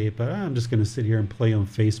meditate, but I'm just going to sit here and play on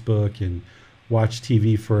Facebook and watch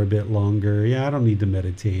TV for a bit longer. Yeah, I don't need to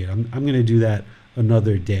meditate. I'm going to do that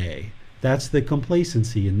another day. That's the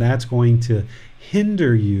complacency, and that's going to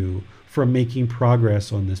hinder you from making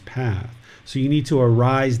progress on this path. So you need to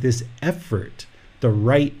arise this effort. The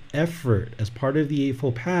right effort as part of the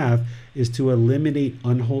Eightfold Path is to eliminate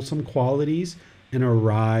unwholesome qualities and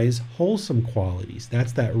arise wholesome qualities.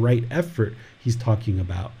 That's that right effort he's talking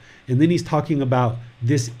about. And then he's talking about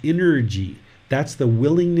this energy. That's the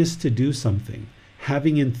willingness to do something,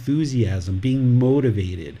 having enthusiasm, being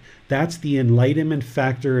motivated. That's the enlightenment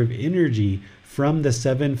factor of energy from the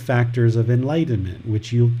 7 factors of enlightenment,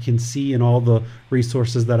 which you can see in all the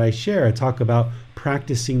resources that I share. I talk about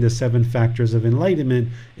practicing the 7 factors of enlightenment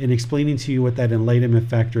and explaining to you what that enlightenment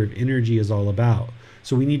factor of energy is all about.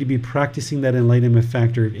 So we need to be practicing that enlightenment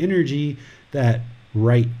factor of energy, that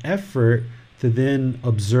right effort, to then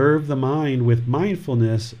observe the mind with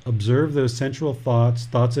mindfulness, observe those sensual thoughts,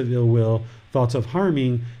 thoughts of ill will, thoughts of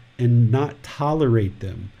harming, and not tolerate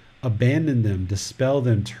them. Abandon them, dispel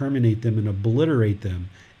them, terminate them, and obliterate them.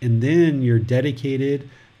 And then you're dedicated,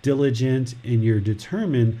 diligent, and you're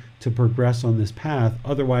determined to progress on this path.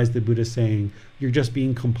 Otherwise, the Buddha is saying you're just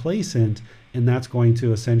being complacent, and that's going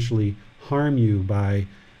to essentially harm you by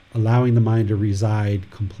allowing the mind to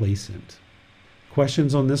reside complacent.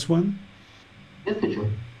 Questions on this one? Yes, teacher.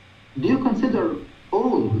 Do you consider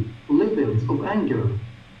all levels of anger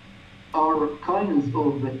are kinds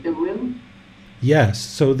of ill will? Yes.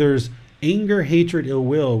 So there's anger, hatred, ill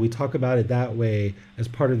will. We talk about it that way as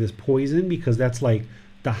part of this poison because that's like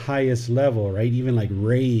the highest level, right? Even like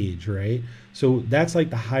rage, right? So that's like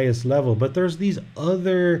the highest level. But there's these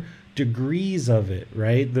other degrees of it,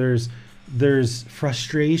 right? There's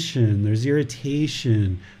frustration, there's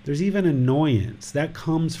irritation, there's even annoyance. That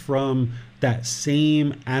comes from that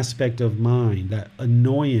same aspect of mind. That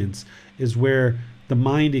annoyance is where the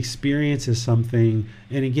mind experiences something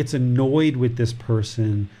and it gets annoyed with this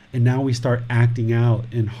person, and now we start acting out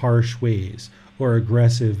in harsh ways or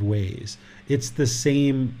aggressive ways. It's the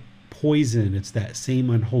same poison. It's that same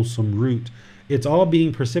unwholesome root. It's all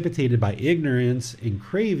being precipitated by ignorance and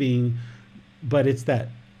craving, but it's that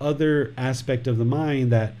other aspect of the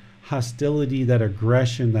mind, that hostility, that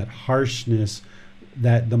aggression, that harshness,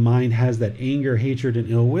 that the mind has, that anger, hatred, and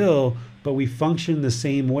ill will, but we function the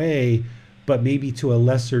same way, but maybe to a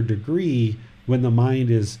lesser degree when the mind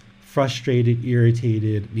is frustrated,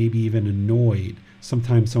 irritated, maybe even annoyed.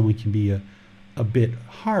 sometimes someone can be a bit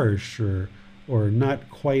harsh or not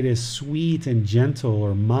quite as sweet and gentle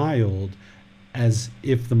or mild as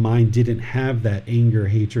if the mind didn't have that anger,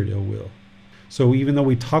 hatred, ill will. So even though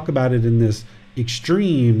we talk about it in this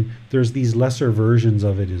extreme, there's these lesser versions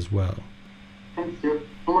of it as well. Thanks, sir.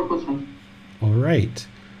 No more questions. All right.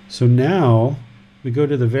 So now we go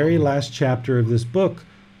to the very last chapter of this book,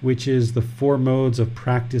 which is the 4 modes of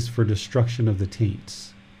practice for destruction of the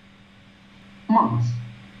taints. Monks,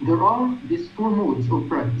 there are these 4 modes of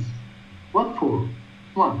practice. What for?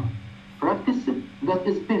 1. Practice that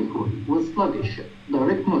is painful with sluggish,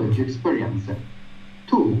 direct knowledge experience.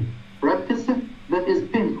 2. Practice that is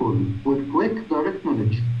painful with quick, direct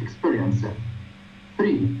knowledge experience.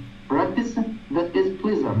 3. Practice that is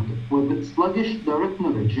pleasant with sluggish, direct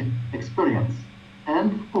knowledge experience.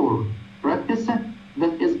 And 4. Practice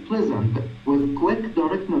that is pleasant with quick,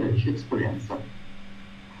 direct knowledge experience.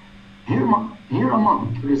 Here a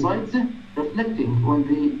monk resides, reflecting on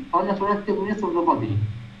the unattractiveness of the body,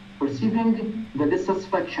 perceiving the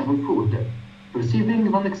dissatisfaction of food, perceiving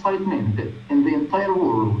non-excitement in the entire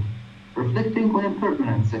world, reflecting on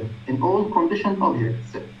impermanence in all conditioned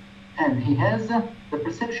objects, and he has the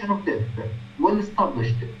perception of death well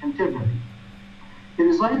established internally. He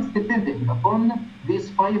resides depending upon these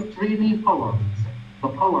 5 trini powers: the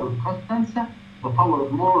power of constance, the power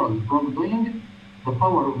of moral wrongdoing, the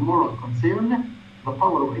power of moral concern, the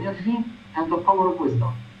power of energy, and the power of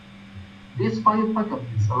wisdom. These 5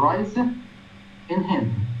 faculties arise in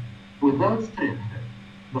him without strength: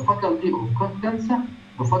 the faculty of confidence,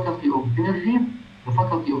 the faculty of energy, the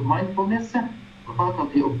faculty of mindfulness, the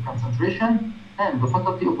faculty of concentration, and the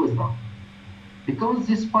faculty of wisdom. Because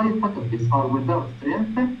these 5 faculties are without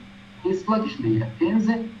strength, he sluggishly attains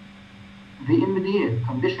the immediate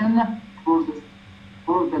condition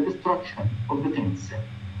for the destruction of the taints.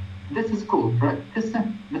 This is called practice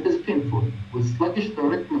that is painful with sluggish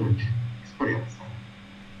direct knowledge experience.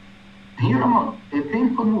 Here a monk, a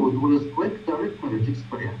painful mood with quick direct knowledge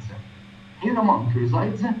experience. Here a monk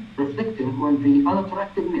resides, reflecting on the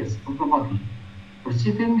unattractiveness of the body,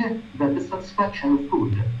 perceiving the dissatisfaction of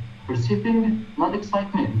food, perceiving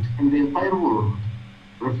non-excitement in the entire world,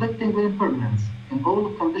 reflecting on impermanence in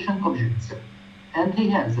all conditioned objects, and he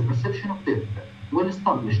has a perception of death well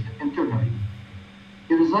established internally.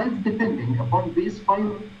 He resides depending upon these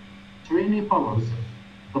 5 trini powers: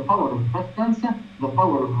 the power of confidence, the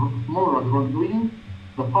power of moral wrongdoing,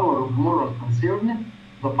 the power of moral concern,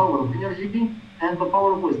 the power of energy, and the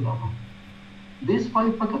power of wisdom. These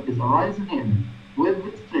 5 faculties arise in him with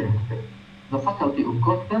strength: the faculty of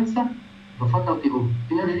confidence, the faculty of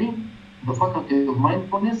energy, the faculty of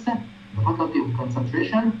mindfulness, the faculty of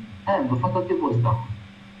concentration, and the faculty of wisdom.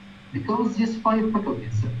 Because these 5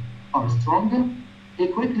 faculties are strong, he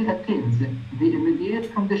quickly attains the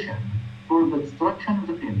immediate condition for the destruction of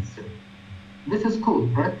the taints. This is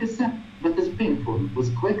called practice that is painful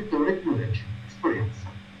with quick direct knowledge experience.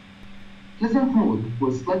 Pleasant mood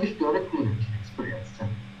with sluggish direct knowledge experience.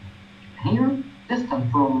 Here,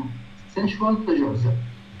 distant from sensual pleasures,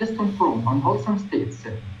 distant from unwholesome states,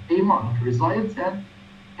 a monk resides and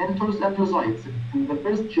enters and resides in the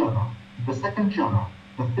 1st jhana, the 2nd jhana,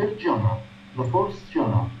 the 3rd jhana, the 4th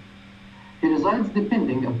jhana. He resides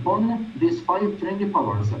depending upon these 5 trini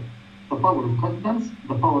powers: the power of confidence,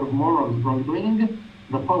 the power of moral wrongdoing,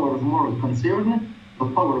 the power of moral concern, the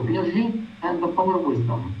power of energy, and the power of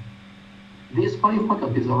wisdom. These 5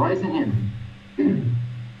 faculties arise in him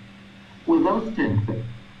without strength: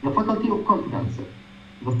 the faculty of confidence,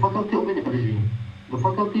 the faculty of energy, the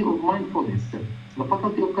faculty of mindfulness, the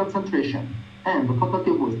faculty of concentration, and the faculty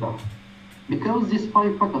of wisdom. Because these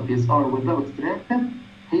 5 faculties are without strength,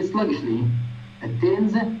 he sluggishly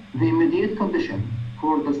attains the immediate condition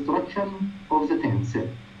for the destruction of the taints.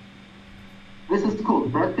 This is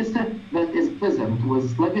called practice that is pleasant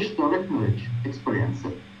with sluggish direct knowledge experience.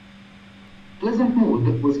 Pleasant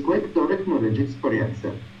mood with quick direct knowledge experience.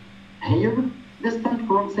 Here, distant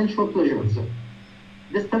from sensual pleasures,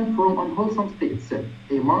 distant from unwholesome states,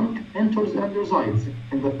 a monk enters and resides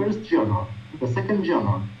in the 1st jhana, the 2nd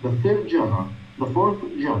jhana, the 3rd jhana, the 4th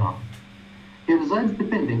jhana. He resides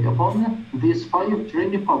depending upon these 5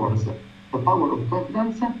 trini powers: the power of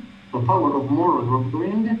confidence, the power of moral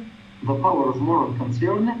wrongdoing, the power of moral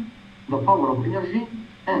concern, the power of energy,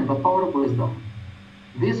 and the power of wisdom.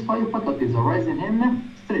 These 5 faculties arise in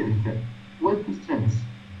him strength, with strength: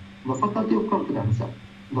 the faculty of confidence,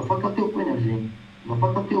 the faculty of energy, the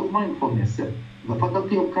faculty of mindfulness, the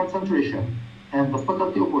faculty of concentration, and the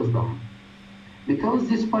faculty of wisdom. Because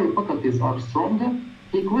these 5 faculties are strong,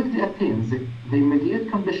 he quickly attains the immediate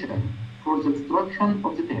condition for the destruction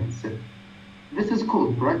of the taints. This is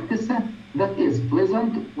called practice that is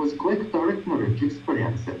pleasant with quick direct knowledge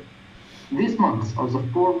experience. These monks are the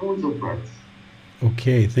four modes of breaths.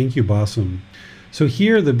 Okay, thank you, Basum. So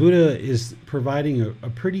here the Buddha is providing a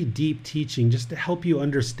pretty deep teaching just to help you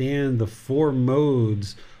understand the four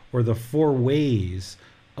modes or the four ways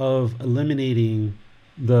of eliminating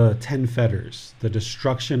the 10 fetters. The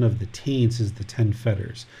destruction of the taints is the 10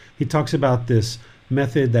 fetters. He talks about this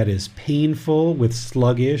method that is painful with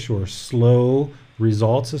sluggish or slow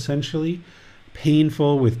results, essentially,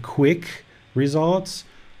 painful with quick results,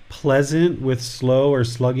 pleasant with slow or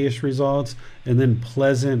sluggish results, and then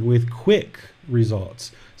pleasant with quick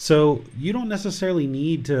results. So you don't necessarily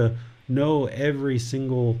need to know every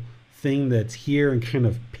single thing that's here and kind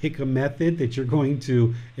of pick a method that you're going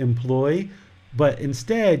to employ, but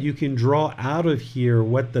instead you can draw out of here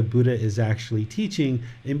what the Buddha is actually teaching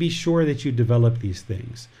and be sure that you develop these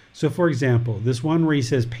things. So for example, this one where he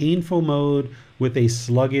says painful mode with a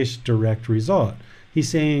sluggish direct result. He's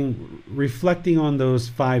saying, reflecting on those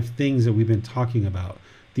 5 things that we've been talking about: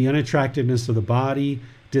 the unattractiveness of the body,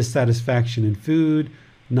 dissatisfaction in food,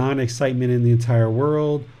 non-excitement in the entire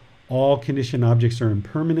world, all conditioned objects are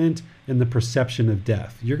impermanent, and the perception of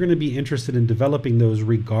death. You're going to be interested in developing those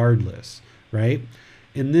regardless, right?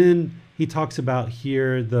 And then he talks about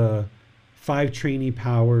here the 5 trainee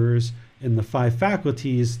powers and the 5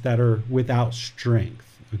 faculties that are without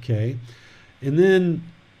strength, okay? And then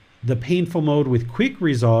the painful mode with quick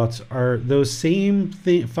results are those same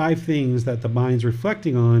 5 things that the mind's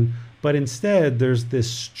reflecting on, but instead there's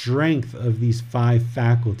this strength of these 5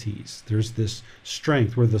 faculties. There's this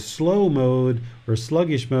strength where the slow mode or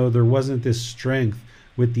sluggish mode, there wasn't this strength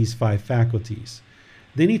with these 5 faculties.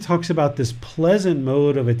 Then he talks about this pleasant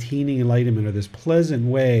mode of attaining enlightenment, or this pleasant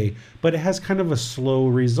way, but it has kind of a slow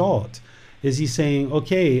result. Is he saying,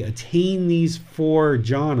 okay, attain these 4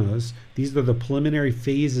 jhanas. These are the preliminary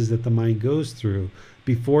phases that the mind goes through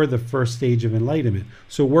before the first stage of enlightenment.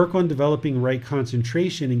 So work on developing right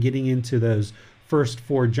concentration and getting into those first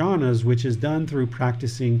 4 jhanas, which is done through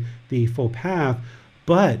practicing the Eightfold Path.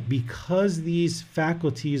 But because these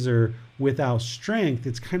faculties are without strength,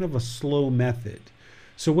 it's kind of a slow method.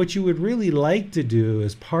 So what you would really like to do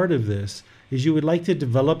as part of this is you would like to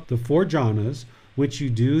develop the 4 jhanas, which you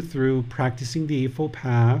do through practicing the Eightfold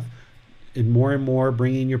Path and more,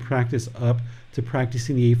 bringing your practice up to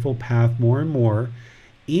practicing the Eightfold Path more and more.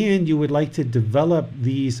 And you would like to develop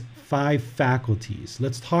these 5 faculties.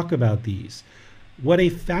 Let's talk about these. What a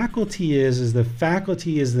faculty is the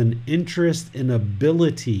faculty is an interest and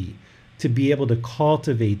ability to be able to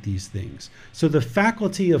cultivate these things. So the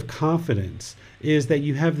faculty of confidence is that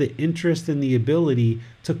you have the interest and the ability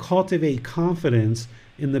to cultivate confidence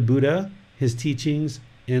in the Buddha, his teachings,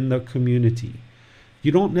 and the community.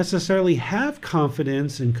 You don't necessarily have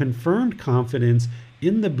confidence and confirmed confidence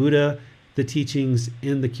in the Buddha, the teachings,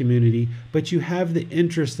 and the community, but you have the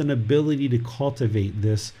interest and ability to cultivate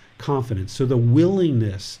this confidence. So the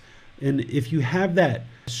willingness, and if you have that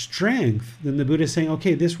strength, then the Buddha is saying,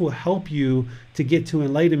 okay, this will help you to get to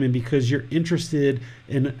enlightenment because you're interested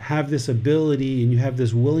and have this ability and you have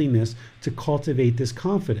this willingness to cultivate this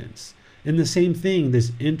confidence. And the same thing,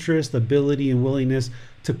 this interest, ability, and willingness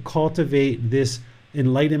to cultivate this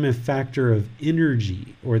enlightenment factor of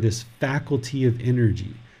energy, or this faculty of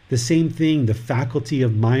energy. The same thing, the faculty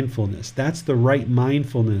of mindfulness. That's the right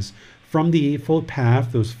mindfulness from the Eightfold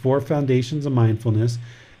Path, those 4 foundations of mindfulness.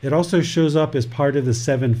 It also shows up as part of the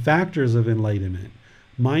 7 factors of enlightenment.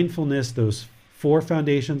 Mindfulness, those 4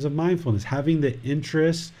 foundations of mindfulness, having the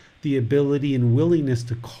interest, the ability, and willingness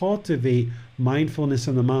to cultivate mindfulness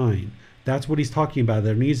in the mind. That's what he's talking about.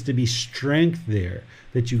 There needs to be strength there,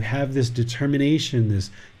 that you have this determination,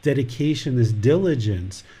 this dedication, this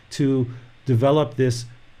diligence to develop this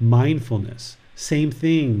mindfulness. Same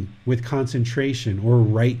thing with concentration or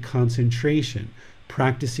right concentration.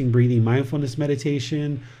 Practicing breathing mindfulness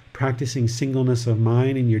meditation, practicing singleness of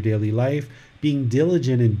mind in your daily life, being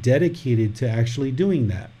diligent and dedicated to actually doing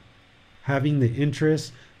that. Having the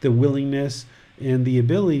interest, the willingness, and the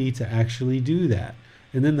ability to actually do that.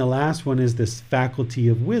 And then the last one is this faculty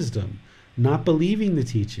of wisdom, not believing the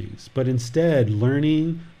teachings, but instead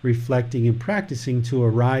learning, reflecting, and practicing to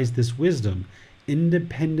arise this wisdom,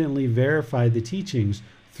 independently verify the teachings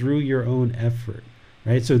through your own effort,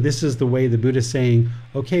 right? So this is the way the Buddha is saying,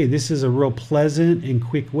 okay, this is a real pleasant and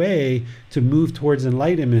quick way to move towards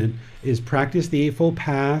enlightenment, is practice the Eightfold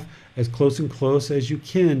Path as close as you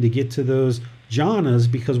can to get to those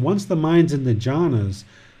jhanas, because once the mind's in the jhanas,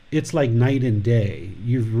 it's like night and day.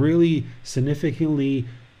 You've really significantly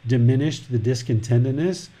diminished the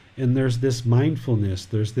discontentedness, and there's this mindfulness,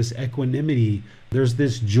 there's this equanimity, there's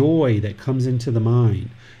this joy that comes into the mind.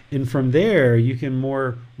 And from there, you can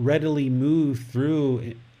more readily move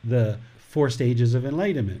through the 4 stages of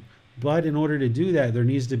enlightenment. But in order to do that, there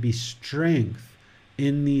needs to be strength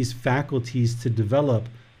in these faculties to develop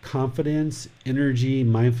confidence, energy,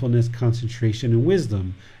 mindfulness, concentration, and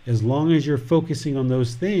wisdom. As long as you're focusing on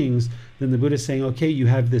those things, then the Buddha is saying, okay, you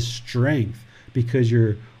have this strength because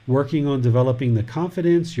you're working on developing the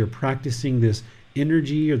confidence, you're practicing this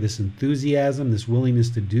energy or this enthusiasm, this willingness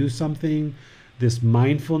to do something, this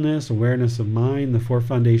mindfulness, awareness of mind, the 4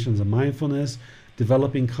 foundations of mindfulness,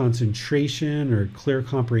 developing concentration or clear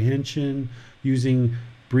comprehension, using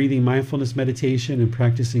breathing mindfulness meditation and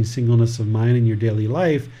practicing singleness of mind in your daily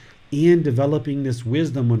life, and developing this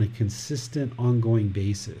wisdom on a consistent, ongoing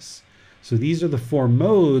basis. So these are the 4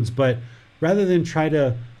 modes, but rather than try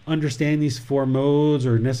to understand these 4 modes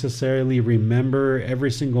or necessarily remember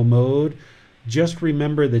every single mode, just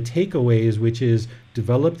remember the takeaways, which is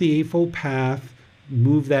develop the Eightfold Path,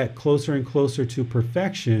 move that closer and closer to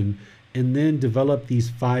perfection, and then develop these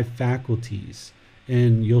 5 faculties.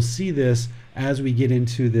 And you'll see this as we get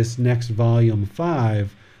into this next volume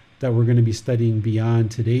 5 that we're going to be studying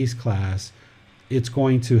beyond today's class. It's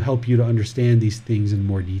going to help you to understand these things in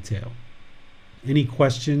more detail. Any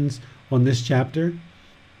questions on this chapter?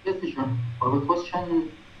 Yes, teacher. I have a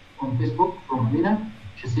question on Facebook from Amina.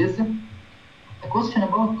 She says, a question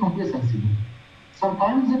about complacency.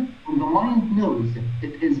 Sometimes when the mind knows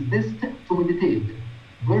it is best to meditate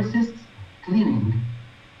versus cleaning,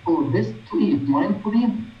 or best to eat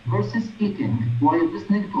mindfully versus eating while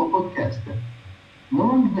listening to a podcast.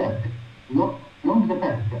 Knowing that, knowing the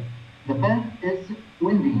path is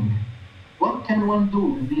winding. What can one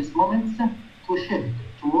do in these moments to shift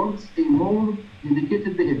towards a more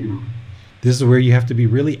dedicated behavior? This is where you have to be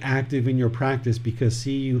really active in your practice, because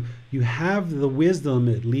see, you have the wisdom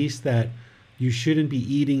at least that you shouldn't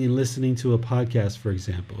be eating and listening to a podcast, for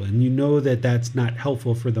example, and you know that that's not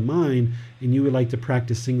helpful for the mind, and you would like to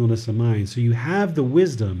practice singleness of mind. So you have the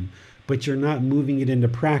wisdom, but you're not moving it into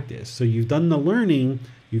practice. So you've done the learning,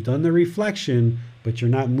 you've done the reflection, but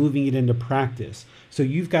you're not moving it into practice. So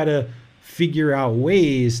you've got to figure out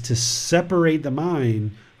ways to separate the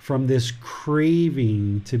mind from this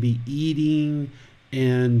craving to be eating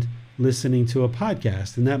and listening to a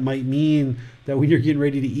podcast. And that might mean that when you're getting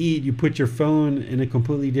ready to eat, you put your phone in a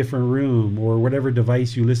completely different room, or whatever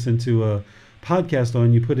device you listen to a podcast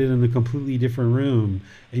on, you put it in a completely different room,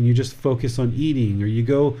 and you just focus on eating. Or you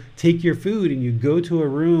go take your food and you go to a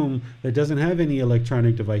room that doesn't have any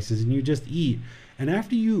electronic devices and you just eat. And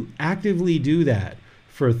after you actively do that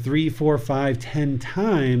for 3, 4, 5, 10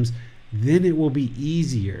 times, then it will be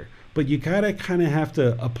easier. But you gotta kind of have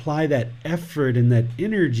to apply that effort and that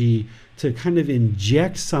energy to kind of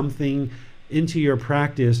inject something into your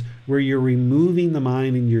practice where you're removing the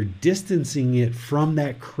mind and you're distancing it from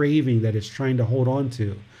that craving that it's trying to hold on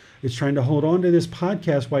to. It's trying to hold on to this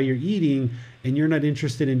podcast while you're eating, and you're not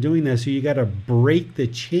interested in doing that. So you got to break the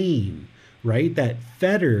chain, right? That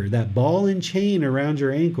fetter, that ball and chain around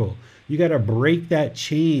your ankle. You got to break that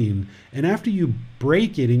chain. And after you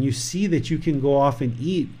break it and you see that you can go off and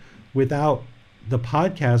eat without the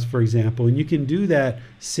podcast, for example, and you can do that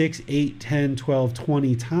 6, 8, 10, 12,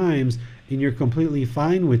 20 times, and you're completely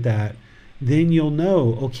fine with that, then you'll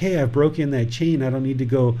know, okay, I've broken that chain. I don't need to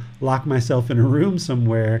go lock myself in a room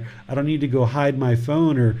somewhere. I don't need to go hide my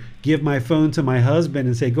phone or give my phone to my husband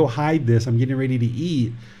and say, go hide this, I'm getting ready to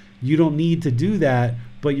eat. You don't need to do that,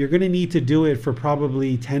 but you're going to need to do it for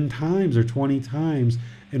probably 10 times or 20 times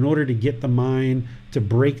in order to get the mind to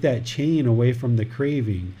break that chain away from the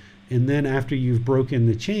craving. And then after you've broken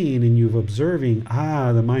the chain and you've observing,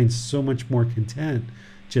 the mind's so much more content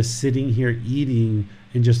just sitting here eating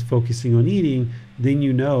and just focusing on eating, then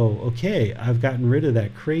you know, okay, I've gotten rid of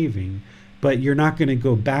that craving. But you're not going to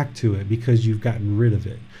go back to it because you've gotten rid of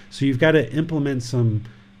it. So you've got to implement some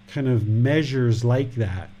kind of measures like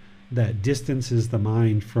that, that distances the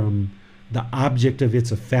mind from the object of its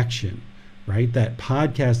affection, right? That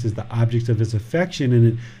podcast is the object of its affection,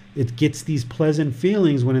 and it gets these pleasant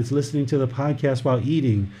feelings when it's listening to the podcast while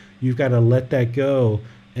eating. You've got to let that go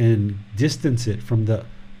and distance it from the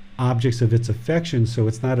objects of its affection, so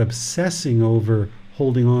it's not obsessing over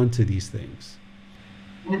holding on to these things.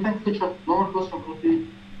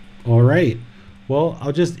 All right. Well,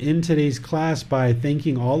 I'll just end today's class by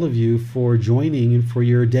thanking all of you for joining and for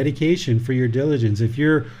your dedication, for your diligence. If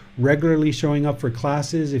you're regularly showing up for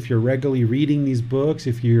classes, if you're regularly reading these books,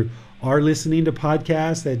 if you are listening to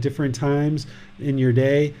podcasts at different times in your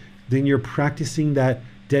day, then you're practicing that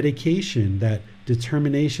dedication, that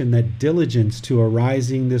determination, that diligence to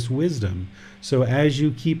arising this wisdom. So as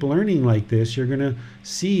you keep learning like this, you're going to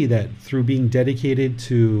see that through being dedicated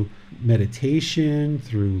to meditation,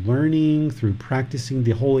 through learning, through practicing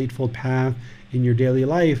the whole Eightfold Path in your daily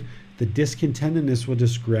life, the discontentedness will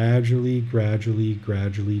just gradually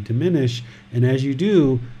diminish. And as you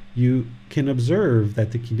do, you can observe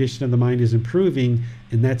that the condition of the mind is improving,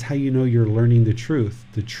 and that's how you know you're learning the truth,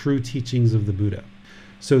 the true teachings of the Buddha.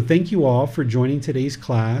 So thank you all for joining today's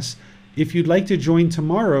class. If you'd like to join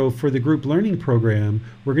tomorrow for the group learning program,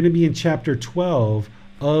 we're going to be in chapter 12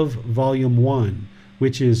 of volume 1,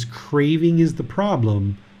 which is Craving is the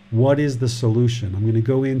Problem, What is the Solution? I'm going to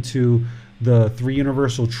go into the 3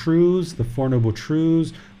 universal truths, the 4 noble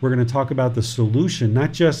truths. We're going to talk about the solution,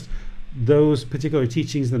 not just those particular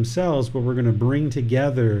teachings themselves, but we're going to bring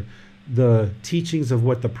together the teachings of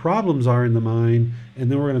what the problems are in the mind,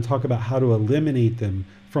 and then we're going to talk about how to eliminate them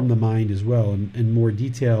from the mind as well in more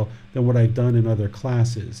detail than what I've done in other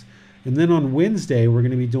classes. And then on Wednesday, we're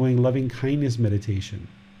going to be doing loving kindness meditation.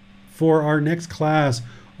 For our next class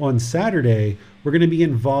on Saturday, we're going to be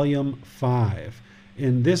in volume 5.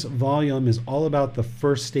 And this volume is all about the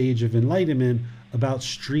first stage of enlightenment, about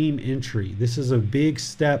stream entry. This is a big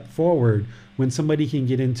step forward. When somebody can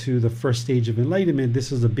get into the first stage of enlightenment,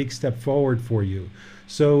 this is a big step forward for you.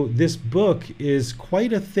 So this book is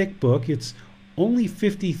quite a thick book. It's only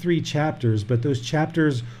 53 chapters, but those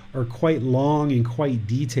chapters are quite long and quite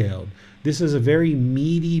detailed. This is a very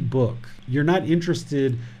meaty book. You're not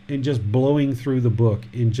interested in just blowing through the book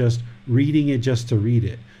and just reading it just to read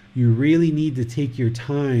it. You really need to take your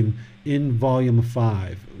time in volume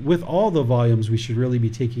 5. With all the volumes, we should really be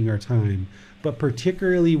taking our time, but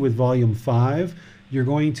particularly with volume 5, you're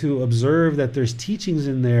going to observe that there's teachings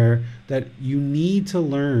in there that you need to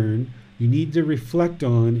learn, you need to reflect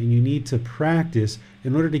on, and you need to practice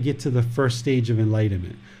in order to get to the first stage of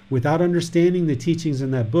enlightenment. Without understanding the teachings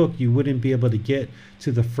in that book, you wouldn't be able to get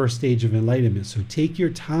to the first stage of enlightenment. So take your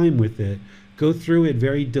time with it, go through it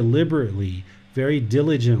very deliberately, very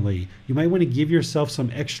diligently. You might want to give yourself some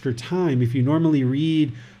extra time. If you normally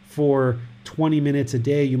read for 20 minutes a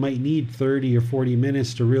day, you might need 30 or 40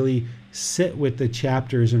 minutes to really sit with the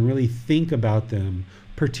chapters and really think about them,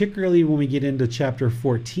 particularly when we get into chapter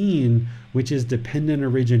 14, which is dependent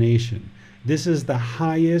origination. This is the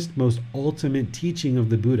highest, most ultimate teaching of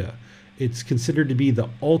the Buddha. It's considered to be the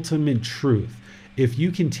ultimate truth. If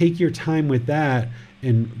you can take your time with that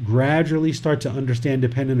and gradually start to understand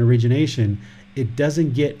dependent origination, it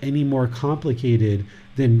doesn't get any more complicated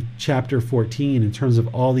than chapter 14 in terms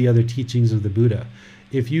of all the other teachings of the Buddha.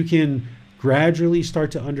 If you can gradually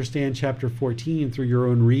start to understand chapter 14 through your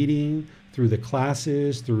own reading, through the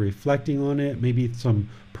classes, through reflecting on it, maybe some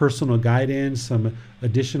personal guidance, some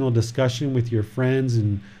additional discussion with your friends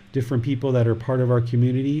and different people that are part of our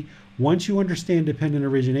community, once you understand dependent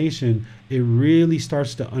origination, it really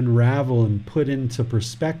starts to unravel and put into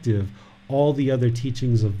perspective all the other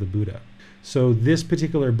teachings of the Buddha. So this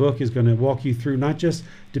particular book is going to walk you through not just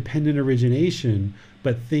dependent origination,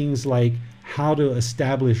 but things like how to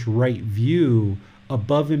establish right view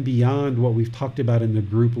above and beyond what we've talked about in the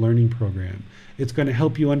group learning program. It's going to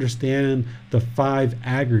help you understand the 5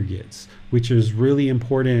 aggregates, which is really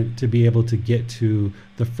important to be able to get to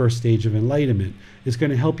the first stage of enlightenment. It's going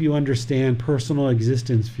to help you understand personal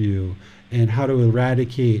existence view and how to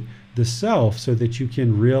eradicate the self so that you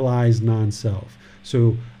can realize non-self.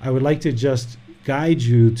 So I would like to just guide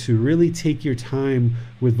you to really take your time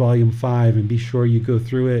with volume 5 and be sure you go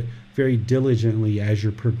through it very diligently as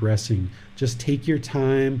you're progressing. Just take your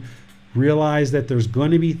time, realize that there's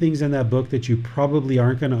going to be things in that book that you probably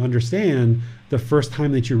aren't going to understand the first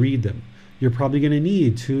time that you read them. You're probably going to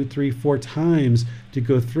need 2, 3, 4 times to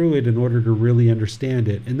go through it in order to really understand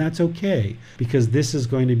it. And that's okay, because this is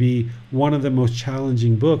going to be one of the most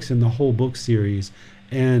challenging books in the whole book series.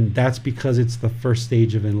 And that's because it's the first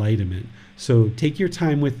stage of enlightenment. So take your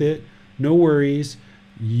time with it. No worries.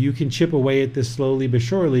 You can chip away at this slowly but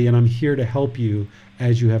surely, and I'm here to help you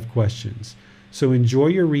as you have questions. So enjoy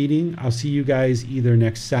your reading. I'll see you guys either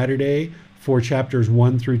next Saturday for chapters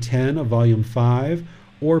 1 through 10 of volume 5,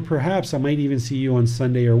 or perhaps I might even see you on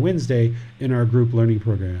Sunday or Wednesday in our group learning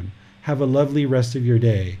program. Have a lovely rest of your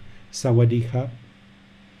day. Sawadee ka.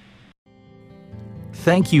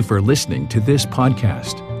 Thank you for listening to this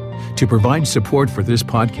podcast. To provide support for this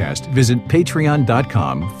podcast, visit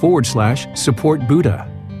patreon.com/support Buddha.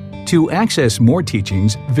 To access more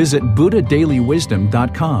teachings, visit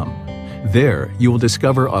buddhadailywisdom.com. There, you will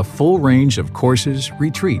discover a full range of courses,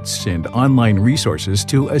 retreats, and online resources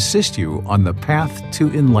to assist you on the path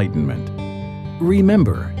to enlightenment.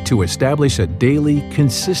 Remember to establish a daily,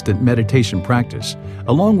 consistent meditation practice,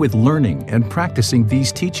 along with learning and practicing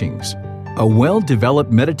these teachings. A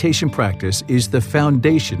well-developed meditation practice is the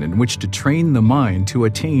foundation in which to train the mind to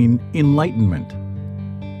attain enlightenment.